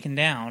was taken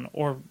down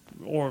or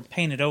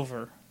painted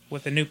over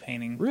with a new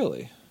painting.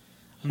 Really?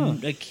 Huh.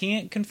 I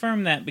can't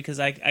confirm that because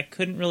I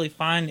couldn't really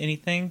find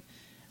anything.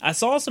 I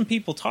saw some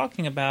people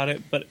talking about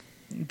it, but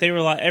they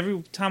were like,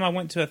 every time I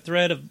went to a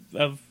thread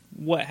of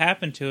what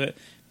happened to it,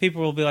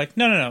 people will be like,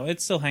 no,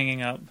 it's still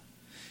hanging up.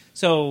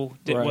 So,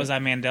 was I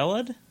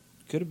Mandela'd?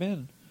 Could have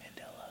been.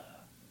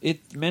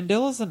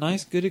 Mandela's a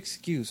nice, good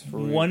excuse for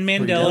one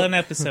Mandela an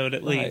episode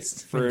at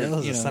least. For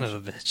Mandela's a son of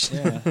a bitch.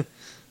 Yeah.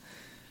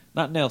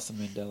 Not Nelson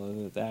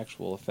Mandela, the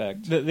actual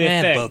effect. The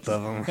effect. Both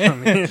of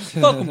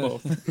them.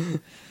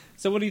 Both.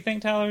 So, what do you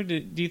think, Tyler?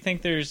 Do you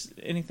think there's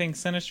anything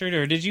sinister,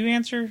 or did you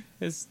answer?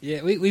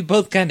 Yeah, we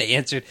both kind of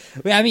answered.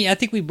 I mean, I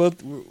think we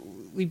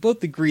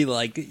both agree.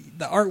 Like,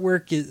 the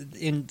artwork is,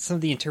 in some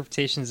of the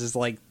interpretations is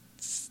like,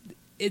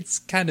 it's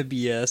kind of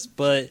BS,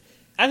 but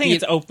I think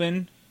it's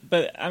open.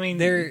 But I mean,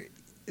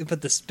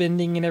 but the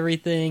spending and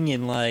everything,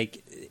 and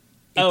like,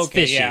 it's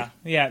fishy.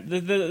 Yeah.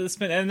 The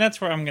spin, and that's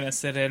where I'm gonna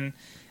sit in.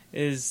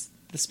 Is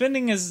the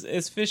spending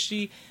is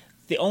fishy.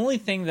 The only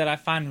thing that I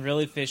find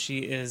really fishy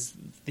is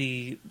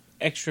the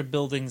extra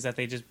buildings that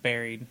they just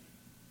buried.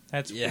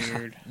 That's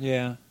weird.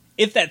 Yeah.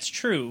 If that's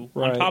true,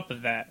 right. On top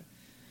of that.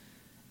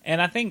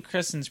 And I think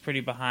Kristen's pretty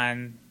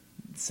behind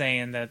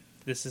saying that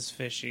this is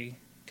fishy,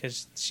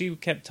 because she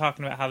kept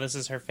talking about how this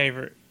is her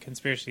favorite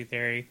conspiracy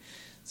theory.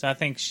 So I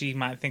think she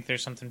might think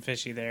there's something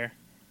fishy there.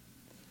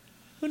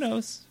 Who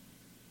knows?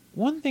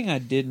 One thing I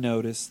did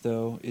notice,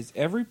 though, is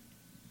every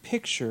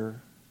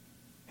picture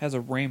has a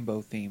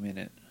rainbow theme in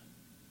it.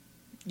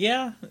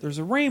 Yeah. There's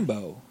a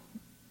rainbow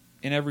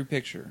in every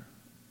picture.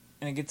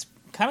 And it gets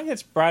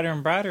brighter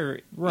and brighter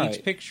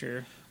each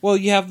picture. Well,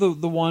 you have the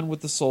one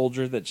with the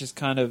soldier that just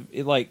kind of,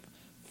 it like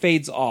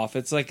fades off.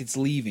 It's like it's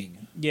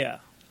leaving. Yeah.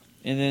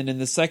 And then in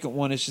the second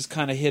one, it's just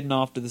kind of hidden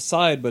off to the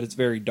side, but it's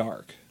very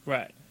dark.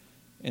 Right.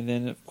 And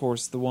then, of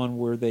course, the one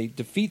where they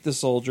defeat the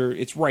soldier,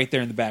 it's right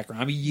there in the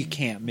background. I mean, you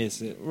can't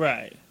miss it.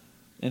 Right.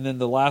 And then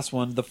the last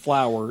one, the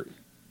flower,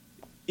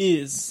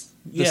 is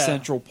the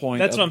central point.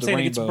 That's of what I'm the saying.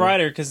 rainbow. It gets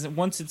brighter because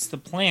once it's the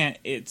plant,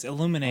 it's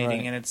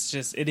illuminating, Right. and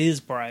it is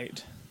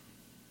bright.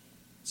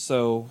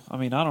 So, I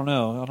mean, I don't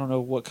know. I don't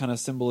know what kind of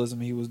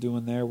symbolism he was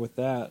doing there with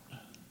that.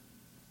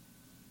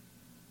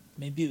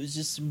 Maybe it was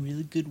just some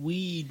really good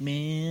weed,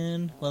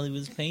 man, while he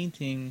was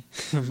painting.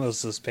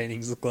 Most of those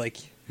paintings look like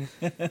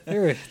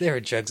There are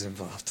drugs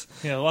involved.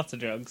 Yeah, lots of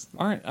drugs.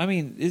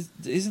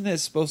 Isn't that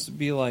supposed to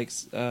be like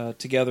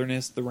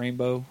togetherness, the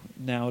rainbow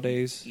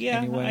nowadays? Yeah,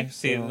 anyway? I can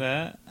see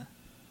that.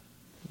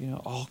 You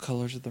know, all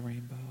colors of the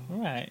rainbow.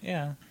 Right,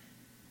 yeah.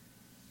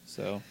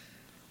 So,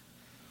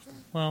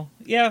 well,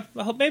 yeah,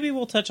 I hope maybe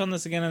we'll touch on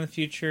this again in the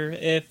future.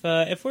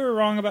 If we were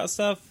wrong about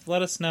stuff,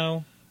 let us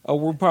know. Oh,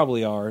 we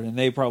probably are, and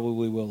they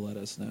probably will let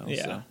us know.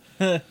 Yeah.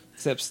 So.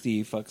 Except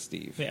Steve. Fuck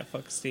Steve. Yeah,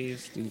 fuck Steve.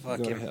 Steve, fuck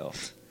go him. to hell.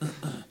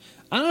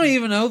 I don't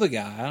even know the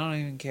guy. I don't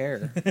even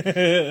care.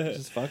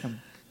 Just fuck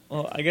him.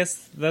 Well, I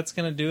guess that's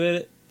going to do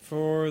it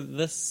for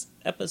this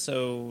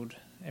episode.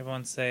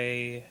 Everyone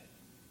say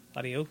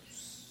adios.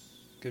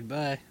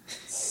 Goodbye.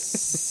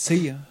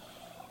 See ya.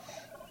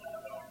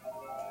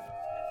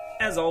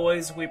 As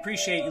always, we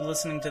appreciate you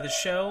listening to the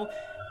show.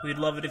 We'd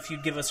love it if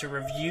you'd give us a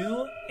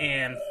review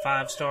and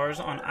 5 stars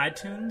on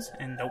iTunes,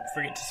 and don't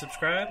forget to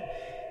subscribe.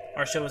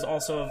 Our show is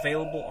also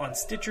available on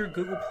Stitcher,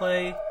 Google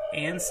Play,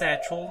 and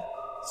Satchel,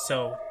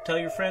 so tell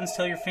your friends,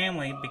 tell your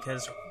family,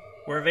 because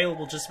we're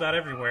available just about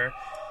everywhere.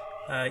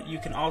 You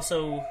can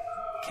also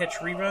catch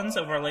reruns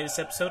of our latest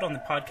episode on the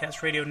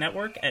Podcast Radio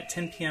Network at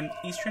 10 p.m.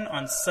 Eastern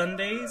on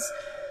Sundays,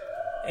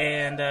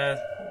 and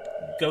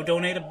go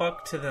donate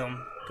 $1 to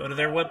them. Go to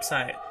their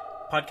website,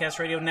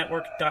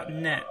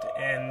 podcastradionetwork.net,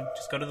 and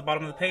just go to the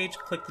bottom of the page,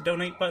 click the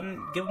donate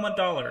button, give them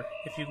 $1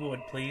 if you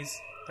would,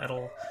 please.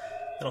 That'll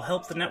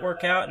help the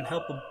network out and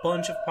help a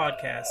bunch of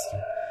podcasts.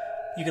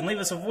 You can leave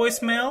us a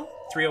voicemail,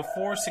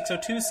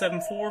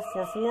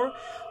 304-602-7444.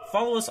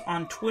 Follow us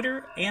on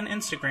Twitter and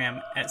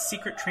Instagram at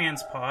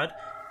SecretTransPod.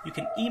 You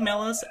can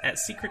email us at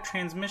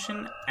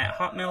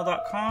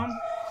secrettransmission@hotmail.com.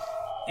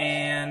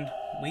 And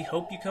we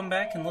hope you come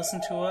back and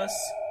listen to us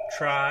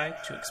try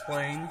to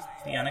explain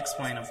the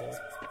unexplainable.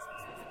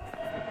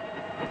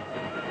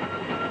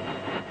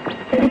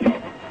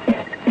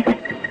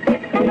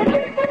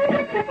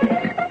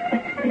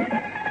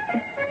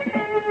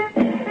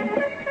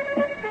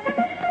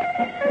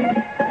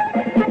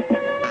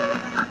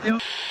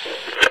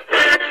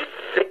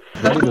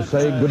 Ready to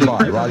say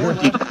goodbye, Roger.